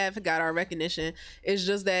we have got our recognition. It's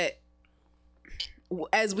just that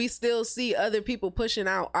as we still see other people pushing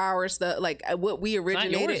out our stuff, like what we It's not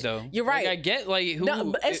originated. yours though. You're right. Like, I get like who. No,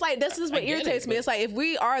 but it's like this is what I get irritates it, me. but- It's like if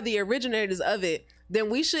we are the originators of it, then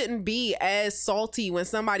we shouldn't be as salty when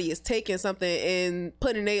somebody is taking something and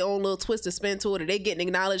putting their own little twist of spin to it, or they getting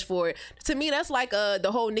acknowledged for it. To me, that's like the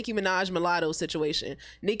whole Nicki Minaj Mulatto situation.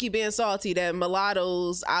 Nicki being salty that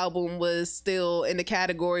Mulatto's album was still in the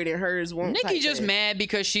category that hers won't. Nicki type just thing. mad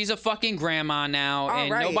because she's a fucking grandma now, All and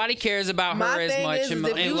right. nobody cares about My her as thing much. is And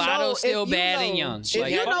if you Lotto's know- still if you bad know- and young. If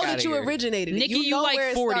Like, you fuck know outta that you here. originated, Nicki, you know like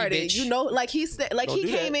where it 40, started. bitch. You know, like he said, like Don't he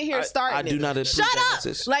do came that. in here starting. I do not it. approve Shut that, up!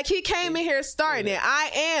 sis. Like he came in here starting it.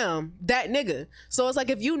 I am that nigga. So it's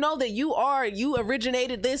like if you know that you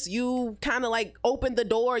originated this, you kind of like opened the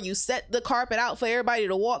door, you set the carpet out for everybody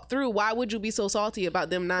to walk through. Why would you be so salty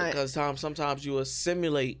about them not? Because sometimes you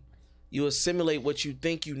assimilate what you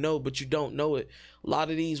think you know, but you don't know it. A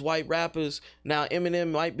lot of these white rappers now,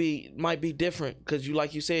 Eminem might be different because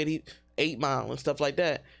like you said, he 8 Mile and stuff like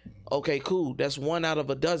that. Okay, cool. That's 1 out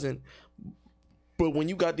of a dozen. But when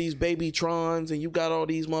you got these baby Trons and you got all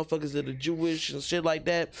these motherfuckers that are Jewish and shit like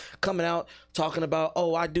that coming out talking about,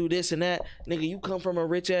 oh, I do this and that, nigga, you come from a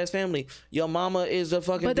rich ass family. Your mama is a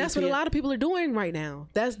fucking. But that's VP. what a lot of people are doing right now.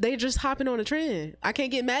 They just hopping on a trend. I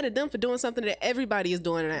can't get mad at them for doing something that everybody is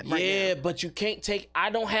doing right now. Yeah, but you can't take.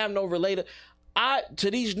 I don't have no related.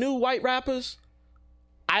 To these new white rappers,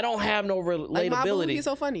 I don't have no Like Mabu, relatability. he's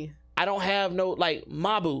so funny. I don't have no like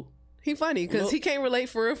Mabu. He funny because he can't relate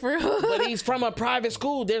for real, for real. But he's from a private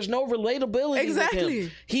school. There's no relatability Exactly. with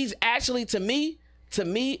him. He's actually, to me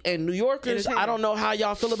and New Yorkers, I don't know how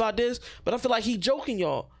y'all feel about this, but I feel like he joking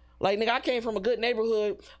y'all. Like, nigga, I came from a good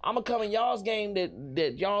neighborhood. I'm gonna come in y'all's game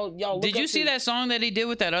that y'all look Did you up see to. that song that he did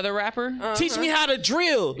with that other rapper? Teach me how to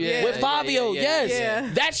drill with Fabio.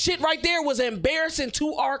 Yes. That shit right there was embarrassing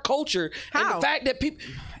to our culture. How? And the fact that people...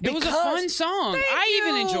 It was a fun song. I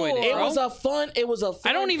even enjoyed it. It Bro. was a fun.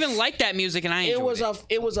 I don't even like that music, and I enjoyed it.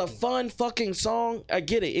 It was a fun fucking song. I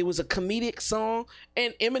get it. It was a comedic song,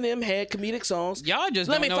 and Eminem had comedic songs. Y'all just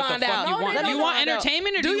Let don't me know what find the fuck out. you No, want. they Do you don't want find out.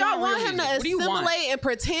 entertainment, or Do y'all want real him to music? What do you want? assimilate and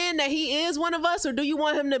pretend that he is one of us, or do you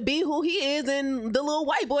want him to be who he is and the little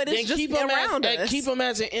white boy that's Then just keep him around us? keep him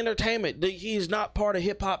as an entertainment. He's not part of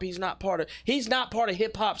hip hop. He's not part of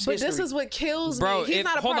hip hop's But history. this is what kills Bro, me. He's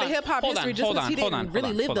not a part of hip hop history just because he didn't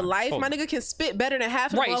really live the life. My nigga can spit better than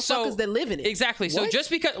half of the motherfuckers that live in it. Exactly. So just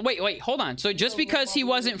because wait, hold on. So just because he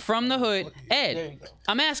wasn't from the hood, Ed,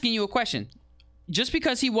 I'm asking you a question. Just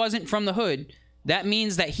because he wasn't from the hood, that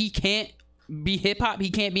means that he can't be hip hop. He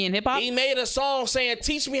can't be in hip hop. He made a song saying,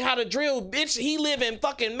 "Teach me how to drill, bitch." He live in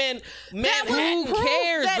fucking Who cares?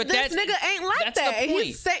 That But this nigga ain't like that's that. the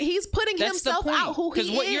point. He's putting himself out who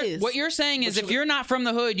he is. What you're saying is, if you're not from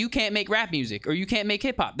the hood, you can't make rap music or you can't make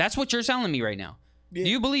hip hop. That's what you're telling me right now. Yeah. Do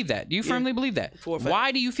you believe that? Do you firmly believe that?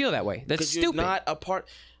 Why do you feel that way? That's stupid. You're not a part,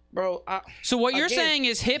 bro. So what you're saying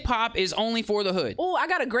is hip hop is only for the hood. Oh, I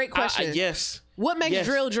got a great question. Yes. What makes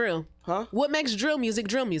drill? Huh? What makes drill music?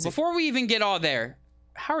 Before we even get all there,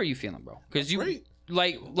 how are you feeling, bro? Because you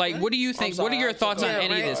like what do you think? What are your thoughts on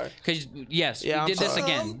any of this? Because yes, you did this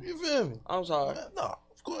again. You feel me? I'm sorry. No,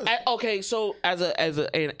 of course. Okay, so as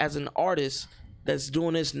an artist that's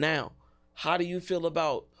doing this now, how do you feel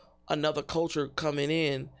about another culture coming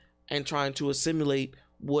in and trying to assimilate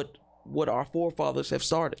what our forefathers have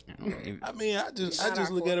started? I mean, I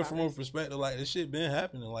just look at it from a perspective like this shit been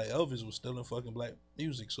happening. Like Elvis was stealing fucking black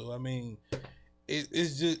music. So I mean,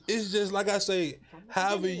 it's just like I say,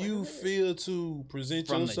 however you feel to present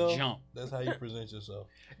From yourself, the jump. that's how you present yourself.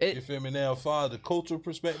 You feel me? Now, far the cultural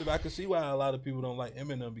perspective, I can see why a lot of people don't like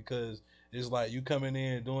Eminem, because it's like you coming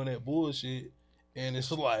in doing that bullshit, and it's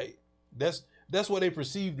like that's what they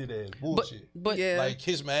perceived it as, bullshit. But yeah. Like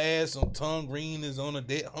kiss my ass on tongue green is on a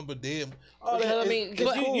dead humper dead. Oh, I mean,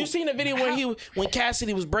 because you seen the video when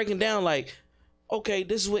Cassidy was breaking down like, okay,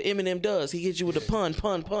 this is what Eminem does. He hits you with a pun.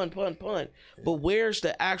 But where's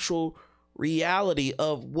the actual reality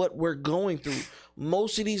of what we're going through?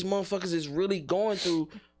 Most of these motherfuckers is really going through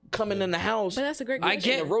coming in the house. But that's a great question. I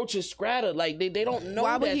get the roaches scratter. Like they don't know.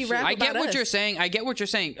 Why would that he shit. rap I get about what us? you're saying. I get what you're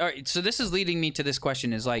saying. All right, so this is leading me to this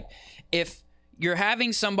question: is like, if you're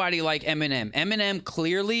having somebody like Eminem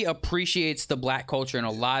clearly appreciates the black culture and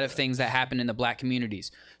a lot of things that happen in the black communities.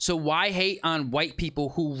 So why hate on white people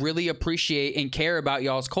who really appreciate and care about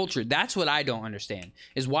y'all's culture? That's what I don't understand.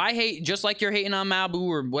 Is why hate, just like you're hating on Malibu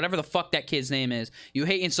or whatever the fuck that kid's name is. You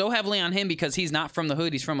hating so heavily on him because he's not from the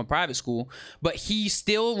hood, he's from a private school, but he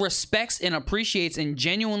still respects and appreciates and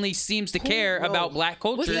genuinely seems to care about black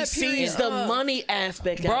culture. He sees the money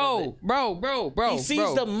aspect. Bro. He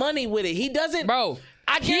sees the money with it. He doesn't. Bro,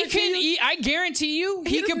 I guarantee you,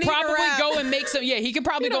 he could probably go and make some. Yeah, he could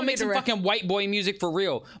probably go make some fucking white boy music for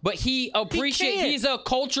real. But he appreciates. He's a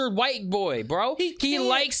cultured white boy, bro. He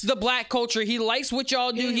likes the black culture. He likes what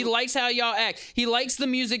y'all do. He likes how y'all act. He likes the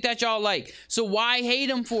music that y'all like. So why hate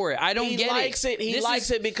him for it? I don't get it. He likes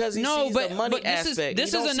it because he sees the money aspect.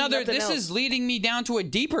 This is another. This is leading me down to a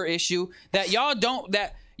deeper issue that y'all don't.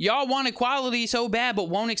 Y'all want equality so bad, but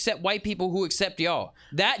won't accept white people who accept y'all.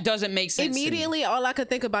 That doesn't make sense. Immediately, all I could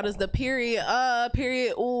think about is the period.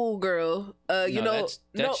 Ooh, girl. You know,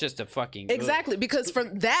 that's just a fucking exactly, because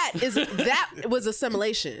from that was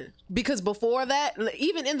assimilation. Because before that,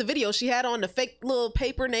 even in the video, she had on the fake little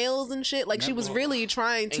paper nails and shit. Like she was really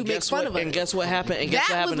trying to make fun of us. And guess what happened? And guess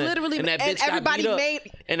what that was happened? literally, and that and bitch everybody got beat made.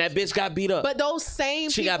 up. And that bitch got beat up. But those same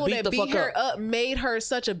people that beat her up made her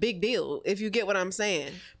such a big deal. If you get what I'm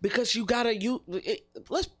saying. Because you gotta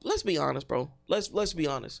let's be honest, bro. Let's be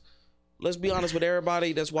honest. Let's be honest with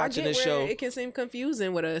everybody that's watching this show. It can seem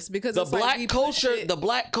confusing with us because the it's black like culture. The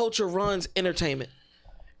black culture runs entertainment.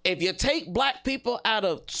 If you take black people out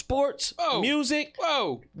of sports, music,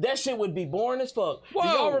 that shit would be boring as fuck. Do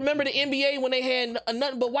y'all remember the NBA when they had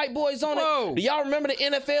nothing but white boys on it? Do y'all remember the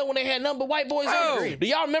NFL when they had nothing but white boys on it? Do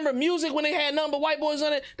y'all remember music when they had nothing but white boys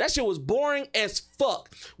on it? That shit was boring as fuck.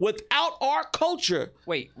 Without our culture,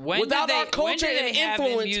 when did they have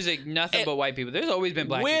in music nothing but white people? There's always been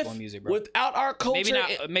black people in music, bro. Without our culture,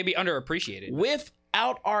 maybe underappreciated.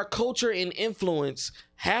 Without our culture and influence,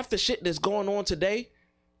 half the shit that's going on today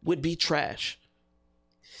would be trash.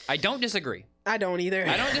 I don't disagree. I don't either.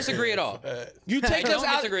 I don't disagree at all. You take I us don't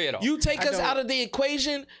out. disagree at all. You take us don't. out of the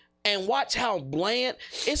equation and watch how bland.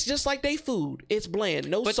 It's just like they food. It's bland.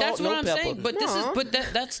 No But salt, that's no what I'm pepper. saying. But this is No. but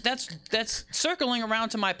that's circling around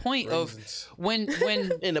to my point of when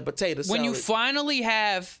in the potato salad. when you finally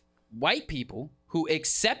have white people who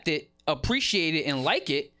accept it, appreciate it, and like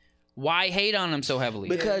it, why hate on them so heavily?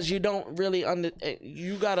 because you don't really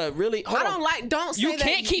you gotta really. Hold I on. don't like. Don't say You that.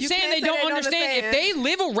 can't keep you saying can't they say don't understand. If they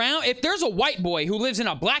live around, if there's a white boy who lives in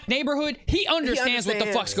a black neighborhood, he understands what the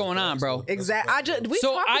understands. fuck's going on, bro. Exactly. We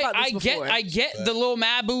So talked about this I before. get the little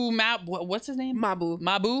what's his name?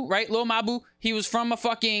 Mabu, right? Lil Mabu. He was from a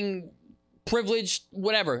fucking privileged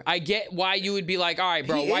whatever. I get why you would be like, all right,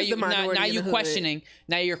 bro, He why is you the minority now in you the hood. questioning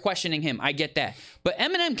you're questioning him. I get that. But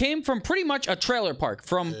Eminem came from pretty much a trailer park.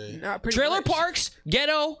 From Not pretty trailer much. parks,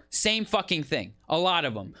 ghetto, same fucking thing. A lot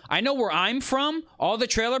of them. I know where I'm from, all the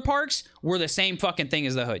trailer parks were the same fucking thing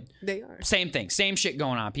as the hood. They are. Same thing. Same shit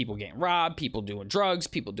going on. People getting robbed, people doing drugs,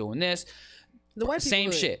 people doing this. The white people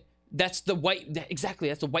Same hood. shit. That's the exactly.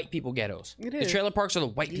 That's the white people ghettos. It The is. trailer parks are the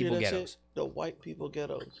white You people hear that ghettos. shit? The white people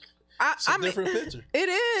ghettos. It's a different picture. It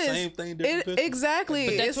is. Same thing, different picture. Exactly.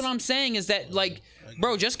 But that's what I'm saying is that, like,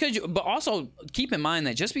 bro, just because you, but also keep in mind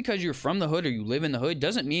that just because you're from the hood or you live in the hood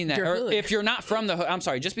doesn't mean that, You're or hood. if you're not from the hood, I'm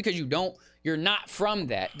sorry, just because you're not from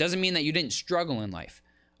that doesn't mean that you didn't struggle in life.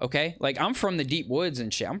 Okay? Like, I'm from the deep woods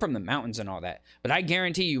and shit. I'm from the mountains and all that. But I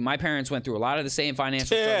guarantee you, my parents went through a lot of the same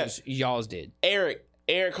financial struggles y'all's did.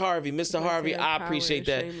 Eric Harvey, Mr. Harvey, saying I power appreciate and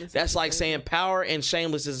that. shameless That's is like the saying same. power and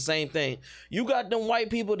shameless is the same thing. You got them white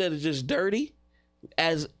people that are just dirty,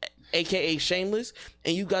 as AKA shameless,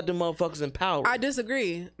 and you got them motherfuckers in power. I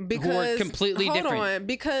disagree because completely hold different. on,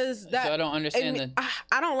 because that So I don't understand and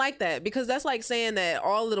I don't like that because that's like saying that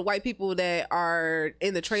all of the white people that are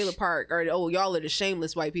in the trailer park are y'all are the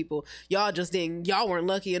shameless white people. Y'all weren't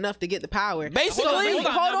lucky enough to get the power. Basically. Hold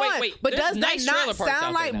on, no, wait. But There's does nice that trailer not parks out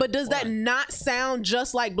sound there like? now. But does that not sound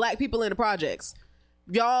just like black people in the projects?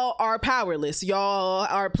 Y'all are powerless. Y'all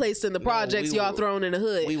are placed in the projects. Y'all thrown in the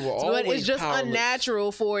hood. we were But always it's just powerless.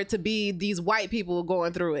 unnatural for it to be these white people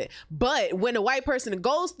going through it. But when a white person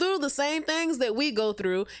goes through the same things that we go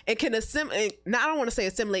through and can assimilate, I don't want to say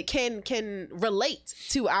assimilate, can relate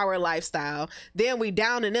to our lifestyle, then we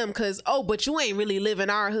down in them because, oh, but you ain't really living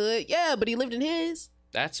our hood. Yeah, but he lived in his.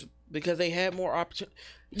 That's because they had more opportunity.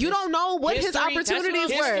 You don't know what his History-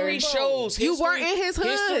 opportunities were. History shows You weren't in his hood.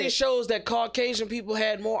 History shows that Caucasian people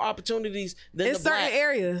had more opportunities than in the certain black,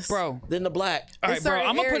 areas. bro. than the black. All right, bro. certain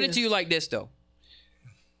I'm gonna put it areas. to you like this though.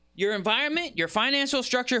 Your environment, your financial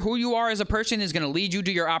structure, who you are as a person is going to lead you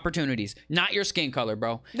to your opportunities, not your skin color,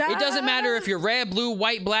 bro. It doesn't matter if you're red, blue,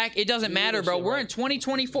 white, black. It doesn't matter, bro. We're in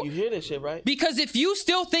 2024. You hear this shit, right? Because if you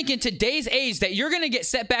still think in today's age that you're going to get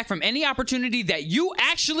set back from any opportunity that you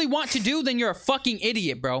actually want to do, then you're a fucking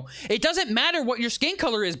idiot, bro. It doesn't matter what your skin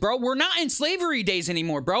color is, bro. We're not in slavery days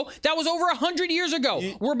anymore, bro. That was over 100 years ago.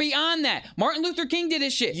 We're beyond that. Martin Luther King did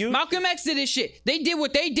his shit. Malcolm X did his shit. They did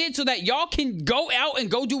what they did so that y'all can go out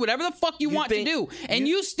and go do whatever the fuck you want to do. And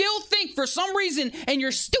you still think for some reason in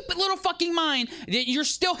your stupid little fucking mind that you're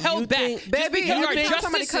still held back. think- Just Baby, because you our think justice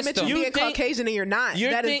somebody come at system. you being think- Caucasian and you're not. you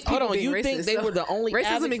That is think- people hold on, being you racist. think they were the only racism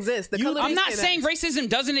advocate- exists. The You- color I'm of not skin saying acts. racism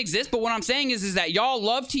doesn't exist, but what I'm saying is that y'all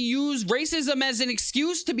love to use racism as an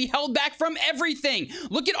excuse to be held back from everything.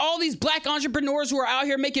 Look at all these black entrepreneurs who are out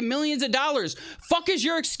here making millions of dollars. Fuck is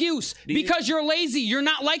your excuse? Because you're lazy. You're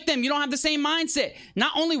not like them. You don't have the same mindset.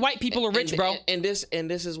 Not only white people are rich, bro. And this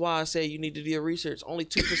is why I say you need to do your research. Only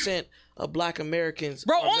 2% of Black Americans.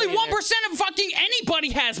 Bro, are only millionaires. 1% of fucking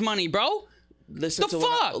anybody has money, bro. Listen The to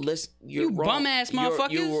what fuck? listen, you're You wrong. bum-ass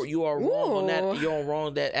motherfuckers. You are wrong on that. Ooh. You're wrong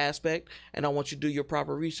on that aspect, and I want you to do your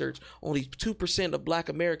proper research. Only 2% of Black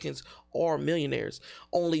Americans are millionaires.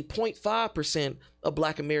 Only 0.5% of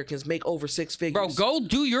Black Americans make over six figures. Bro, go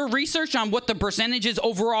do your research on what the percentage is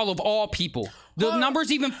overall of all people. The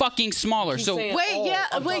number's even fucking smaller. So saying Wait, all. yeah,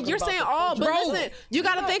 I'm wait. talking You're about saying the all, but Bro, listen, you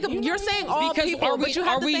got to think of. You're saying all Because people, are we- but you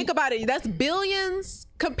have are to we- think about it. That's billions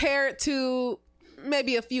compared to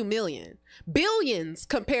maybe a few million. Billions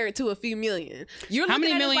compared to a few million. You're how looking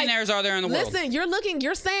many at it like- millionaires are there in the world? Listen,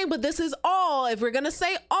 you're saying, but this is all. If we're gonna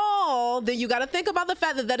say all, then you got to think about the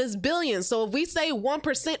fact that that is billions. So if we say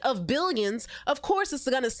 1% of billions, of course it's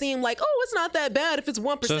gonna seem like, oh, it's not that bad if it's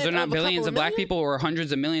 1%. So is there not of a billions couple of black million? people or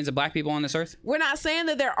hundreds of millions of black people on this earth? We're not saying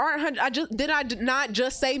that there aren't hundreds. I not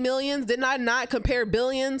just say millions? Did I not compare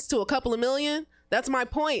billions to a couple of million? That's my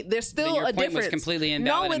point. There's still your a point difference. was completely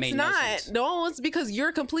invalid. No, and it's made no not. sense. No, it's because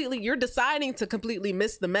you're deciding to completely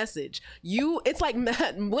miss the message. It's like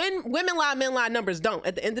when women lie, men lie, numbers don't.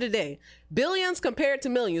 At the end of the day, billions compared to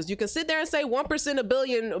millions. You can sit there and say 1% of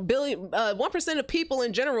 1% of people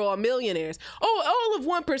in general are millionaires. Oh, all of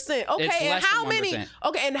 1%. Okay, It's and less how than many? 1%.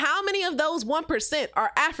 Okay, and how many of those 1%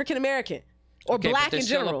 are African American or Okay, black but there's in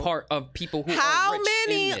general? still a part of people who How are rich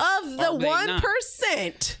many in this. of the Are they not?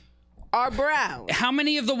 1% are brown? How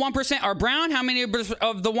many of the 1% are brown? How many of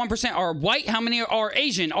the 1% are white? How many are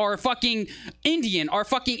Asian? Are fucking Indian? Are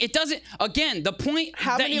fucking... It doesn't... Again, the point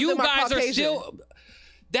How that many of you them are guys are Caucasian? still...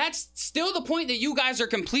 That's still the point that you guys are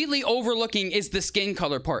completely overlooking is the skin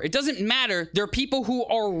color part. It doesn't matter. There are people who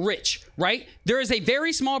are rich, right? There is a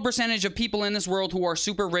very small percentage of people in this world who are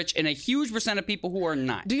super rich and a huge percent of people who are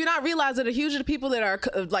not. Do you not realize that a huge of people that are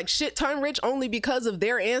like shit ton rich only because of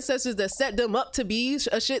their ancestors that set them up to be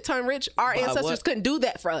a shit ton rich? Our ancestors what? couldn't do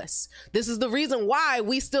that for us. This is the reason why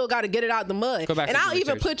we still got to get it out the mud. Go back and and I'll do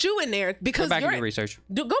even research. put you in there because Go back and you're do research.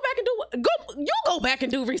 Go back and do you go back and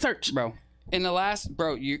do research. Bro. In the last,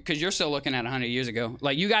 bro, because you're still looking at 100 years ago.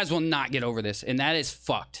 Like, you guys will not get over this. And that is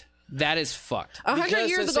fucked. That is fucked. 100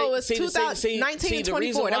 years ago was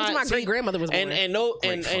 1924. That was my great grandmother was born. And no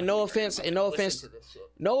offense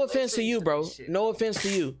to you, bro. No offense to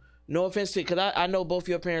you. No offense to you, because I know both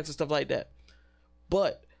your parents and stuff like that.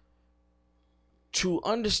 But to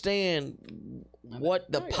understand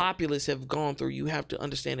what the populace have gone through, you have to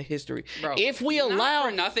understand the history. Bro, if we not allow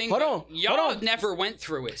for nothing, hold y'all on. never went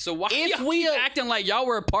through it. So why If y'all we keep acting like y'all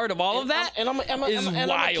were a part of all of that? I'm gonna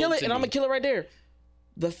kill it, and I'm gonna kill it right there.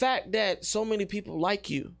 The fact that so many people like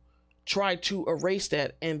you try to erase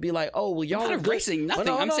that and be like, oh, well, y'all I'm are not erasing nothing.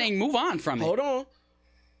 Hold on. I'm saying move on from it. Hold on.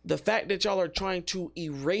 The fact that y'all are trying to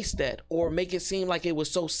erase that or make it seem like it was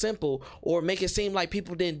so simple or make it seem like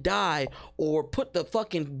people didn't die or put the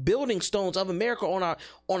fucking building stones of America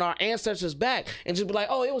on our ancestors' back and just be like,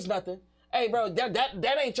 oh, it was nothing. Hey, bro,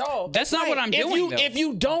 that ain't y'all. That's not what I'm doing, though. If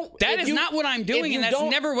you don't... That is not what I'm doing, and that's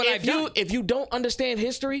never what I've done. If you don't understand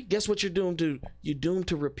history, guess what you're doomed to? You're doomed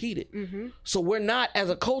to repeat it. Mm-hmm. So we're not, as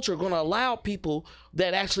a culture, going to allow people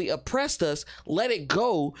that actually oppressed us, let it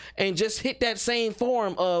go, and just hit that same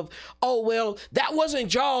form of, oh, well, that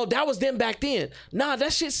wasn't y'all, that was them back then. Nah,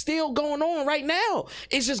 that shit's still going on right now.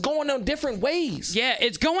 It's just going on different ways. Yeah,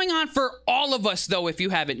 it's going on for all of us, though, if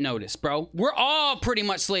you haven't noticed, bro. We're all pretty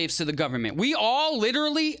much slaves to the government. We all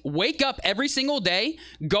literally wake up every single day,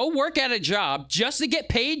 go work at a job just to get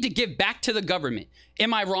paid to give back to the government.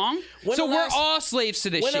 Am I wrong? So we're all slaves to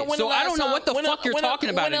this shit. So I don't know what the fuck you're talking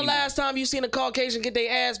about When the anymore. last time you seen a Caucasian get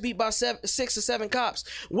their ass beat by 6 or 7 cops?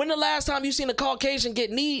 When the last time you seen a Caucasian get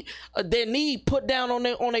their knee put down on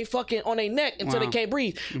their neck until they can't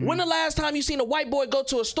breathe? Mm-hmm. When the last time you seen a white boy go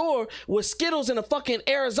to a store with Skittles in a fucking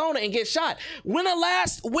Arizona and get shot? When these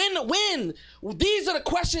are the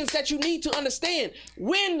questions that you need to understand.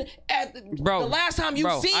 The last time you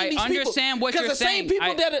seen I these people? understand what you're saying.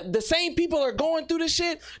 The same people are going through this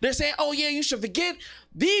shit. They're saying, oh yeah, you should forget.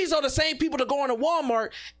 These are the same people that go into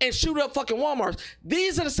Walmart and shoot up fucking Walmarts.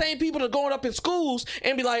 These are the same people that going up in schools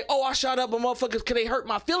and be like, oh, I shot up a motherfuckers because they hurt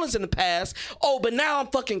my feelings in the past. Oh, but now I'm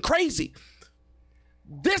fucking crazy.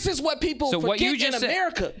 This is what people forget in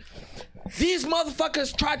America. These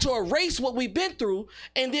motherfuckers try to erase what we've been through,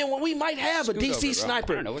 and then when we might have a DC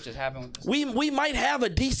sniper, I don't know what just happened with this. we might have a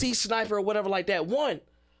DC sniper or whatever like that.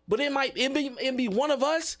 But it be one of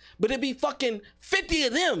us, but it'd be fucking 50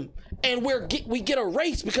 of them, and we get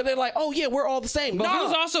erased because they're like, oh yeah, we're all the same. But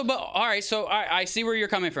who's also? But all right, so I see where you're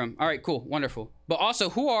coming from. All right, cool, wonderful. But also,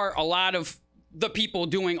 who are a lot of the people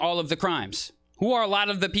doing all of the crimes? Who are a lot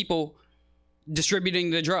of the people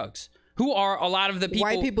distributing the drugs? Who are a lot of the people?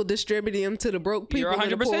 White people distributing them to the broke people. You're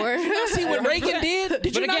 100%. And the poor. Did you not see what Reagan did?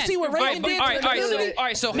 Did you not see what Reagan did? All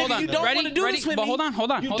right, so hold on. You don't want to do this with me. But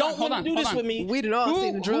hold on. You don't want to do this with me. We did all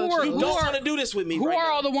see the drugs. You don't want to do this with me. Who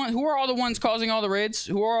are all the ones causing all the raids?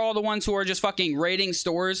 Who are all the ones who are just fucking raiding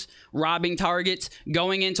stores, robbing Targets,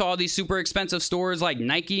 going into all these super expensive stores like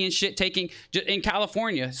Nike and shit, taking in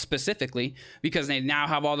California specifically because they now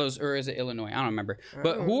have all those, or is it Illinois? I don't remember.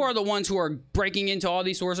 But who are the ones who are breaking into all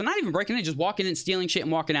these stores and not even breaking in, just walking in, stealing shit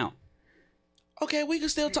and walking out? Okay, we can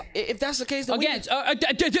still talk. If that's the case, then again,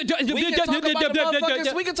 we can talk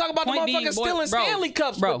about the motherfuckers stealing Stanley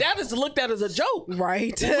Cups, but that is looked at as a joke.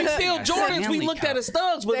 Right. When we steal Jordans, we looked at as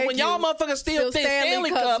thugs, but when y'all motherfuckers steal Stanley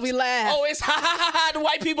Cups, we laugh. Oh, it's ha ha ha ha, the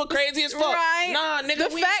white people crazy as fuck. Right. Nah, nigga,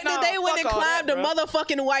 the fact that they went and climbed the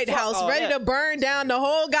motherfucking White House, ready to burn down the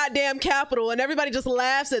whole goddamn Capitol, and everybody just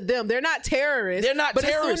laughs at them. They're not terrorists. They're not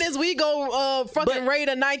terrorists. But as soon as we go fucking raid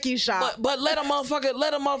a Nike shop. But let a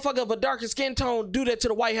motherfucker of a darker skin tone don't do that to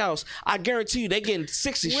the White House, I guarantee you they getting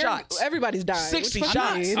 60 shots. Everybody's dying. 60 What the fuck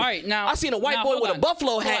shots. you mean? All right, now I seen a white now, boy hold with on. a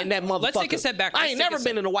buffalo Hold hat on. in that motherfucker. Let's take a step back. I ain't never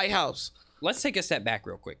been in the White House. Let's take a step back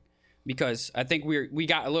real quick, because I think we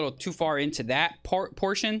got a little too far into that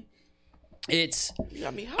portion. It's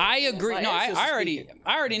I agree. No, I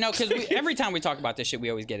already know, because every time we talk about this shit, we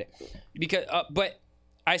always get it. Because but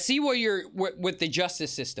I see where you're with the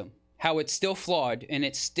justice system, how it's still flawed and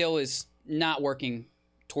it still is not working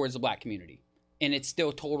towards the black community, and it's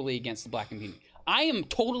still totally against the black community. I am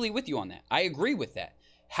totally with you on that. I agree with that.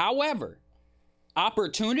 However,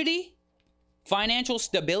 opportunity, financial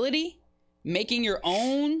stability, making your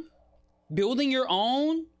own, building your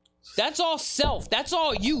own, that's all self. That's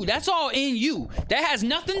all you. That's all in you. That has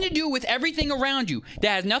nothing to do with everything around you. That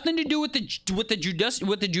has nothing to do with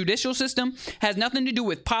the judicial system. Has nothing to do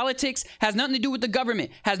with politics. Has nothing to do with the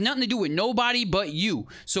government. Has nothing to do with nobody but you.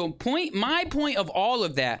 So my point of all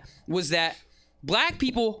of that was that black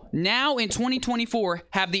people now in 2024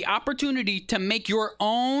 have the opportunity to make your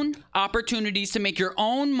own opportunities, to make your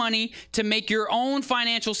own money, to make your own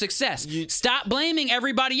financial success. Stop blaming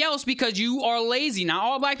everybody else because you are lazy. Not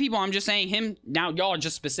all black people, I'm just saying him, now y'all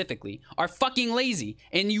just specifically, are fucking lazy.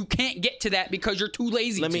 And you can't get to that because you're too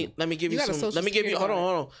lazy. Let me give you some. Let me give you. Hold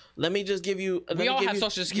on. Let me just give you. We all have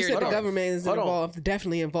Social You Security. said the government is involved.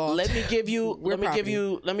 Definitely involved. Let me give you. Let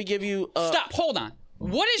me give you. Stop. Hold on.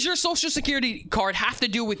 What does your Social Security card have to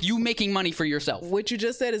do with you making money for yourself? What you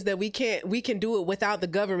just said is that we can do it without the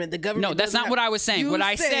government. The government. No, that's not what I was saying. You what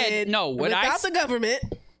I said, no, what I without the government.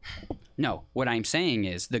 No, what I'm saying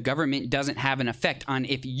is the government doesn't have an effect on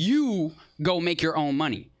if you go make your own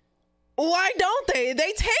money. Why don't they?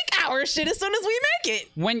 They take our shit as soon as we make it.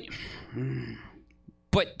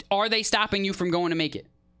 But are they stopping you from going to make it?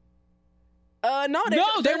 No, they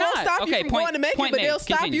they're won't not. stop Okay, you from point- going to make point it, but made. they'll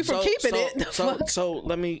stop Continue. you from keeping it. So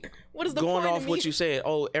let me. What is the going point off of what me? you said?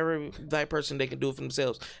 Oh, every black person, they can do it for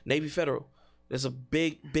themselves. Navy Federal, there's a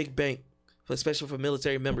big bank, especially for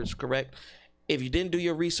military members. Correct. If you didn't do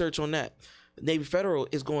your research on that, Navy Federal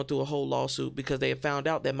is going through a whole lawsuit because they have found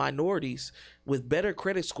out that minorities with better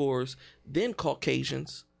credit scores than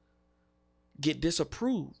Caucasians get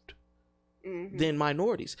disapproved than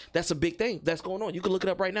minorities. That's a big thing that's going on. You can look it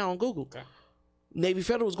up right now on Google. Okay. Navy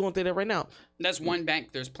Federal is going through that right now. That's one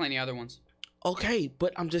bank. There's plenty other ones. Okay,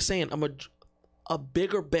 but I'm just saying, I'm a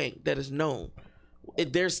bigger bank that is known.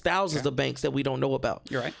 There's thousands of banks that we don't know about.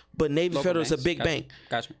 You're right. But Navy Local Federal is a banks. big Gotcha. bank.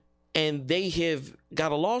 Gotcha. And they have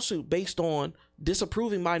got a lawsuit based on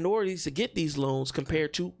disapproving minorities to get these loans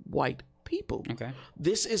compared to white people. Okay.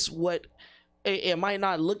 This is what it might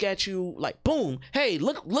not look at you like, boom, hey,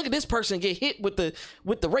 look at this person get hit with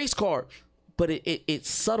the race card. But it's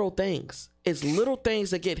subtle things. It's little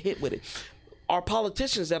things that get hit with it. Our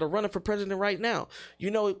politicians that are running for president right now, you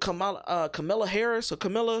know, Kamala Harris,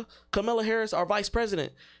 our vice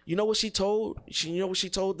president. You know what she told?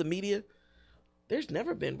 The media? There's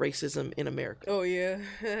never been racism in America. Oh yeah,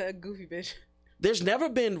 goofy bitch. There's never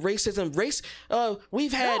been racism.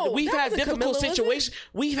 We've had difficult situations.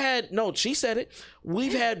 She said it.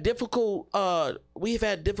 We've had difficult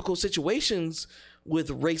situations with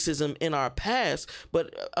racism in our past,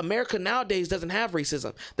 but America nowadays doesn't have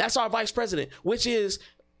racism. That's our vice president, which is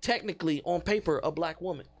technically on paper a black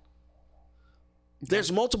woman.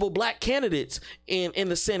 There's multiple black candidates in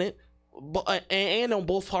the Senate and on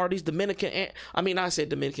both parties, Democrat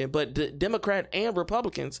and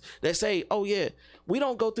Republicans, that say, oh yeah, we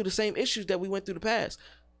don't go through the same issues that we went through the past.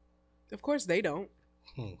 Of course they don't.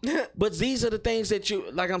 But these are the things that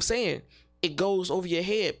you, like I'm saying, it goes over your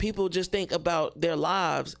head. People just think about their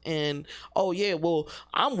lives and, oh yeah, well,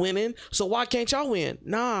 I'm winning, so why can't y'all win?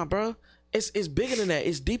 Nah, bro. It's bigger than that.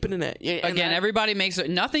 It's deeper than that. Yeah, Again, everybody makes it.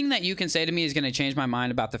 Nothing that you can say to me is going to change my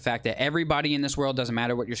mind about the fact that everybody in this world, doesn't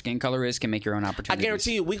matter what your skin color is, can make your own I opportunities.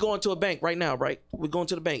 guarantee you, we go into a bank right now, right? We're going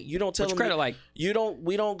to the bank. You don't tell What's them credit like? We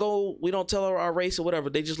don't tell our race or whatever.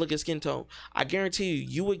 They just look at skin tone. I guarantee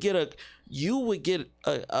you would get a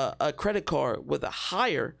credit card with a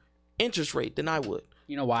higher interest rate than I would.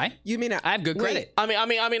 You know why? You mean I have good credit. I mean,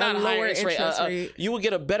 not a lower higher interest interest rate. rate. You would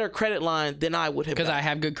get a better credit line than I would have. Because I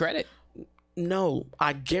have good credit. No,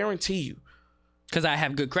 I guarantee you. Because I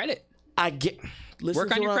have good credit.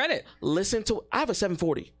 Work on your credit. I have a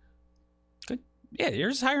 740. Good. Yeah,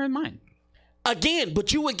 yours is higher than mine. Again,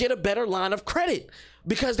 but you would get a better line of credit.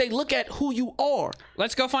 because they look at who you are.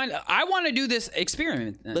 Let's go find. I want to do this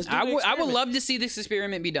experiment. Let's do I the would experiment. love to see this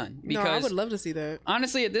experiment be done. Because No, I would love to see that.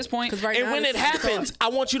 honestly, at this point, Right And now, when this it is happens, I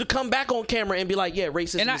want you to come back on camera and be like, yeah,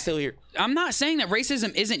 racism And is still here. I'm not saying that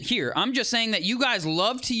racism isn't here. I'm just saying that you guys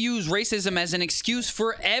love to use racism as an excuse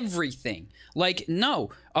for everything. Like, no,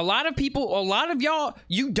 a lot of people, a lot of y'all,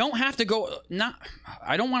 you don't have to go. Not,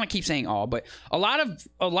 I don't want to keep saying all, but a lot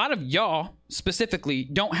of y'all specifically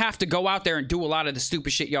don't have to go out there and do a lot of the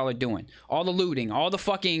stupid shit y'all are doing. All the looting, all the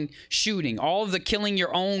fucking shooting, all of the killing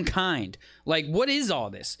your own kind. Like, what is all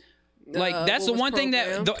this? Like, that's the what was one thing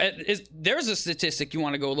that programmed? there's a statistic you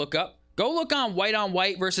want to go look up. Go look on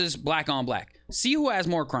white versus black on black. See who has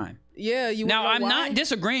more crime. Yeah, you Now, wanna I'm know why? not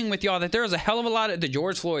disagreeing with y'all that there was a hell of a lot of the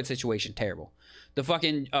George Floyd situation terrible. The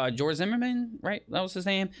fucking George Zimmerman, right? That was his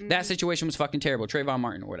name. That situation was fucking terrible. Trayvon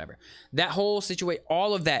Martin or whatever. That whole situation,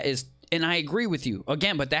 all of that is, and I agree with you.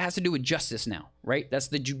 Again, but that has to do with justice now, right? That's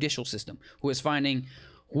the judicial system who is finding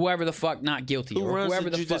whoever the fuck not guilty Who or runs whoever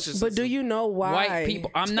the the fuck. judicial But do you know why? White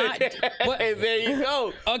people. I'm not. But, Hey, there you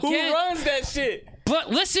go. Again- Who runs that shit? But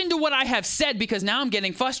listen to what I have said because now I'm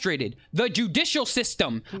getting frustrated. The judicial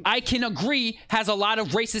system, I can agree, has a lot of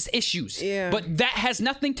racist issues. Yeah. But that has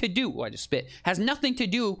nothing to do, I just spit, has nothing to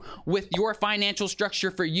do with your financial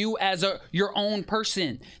structure for you as your own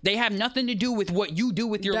person. They have nothing to do with what you do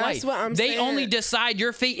with your That's life. what I'm they saying. only decide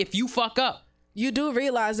your fate if you fuck up. You do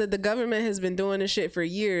realize that the government has been doing this shit for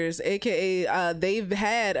years, aka they've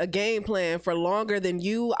had a game plan for longer than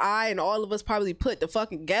you, I, and all of us probably put the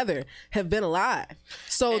fucking together have been alive.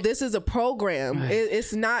 So this is a program.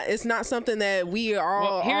 It's not something that we are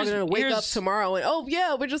all gonna wake up tomorrow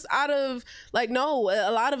and we're just out of, like, no,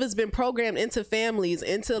 a lot of it's been programmed into families,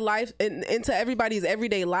 into life, and into everybody's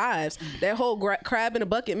everyday lives. That whole crab in a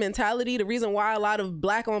bucket mentality. The reason why a lot of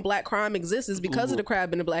black on black crime exists is because of the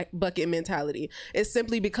crab in a black bucket mentality. It's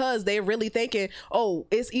simply because they're really thinking, oh,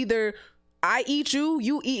 it's either I eat you,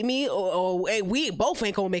 you eat me, or hey, we both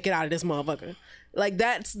ain't gonna make it out of this motherfucker. Like,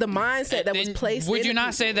 that's the mindset that was placed. Would you in not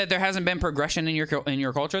people. say that there hasn't been progression in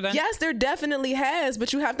your culture then? Yes, there definitely has,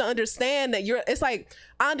 but you have to understand that it's like,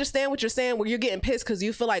 I understand what you're saying where you're getting pissed because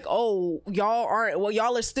you feel like, oh, y'all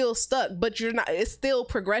are still stuck, but you're not. It's still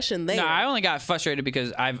progression there. No, I only got frustrated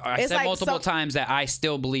because I It's said like multiple times that I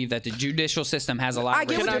still believe that the judicial system has a lot I of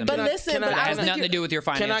get what racism. you're, but in it. listen, can I- but It I has don't nothing to think do with your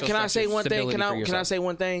financial Can I say one thing? stability for Can I yourself. say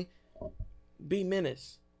one thing? Be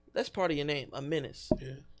Menace. That's part of your name, a menace. Yeah.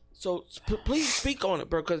 So please speak on it,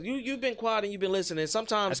 bro, because you've been quiet and you've been listening.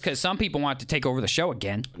 Sometimes That's because some people want to take over the show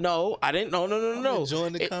again. no, I didn't. No.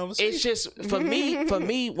 enjoying the conversation. It's just for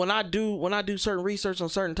me when I do certain research on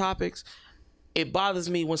certain topics, it bothers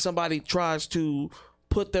me when somebody tries to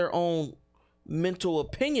put their own mental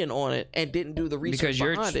opinion on it and didn't do the research Because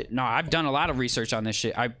behind it. no, I've done a lot of research on this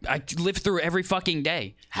shit. I live through every fucking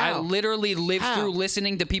day. How? I literally live How? live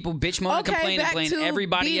listening to people bitch, moan, and complain, and back blame to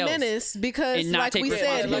everybody B else. Menace, because and not like take we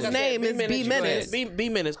said, responsibility. his Like I name is B Menace. Be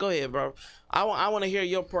Menace. Go ahead, bro. I want to hear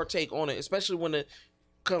your partake on it, especially when it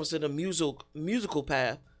comes to the musical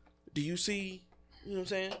path. Do you see? You know what I'm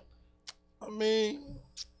saying? I mean,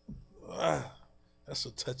 that's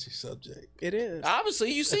a touchy subject. It is.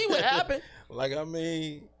 Obviously, you see what happened. Like, I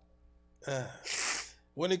mean,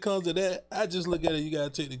 when it comes to that, I just look at it. You gotta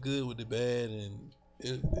take the good with the bad, and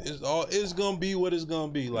it's gonna be what it's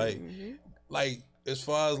gonna be. Like, like as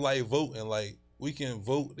far as like voting, like we can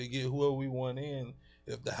vote to get whoever we want in.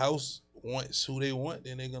 If the House wants who they want,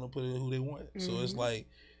 then they're gonna put in who they want. So it's like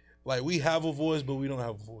we have a voice, but we don't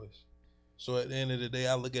have a voice. So at the end of the day,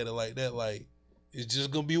 I look at it like that. Like, it's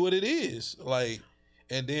just gonna be what it is. Like,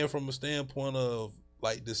 and then from a standpoint of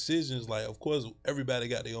like decisions, like of course everybody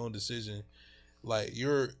got their own decision. Like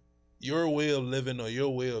your way of living or your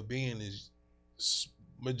way of being is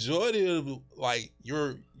majority of like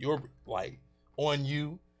your like on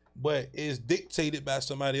you, but it's dictated by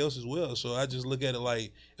somebody else as well. So I just look at it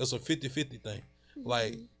like it's a 50-50 thing.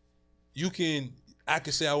 Like I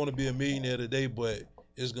can say I want to be a millionaire today, but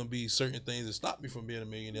it's gonna be certain things that stop me from being a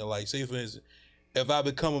millionaire. Like, say for instance, if I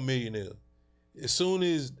become a millionaire, as soon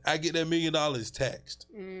as I get that $1 million, it's taxed.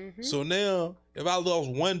 So now, if I lost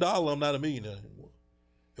 $1, I'm not a millionaire anymore.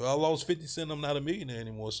 If I lost 50 cents, I'm not a millionaire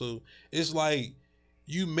anymore. So it's like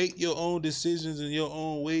you make your own decisions in your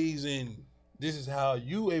own ways, and this is how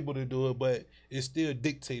you able to do it, but it's still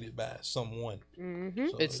dictated by someone.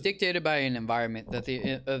 So It's dictated by an environment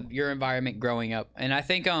of your environment growing up, and I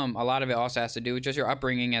think a lot of it also has to do with just your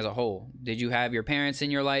upbringing as a whole. Did you have your parents in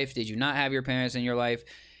your life? Did you not have your parents in your life?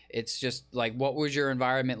 It's just like, what was your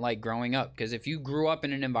environment like growing up? Because if you grew up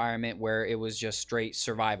in an environment where it was just straight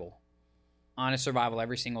survival, honest survival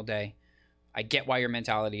every single day, I get why your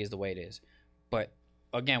mentality is the way it is. But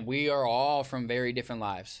again, we are all from very different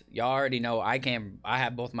lives. Y'all already know I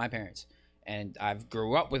have both my parents, and I've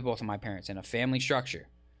grew up with both of my parents in a family structure.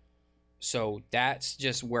 So that's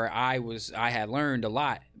just where I had learned a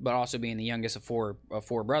lot, but also being the youngest of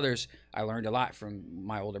four brothers, I learned a lot from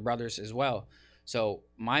my older brothers as well. So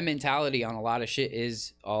my mentality on a lot of shit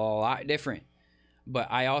is a lot different.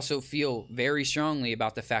 But I also feel very strongly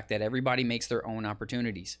about the fact that everybody makes their own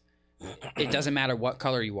opportunities. It doesn't matter what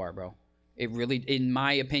color you are, bro. It really, in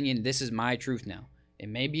my opinion, this is my truth now. It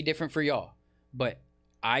may be different for y'all, but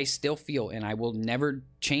I still feel, and I will never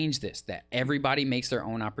change this, that everybody makes their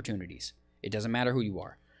own opportunities. It doesn't matter who you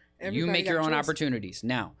are. You make your own opportunities.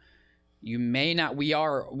 Now, you may not, we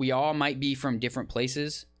all might be from different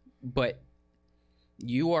places, but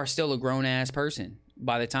you are still a grown-ass person.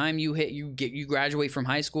 By the time you graduate from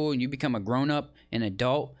high school and you become a grown-up, an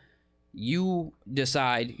adult, you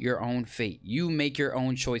decide your own fate. You make your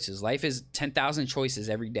own choices. Life is 10,000 choices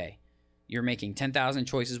every day. You're making 10,000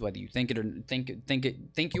 choices, whether you think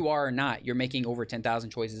you are or not. You're making over 10,000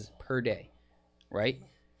 choices per day, right?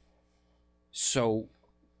 So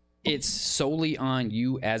it's solely on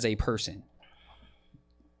you as a person.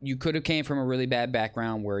 You could have came from a really bad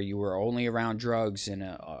background where you were only around drugs in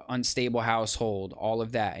an unstable household, all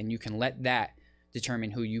of that, and you can let that determine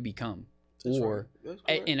who you become, or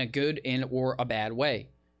in a good or a bad way.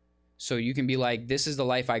 So you can be like, this is the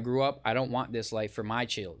life I grew up. I don't want this life for my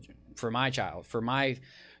children, for my child, for my,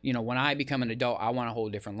 when I become an adult, I want a whole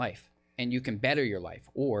different life. And you can better your life.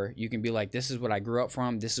 Or you can be like, this is what I grew up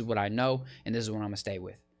from, this is what I know, and this is what I'm going to stay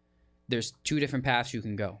with. There's two different paths you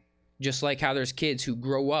can go. Just like how there's kids who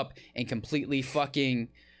grow up in completely fucking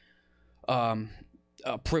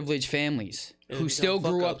privileged families who still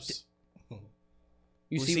grew up.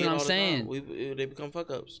 You see what I'm saying? They become fuck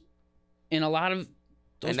ups. And a lot of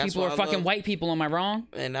those people are fucking white people. Am I wrong?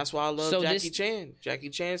 And that's why I love Jackie Chan. Jackie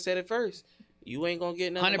Chan said it first. You ain't gonna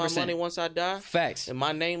get none of my money once I die. Facts. And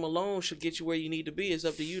my name alone should get you where you need to be. It's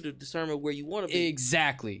up to you to determine where you want to be.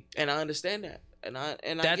 Exactly. And I understand that. And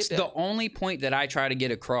that's the only point that I try to get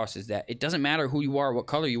across, is that it doesn't matter who you are, what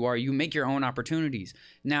color you are. You make your own opportunities.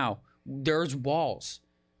 Now, there's walls.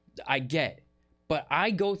 I get, but I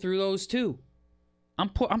go through those too.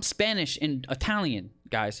 I'm Spanish and Italian,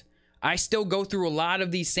 guys. I still go through a lot of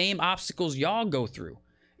these same obstacles y'all go through.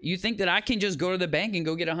 You think that I can just go to the bank and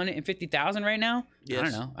go get $150,000 right now? Yes. I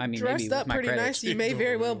don't know. I mean, dressed maybe up with my pretty credit. nice. You may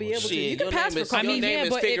very well be able to. You can pass for I mean, yeah,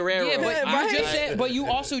 but right? but you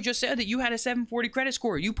also just said that you had a 740 credit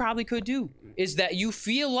score. You probably could do. Is that you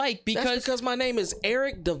feel like because my name is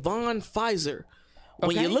Eric Devon Pfizer.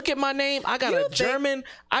 When you look at my name, I got a German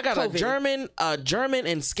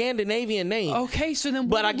and Scandinavian name. Okay, so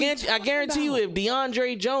then I guarantee you, if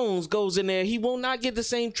DeAndre Jones goes in there, he will not get the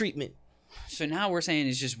same treatment. So now we're saying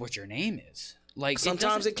it's just what your name is. Like,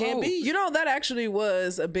 sometimes it can be. That actually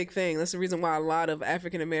was a big thing. That's the reason why a lot of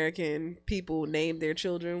African American people named their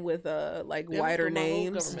children with whiter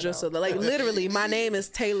names, just so that, like, literally, my name is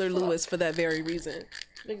Taylor Lewis for that very reason.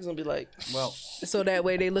 Niggas gonna be like, well, so that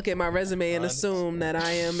way they look at my resume and assume that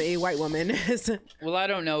I am a white woman. Well, I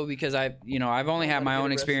don't know, because I've only had my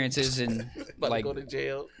own experiences and like go to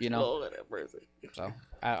jail. So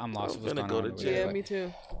I'm lost. I'm gonna go to jail. Yeah, me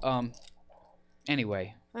too.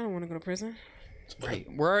 Anyway, I don't want to go to prison. Right.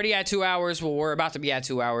 We're already at 2 hours. Well, we're about to be at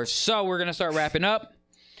 2 hours, so we're gonna start wrapping up.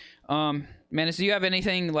 Menace, do you have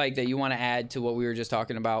anything like that you want to add to what we were just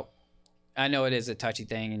talking about? I know it is a touchy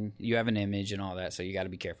thing, and you have an image and all that, so you got to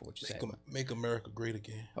be careful what you say. Make America great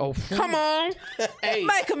again. Oh, come on! Hey,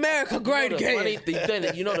 make America great again.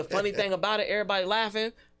 The funny thing about it, everybody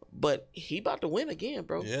laughing, but he about to win again,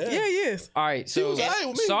 bro. Yeah, he is. All right, so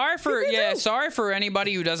sorry for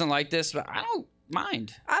anybody who doesn't like this, but I don't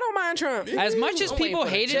mind. I don't mind Trump. As much as people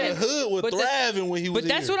hated it, Hood was thriving when he was. But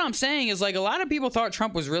that's what I'm saying is, like, a lot of people thought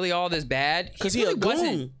Trump was really all this bad because he really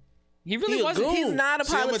wasn't. He really wasn't. He's not a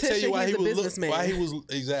politician. He's a businessman. Why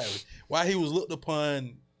he was looked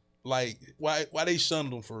upon, like, why they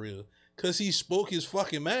shunned him for real? Because he spoke his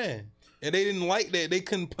fucking mind, and they didn't like that. They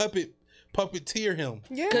couldn't puppeteer him.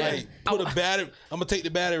 Yeah. Like, I'm gonna take the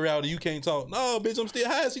battery route and you can't talk. No, bitch, I'm still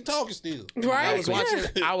high. He talking still. Right.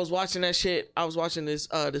 I was watching that shit. I was watching this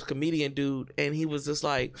comedian dude, and he was just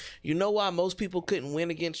like, you know why most people couldn't win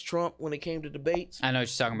against Trump when it came to debates? I know what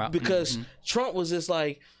you're talking about. Because Trump was just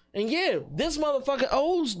like, and yeah, this motherfucker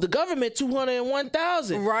owes the government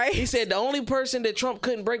 $201,000. Right. He said the only person that Trump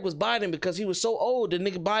couldn't break was Biden because he was so old. The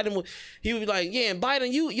nigga Biden he was like, yeah, and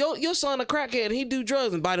Biden, your son a crackhead and he do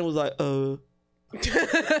drugs, and Biden was like,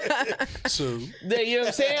 So you know what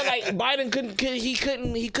I'm saying? Like, Biden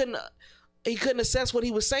couldn't He couldn't assess what he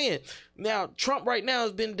was saying. Now, Trump right now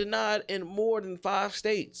has been denied in more than 5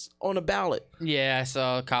 states on a ballot. Yeah, I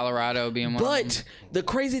saw Colorado being one of them. But the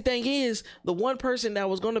crazy thing is, the one person that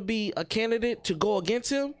was going to be a candidate to go against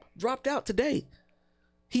him dropped out today.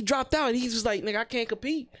 He dropped out. He's just like, nigga, I can't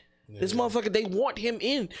compete. Yeah. This motherfucker, they want him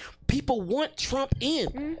in. People want Trump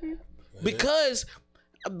in. Because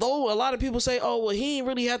though a lot of people say, oh, well, he ain't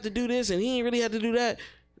really have to do this and he ain't really have to do that.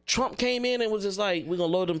 Trump came in and was just like, we're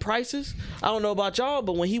going to lower them prices. I don't know about y'all,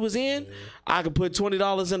 but when he was in, I could put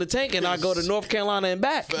 $20 in the tank and I go to North Carolina and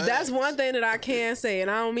back. That's one thing that I can say, and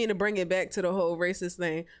I don't mean to bring it back to the whole racist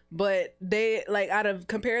thing, but they, like,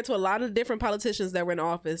 compared to a lot of different politicians that were in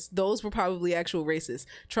office, those were probably actual racists.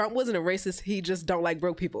 Trump wasn't a racist. He just don't like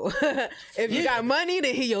broke people. If you got money,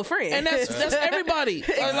 then he your friend. And that's everybody.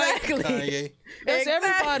 Exactly. That's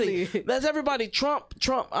everybody. That's everybody. Trump.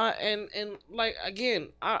 And like, again,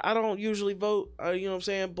 I don't usually vote. You know what I'm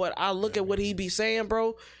saying? But I look at what he be saying,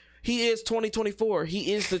 bro. He is 2024.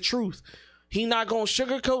 He is the truth. He not gonna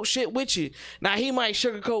sugarcoat shit with you. Now he might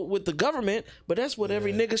sugarcoat with the government, but that's what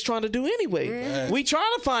every nigga's trying to do anyway. We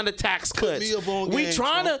trying to find a tax cut. We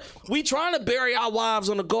trying to bury our wives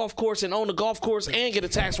on the golf course and own the golf course and get a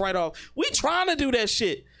tax write off. We trying to do that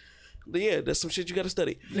shit. But yeah, that's some shit you got to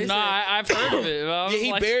study. No, I've heard of it.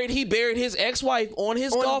 Yeah, he buried his ex-wife on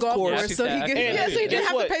his golf course. So he didn't have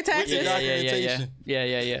to pay taxes.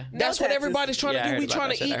 Yeah. That's what everybody's trying to do. We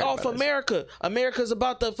trying to eat off America. America's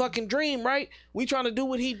about the fucking dream, right? We trying to do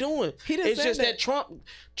what he doing. It's just that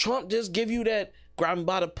Trump just give you that grab him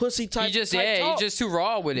by the pussy type. He's just too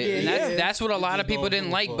raw with it, and that's what a lot of people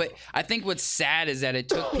didn't like. But I think what's sad is that it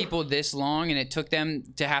took people this long, and it took them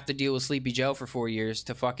to have to deal with Sleepy Joe for 4 years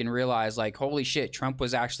to fucking realize, like, holy shit, Trump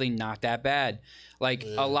was actually not that bad. Like,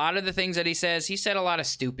 a lot of the things that he said a lot of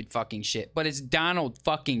stupid fucking shit, but it's Donald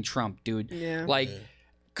fucking Trump, dude. Yeah. Like.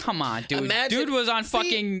 Come on, dude. Dude was on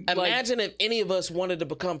fucking... Imagine if any of us wanted to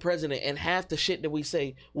become president and half the shit that we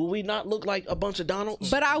say, will we not look like a bunch of Donalds?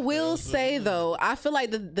 But I will say, though, I feel like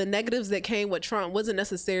the negatives that came with Trump wasn't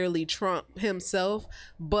necessarily Trump himself,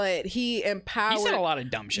 but he empowered... He said a lot of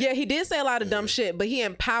dumb shit. Yeah, he did say a lot of dumb shit, but he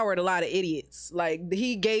empowered a lot of idiots. Like,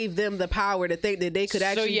 he gave them the power to think that they could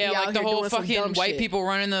actually be out like the here whole doing some fucking dumb white shit. people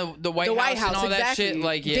running the White House and all exactly. that shit.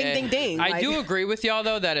 Like, yeah. Ding, ding, ding. I do agree with y'all,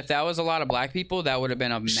 though, that if that was a lot of black people, that would have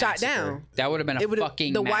been a massacre. Shot down. That would have been a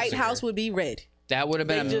fucking the massacre. White House would be red. That would have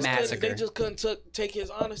been a massacre. They just couldn't take his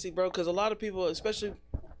honesty, bro, because a lot of people, especially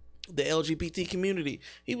the LGBT community,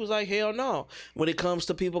 he was like, hell no. When it comes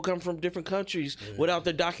to people coming from different countries without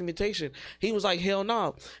their documentation, he was like, hell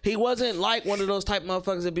no. He wasn't like one of those type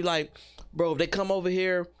motherfuckers that be like, bro, if they come over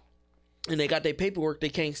here and they got their paperwork, they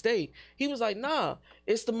can't stay. He was like, nah,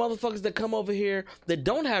 it's the motherfuckers that come over here that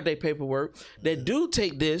don't have their paperwork, that do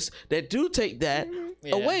take this, that do take that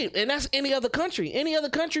away. And that's any other country. Any other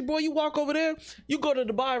country, boy, you walk over there, you go to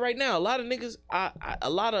Dubai right now. A lot of niggas, I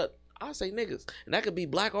say niggas, and that could be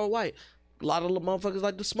black or white. A lot of motherfuckers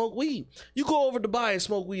like to smoke weed. You go over to Dubai and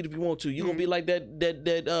smoke weed if you want to. You're going to be like that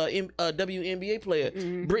WNBA player,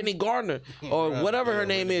 Brittany Gardner, or whatever her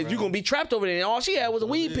name is. You're going to be trapped over there. And all she had was a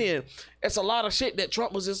weed pen. It's a lot of shit that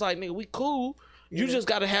Trump was just like, nigga, we cool. You just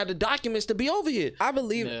got to have the documents to be over here. I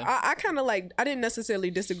believe, I kind of like, I didn't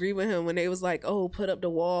necessarily disagree with him when they was like, oh, put up the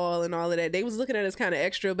wall and all of that. They was looking at us kind of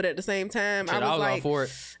extra, but at the same time, I was like, all for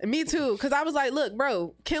it. Me too. Because I was like, look,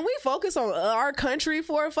 bro, can we focus on our country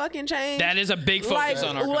for a fucking change? That is a big focus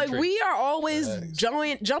on our country. Like, we are always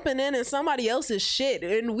jumping in somebody else's shit.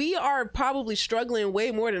 And we are probably struggling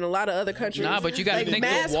way more than a lot of other countries. Nah, but you got to think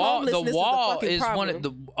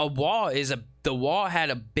the wall had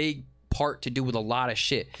a big part to do with a lot of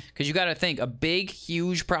shit, because you got to think a big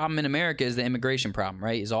huge problem in America is the immigration problem,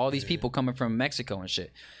 right? Is all these people coming from Mexico and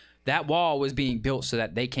shit. That wall was being built so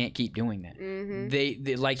that they can't keep doing that. They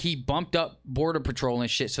like, he bumped up border patrol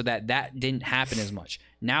and shit so that didn't happen as much.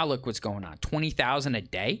 Now look what's going on. 20,000 a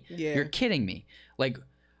day? You're kidding me. Like,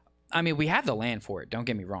 I mean, we have the land for it, don't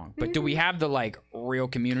get me wrong, but do we have the like real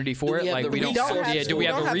community for it? Like, we don't. Do we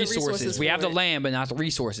have the resources? We have the land, but not the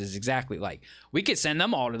resources. Exactly. Like, we could send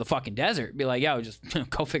them all to the fucking desert. Be like, yo, just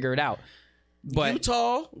go figure it out. But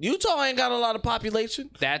Utah ain't got a lot of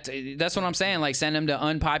population. That's what I'm saying. Like, send them to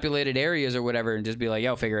unpopulated areas or whatever, and just be like,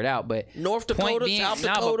 yo, figure it out. But North Dakota, South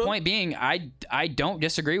Dakota. But point being, I don't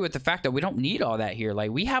disagree with the fact that we don't need all that here.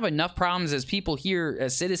 Like, we have enough problems as people here,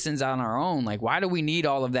 as citizens on our own. Like, why do we need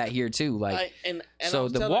all of that here too? Like, so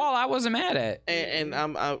the wall, I wasn't mad at. And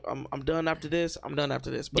I'm done after this. I'm done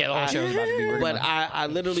after this. But yeah, the whole show was about to be. But I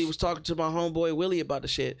literally was talking to my homeboy Willie about the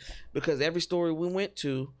shit, because every story we went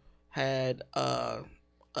to had I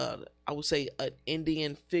would say an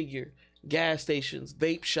Indian figure gas stations,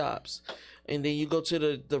 vape shops, and then you go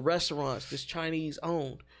to the restaurants that's Chinese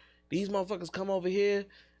owned. These motherfuckers come over here.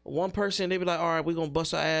 One person, they be like, all right, we're going to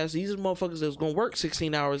bust our ass. These are motherfuckers that's going to work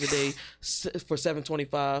 16 hours a day for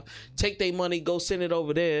 $7.25. Take their money, go send it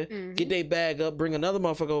over there, get their bag up, bring another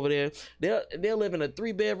motherfucker over there. They'll live in a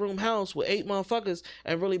 3-bedroom house with 8 motherfuckers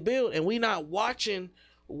and really build. And we not watching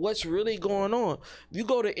what's really going on. You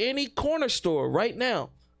go to any corner store right now,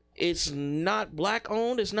 it's not black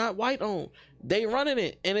owned, it's not white owned. They running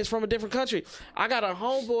it, and it's from a different country. I got a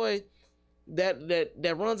homeboy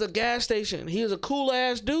that runs a gas station. He was a cool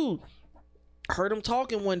ass dude. Heard him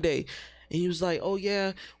talking one day, and he was like, "Oh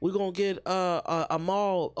yeah, we're gonna get a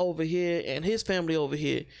mall over here and his family over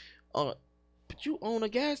here." But you own a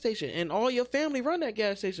gas station, and all your family run that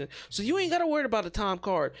gas station, so you ain't gotta worry about a time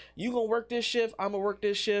card. You gonna work this shift, I'm gonna work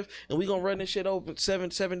this shift, and we gonna run this shit open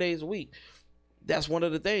seven days a week. That's one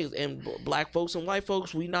of the things. And black folks and white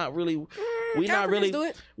folks, we not watching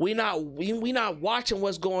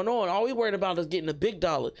what's going on. All we worried about is getting the big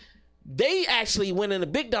dollar. They actually went in the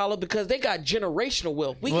big dollar because they got generational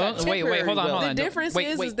wealth. We got temporary wait, hold on, wealth. hold on. The difference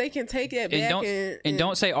is they can take that back and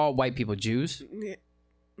don't say all white people, Jews.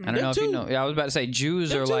 I don't know if you know. Yeah, I was about to say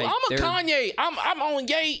Jews are like. I'm a Kanye. I'm on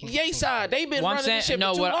Ye side. They've been running this shit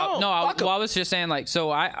for too long. I was just saying like. So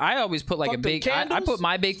I always put like a big. I put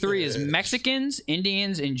my big 3 as Mexicans,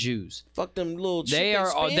 Indians, and Jews. Fuck them little.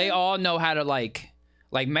 They all know how to like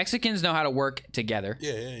Mexicans know how to work together.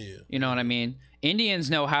 Yeah. You know what I mean? Indians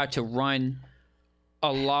know how to run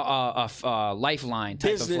a lifeline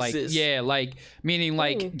type Businesses. of meaning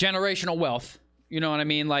generational wealth. You know what I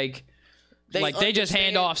mean? They just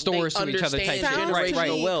hand off stores to each other type shit. Right.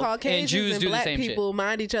 Caucasians and Jews do black the same people shit.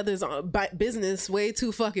 mind each other's business way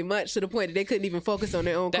too fucking much to the point that they couldn't even focus on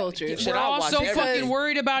their own culture. We're all so fucking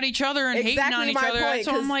worried about each other and hating on each other. Point,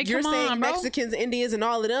 so I'm like, you're come saying on, bro. Mexicans, Indians, and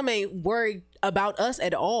all of them ain't worried about us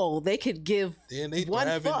at all. They could give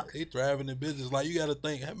one fuck. They thriving in business. Like, you got to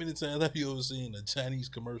think, how many times have you ever seen a Chinese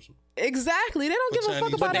commercial? Exactly. They don't give a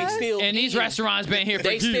fuck about us. And these restaurants been here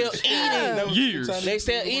for years. Years. They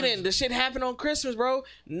still eating. The shit happened on Christmas, bro.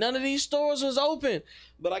 None of these stores was open.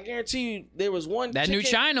 But I guarantee you, there was one. That new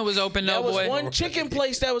China was open, though, boy. There was one chicken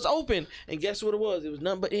place that was open, and guess what it was? It was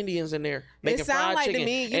nothing but Indians in there making fried chicken.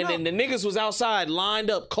 Then the niggas was outside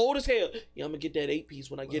lined up, cold as hell. Yeah, I'm gonna get that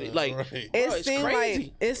 8-piece when I get it. Like,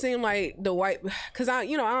 it seemed like the white, because I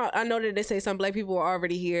know that they say some black people are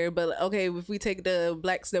already here, but okay, if we take the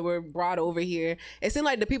blacks that were brought over here, it seemed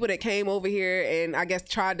like the people that came over here and I guess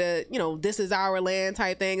tried to, this is our land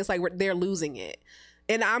type thing. It's like they're losing it.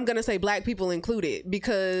 And I'm gonna say black people included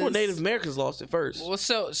because Native Americans lost it first. Well,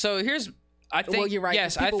 so here's I think. Well, you're right.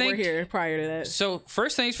 Yes, people I think were here prior to that. So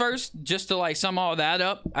first things first, just to sum all that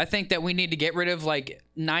up, I think that we need to get rid of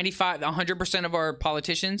 100% of our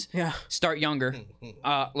politicians. Yeah. Start younger.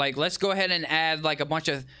 Let's go ahead and add a bunch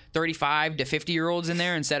of 35 to 50-year-olds in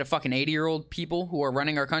there instead of fucking 80-year-old people who are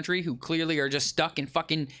running our country who clearly are just stuck in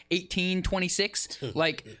fucking 1826.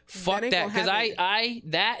 Fuck that. Because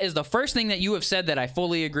that is the first thing that you have said that I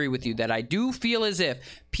fully agree with you. That I do feel as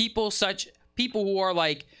if people who are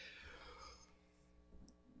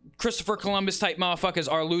Christopher Columbus type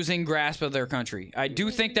motherfuckers are losing grasp of their country. I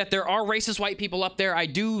do think that there are racist white people up there. I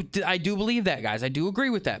do believe that, guys. I do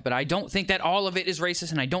agree with that, but I don't think that all of it is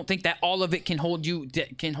racist, and I don't think that all of it can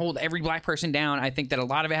hold every black person down. I think that a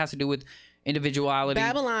lot of it has to do with individuality.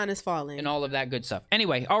 Babylon is falling and all of that good stuff.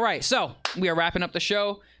 Anyway, all right, so we are wrapping up the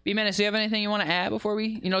show. B-Menace, do you have anything you want to add before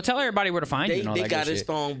we, tell everybody where to find you? And all they that got good his shit.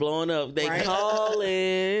 phone blowing up. They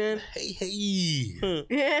calling. Hey.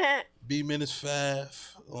 Yeah. B-Menace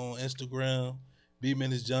 5 on Instagram.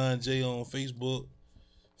 B-Menace John J on Facebook.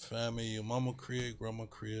 Find me your mama crib, grandma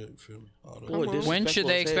crib. You feel me? All that. When should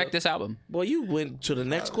they expect this album? Boy, you went to the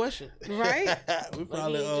next question. Right? We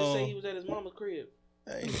probably he just say he was at his mama's crib.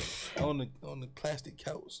 Hey, on the plastic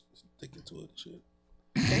couch, sticking to it and shit.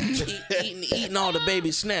 eating all the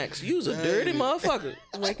baby snacks. You was a dirty motherfucker.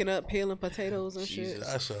 Waking up peeling potatoes and shit.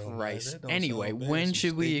 Right. Anyway, when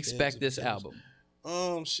should we expect this album?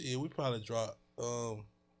 Shit, we probably drop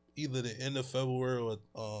either the end of February or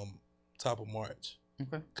top of March.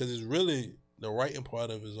 Okay. Because it's really the writing part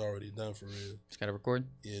of it is already done for real. Just gotta record.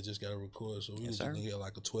 Yeah, just gotta record. So we Yes, just gonna get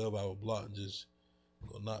a 12-hour block and just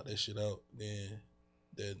go knock that shit out. Then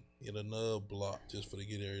get another block just for to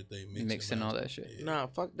get everything mixing all that shit. Yeah. Nah,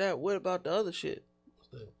 fuck that. What about the other shit? What's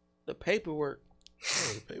that? The paperwork.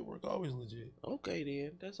 Oh, the paperwork always legit. Okay,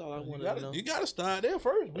 then. That's all I wanted to know. You gotta start there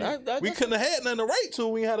first. We That's couldn't have had nothing to write to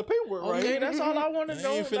when we had the paperwork, right? Okay, that's all I wanted to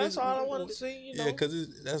know. That's That's all I wanted to see, Yeah,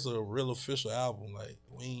 because that's a real official album. Like,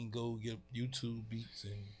 we ain't go get YouTube beats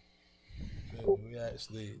and feel me? We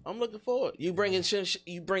actually. I'm looking forward. You bringing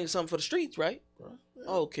something for the streets, right?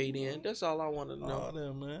 Okay, then that's all I want to know. All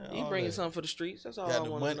that, man. You all bringing that. something for the streets? That's all Got I the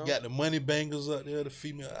want to money, know. got the money bangers up there. The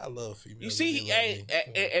female, I love females. You see, They like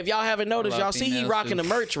me. if y'all haven't noticed, love y'all see he females, rocking too. the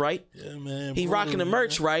merch, right? Yeah, man. He rocking the embroidery,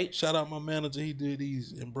 merch, man. right? Shout out my manager. He did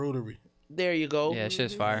these embroidery. There you go. Yeah,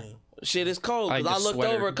 shit's fire. Yeah. Shit is cold. I like 'Cause I the looked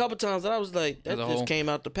sweater. over a couple times and I was like, that As a just whole. came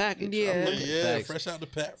out the package. Yeah. I'm looking- Yeah, Facts. fresh out the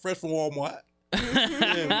pack, fresh from Walmart.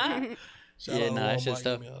 Shout Yeah, out nah, that shit Walmart,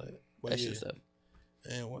 stuff. give me all that. But That yeah. shit stuff.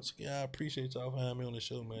 And once again, I appreciate y'all for having me on the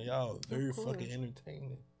show, man. Y'all very fucking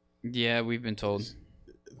entertaining. Yeah, we've been told.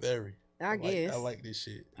 Very. I guess. I like this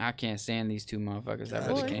shit. I can't stand these two motherfuckers. I God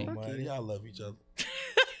really boy. can't. damn, man. Y'all love each other.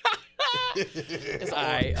 All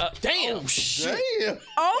right. Damn. Shit. Damn.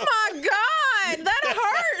 Oh my God, that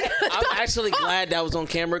hurt. I'm actually glad that was on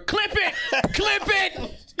camera. Clip it! Clip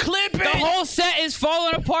it! Clip The it! whole set is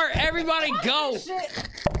falling apart. Everybody go. Shit.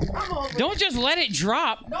 I'm over. Don't just let it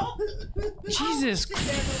drop. No. Jesus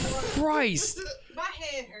Christ. My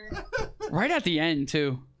head hurt. Right at the end,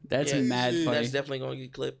 too. That's Yeah, mad funny. That's definitely going to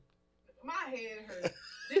get clipped. My head hurt.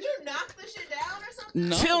 Did you knock the shit down or something?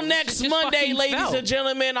 No, Till it next just Monday, fucking ladies fell. and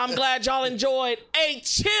gentlemen. I'm glad y'all enjoyed. Hey,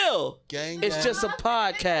 chill. Gang, It's gang. just a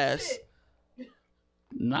podcast.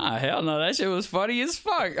 Nah, hell no. That shit was funny as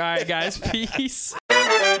fuck. All right, guys. Peace.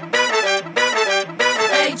 Hey,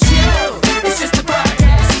 chill.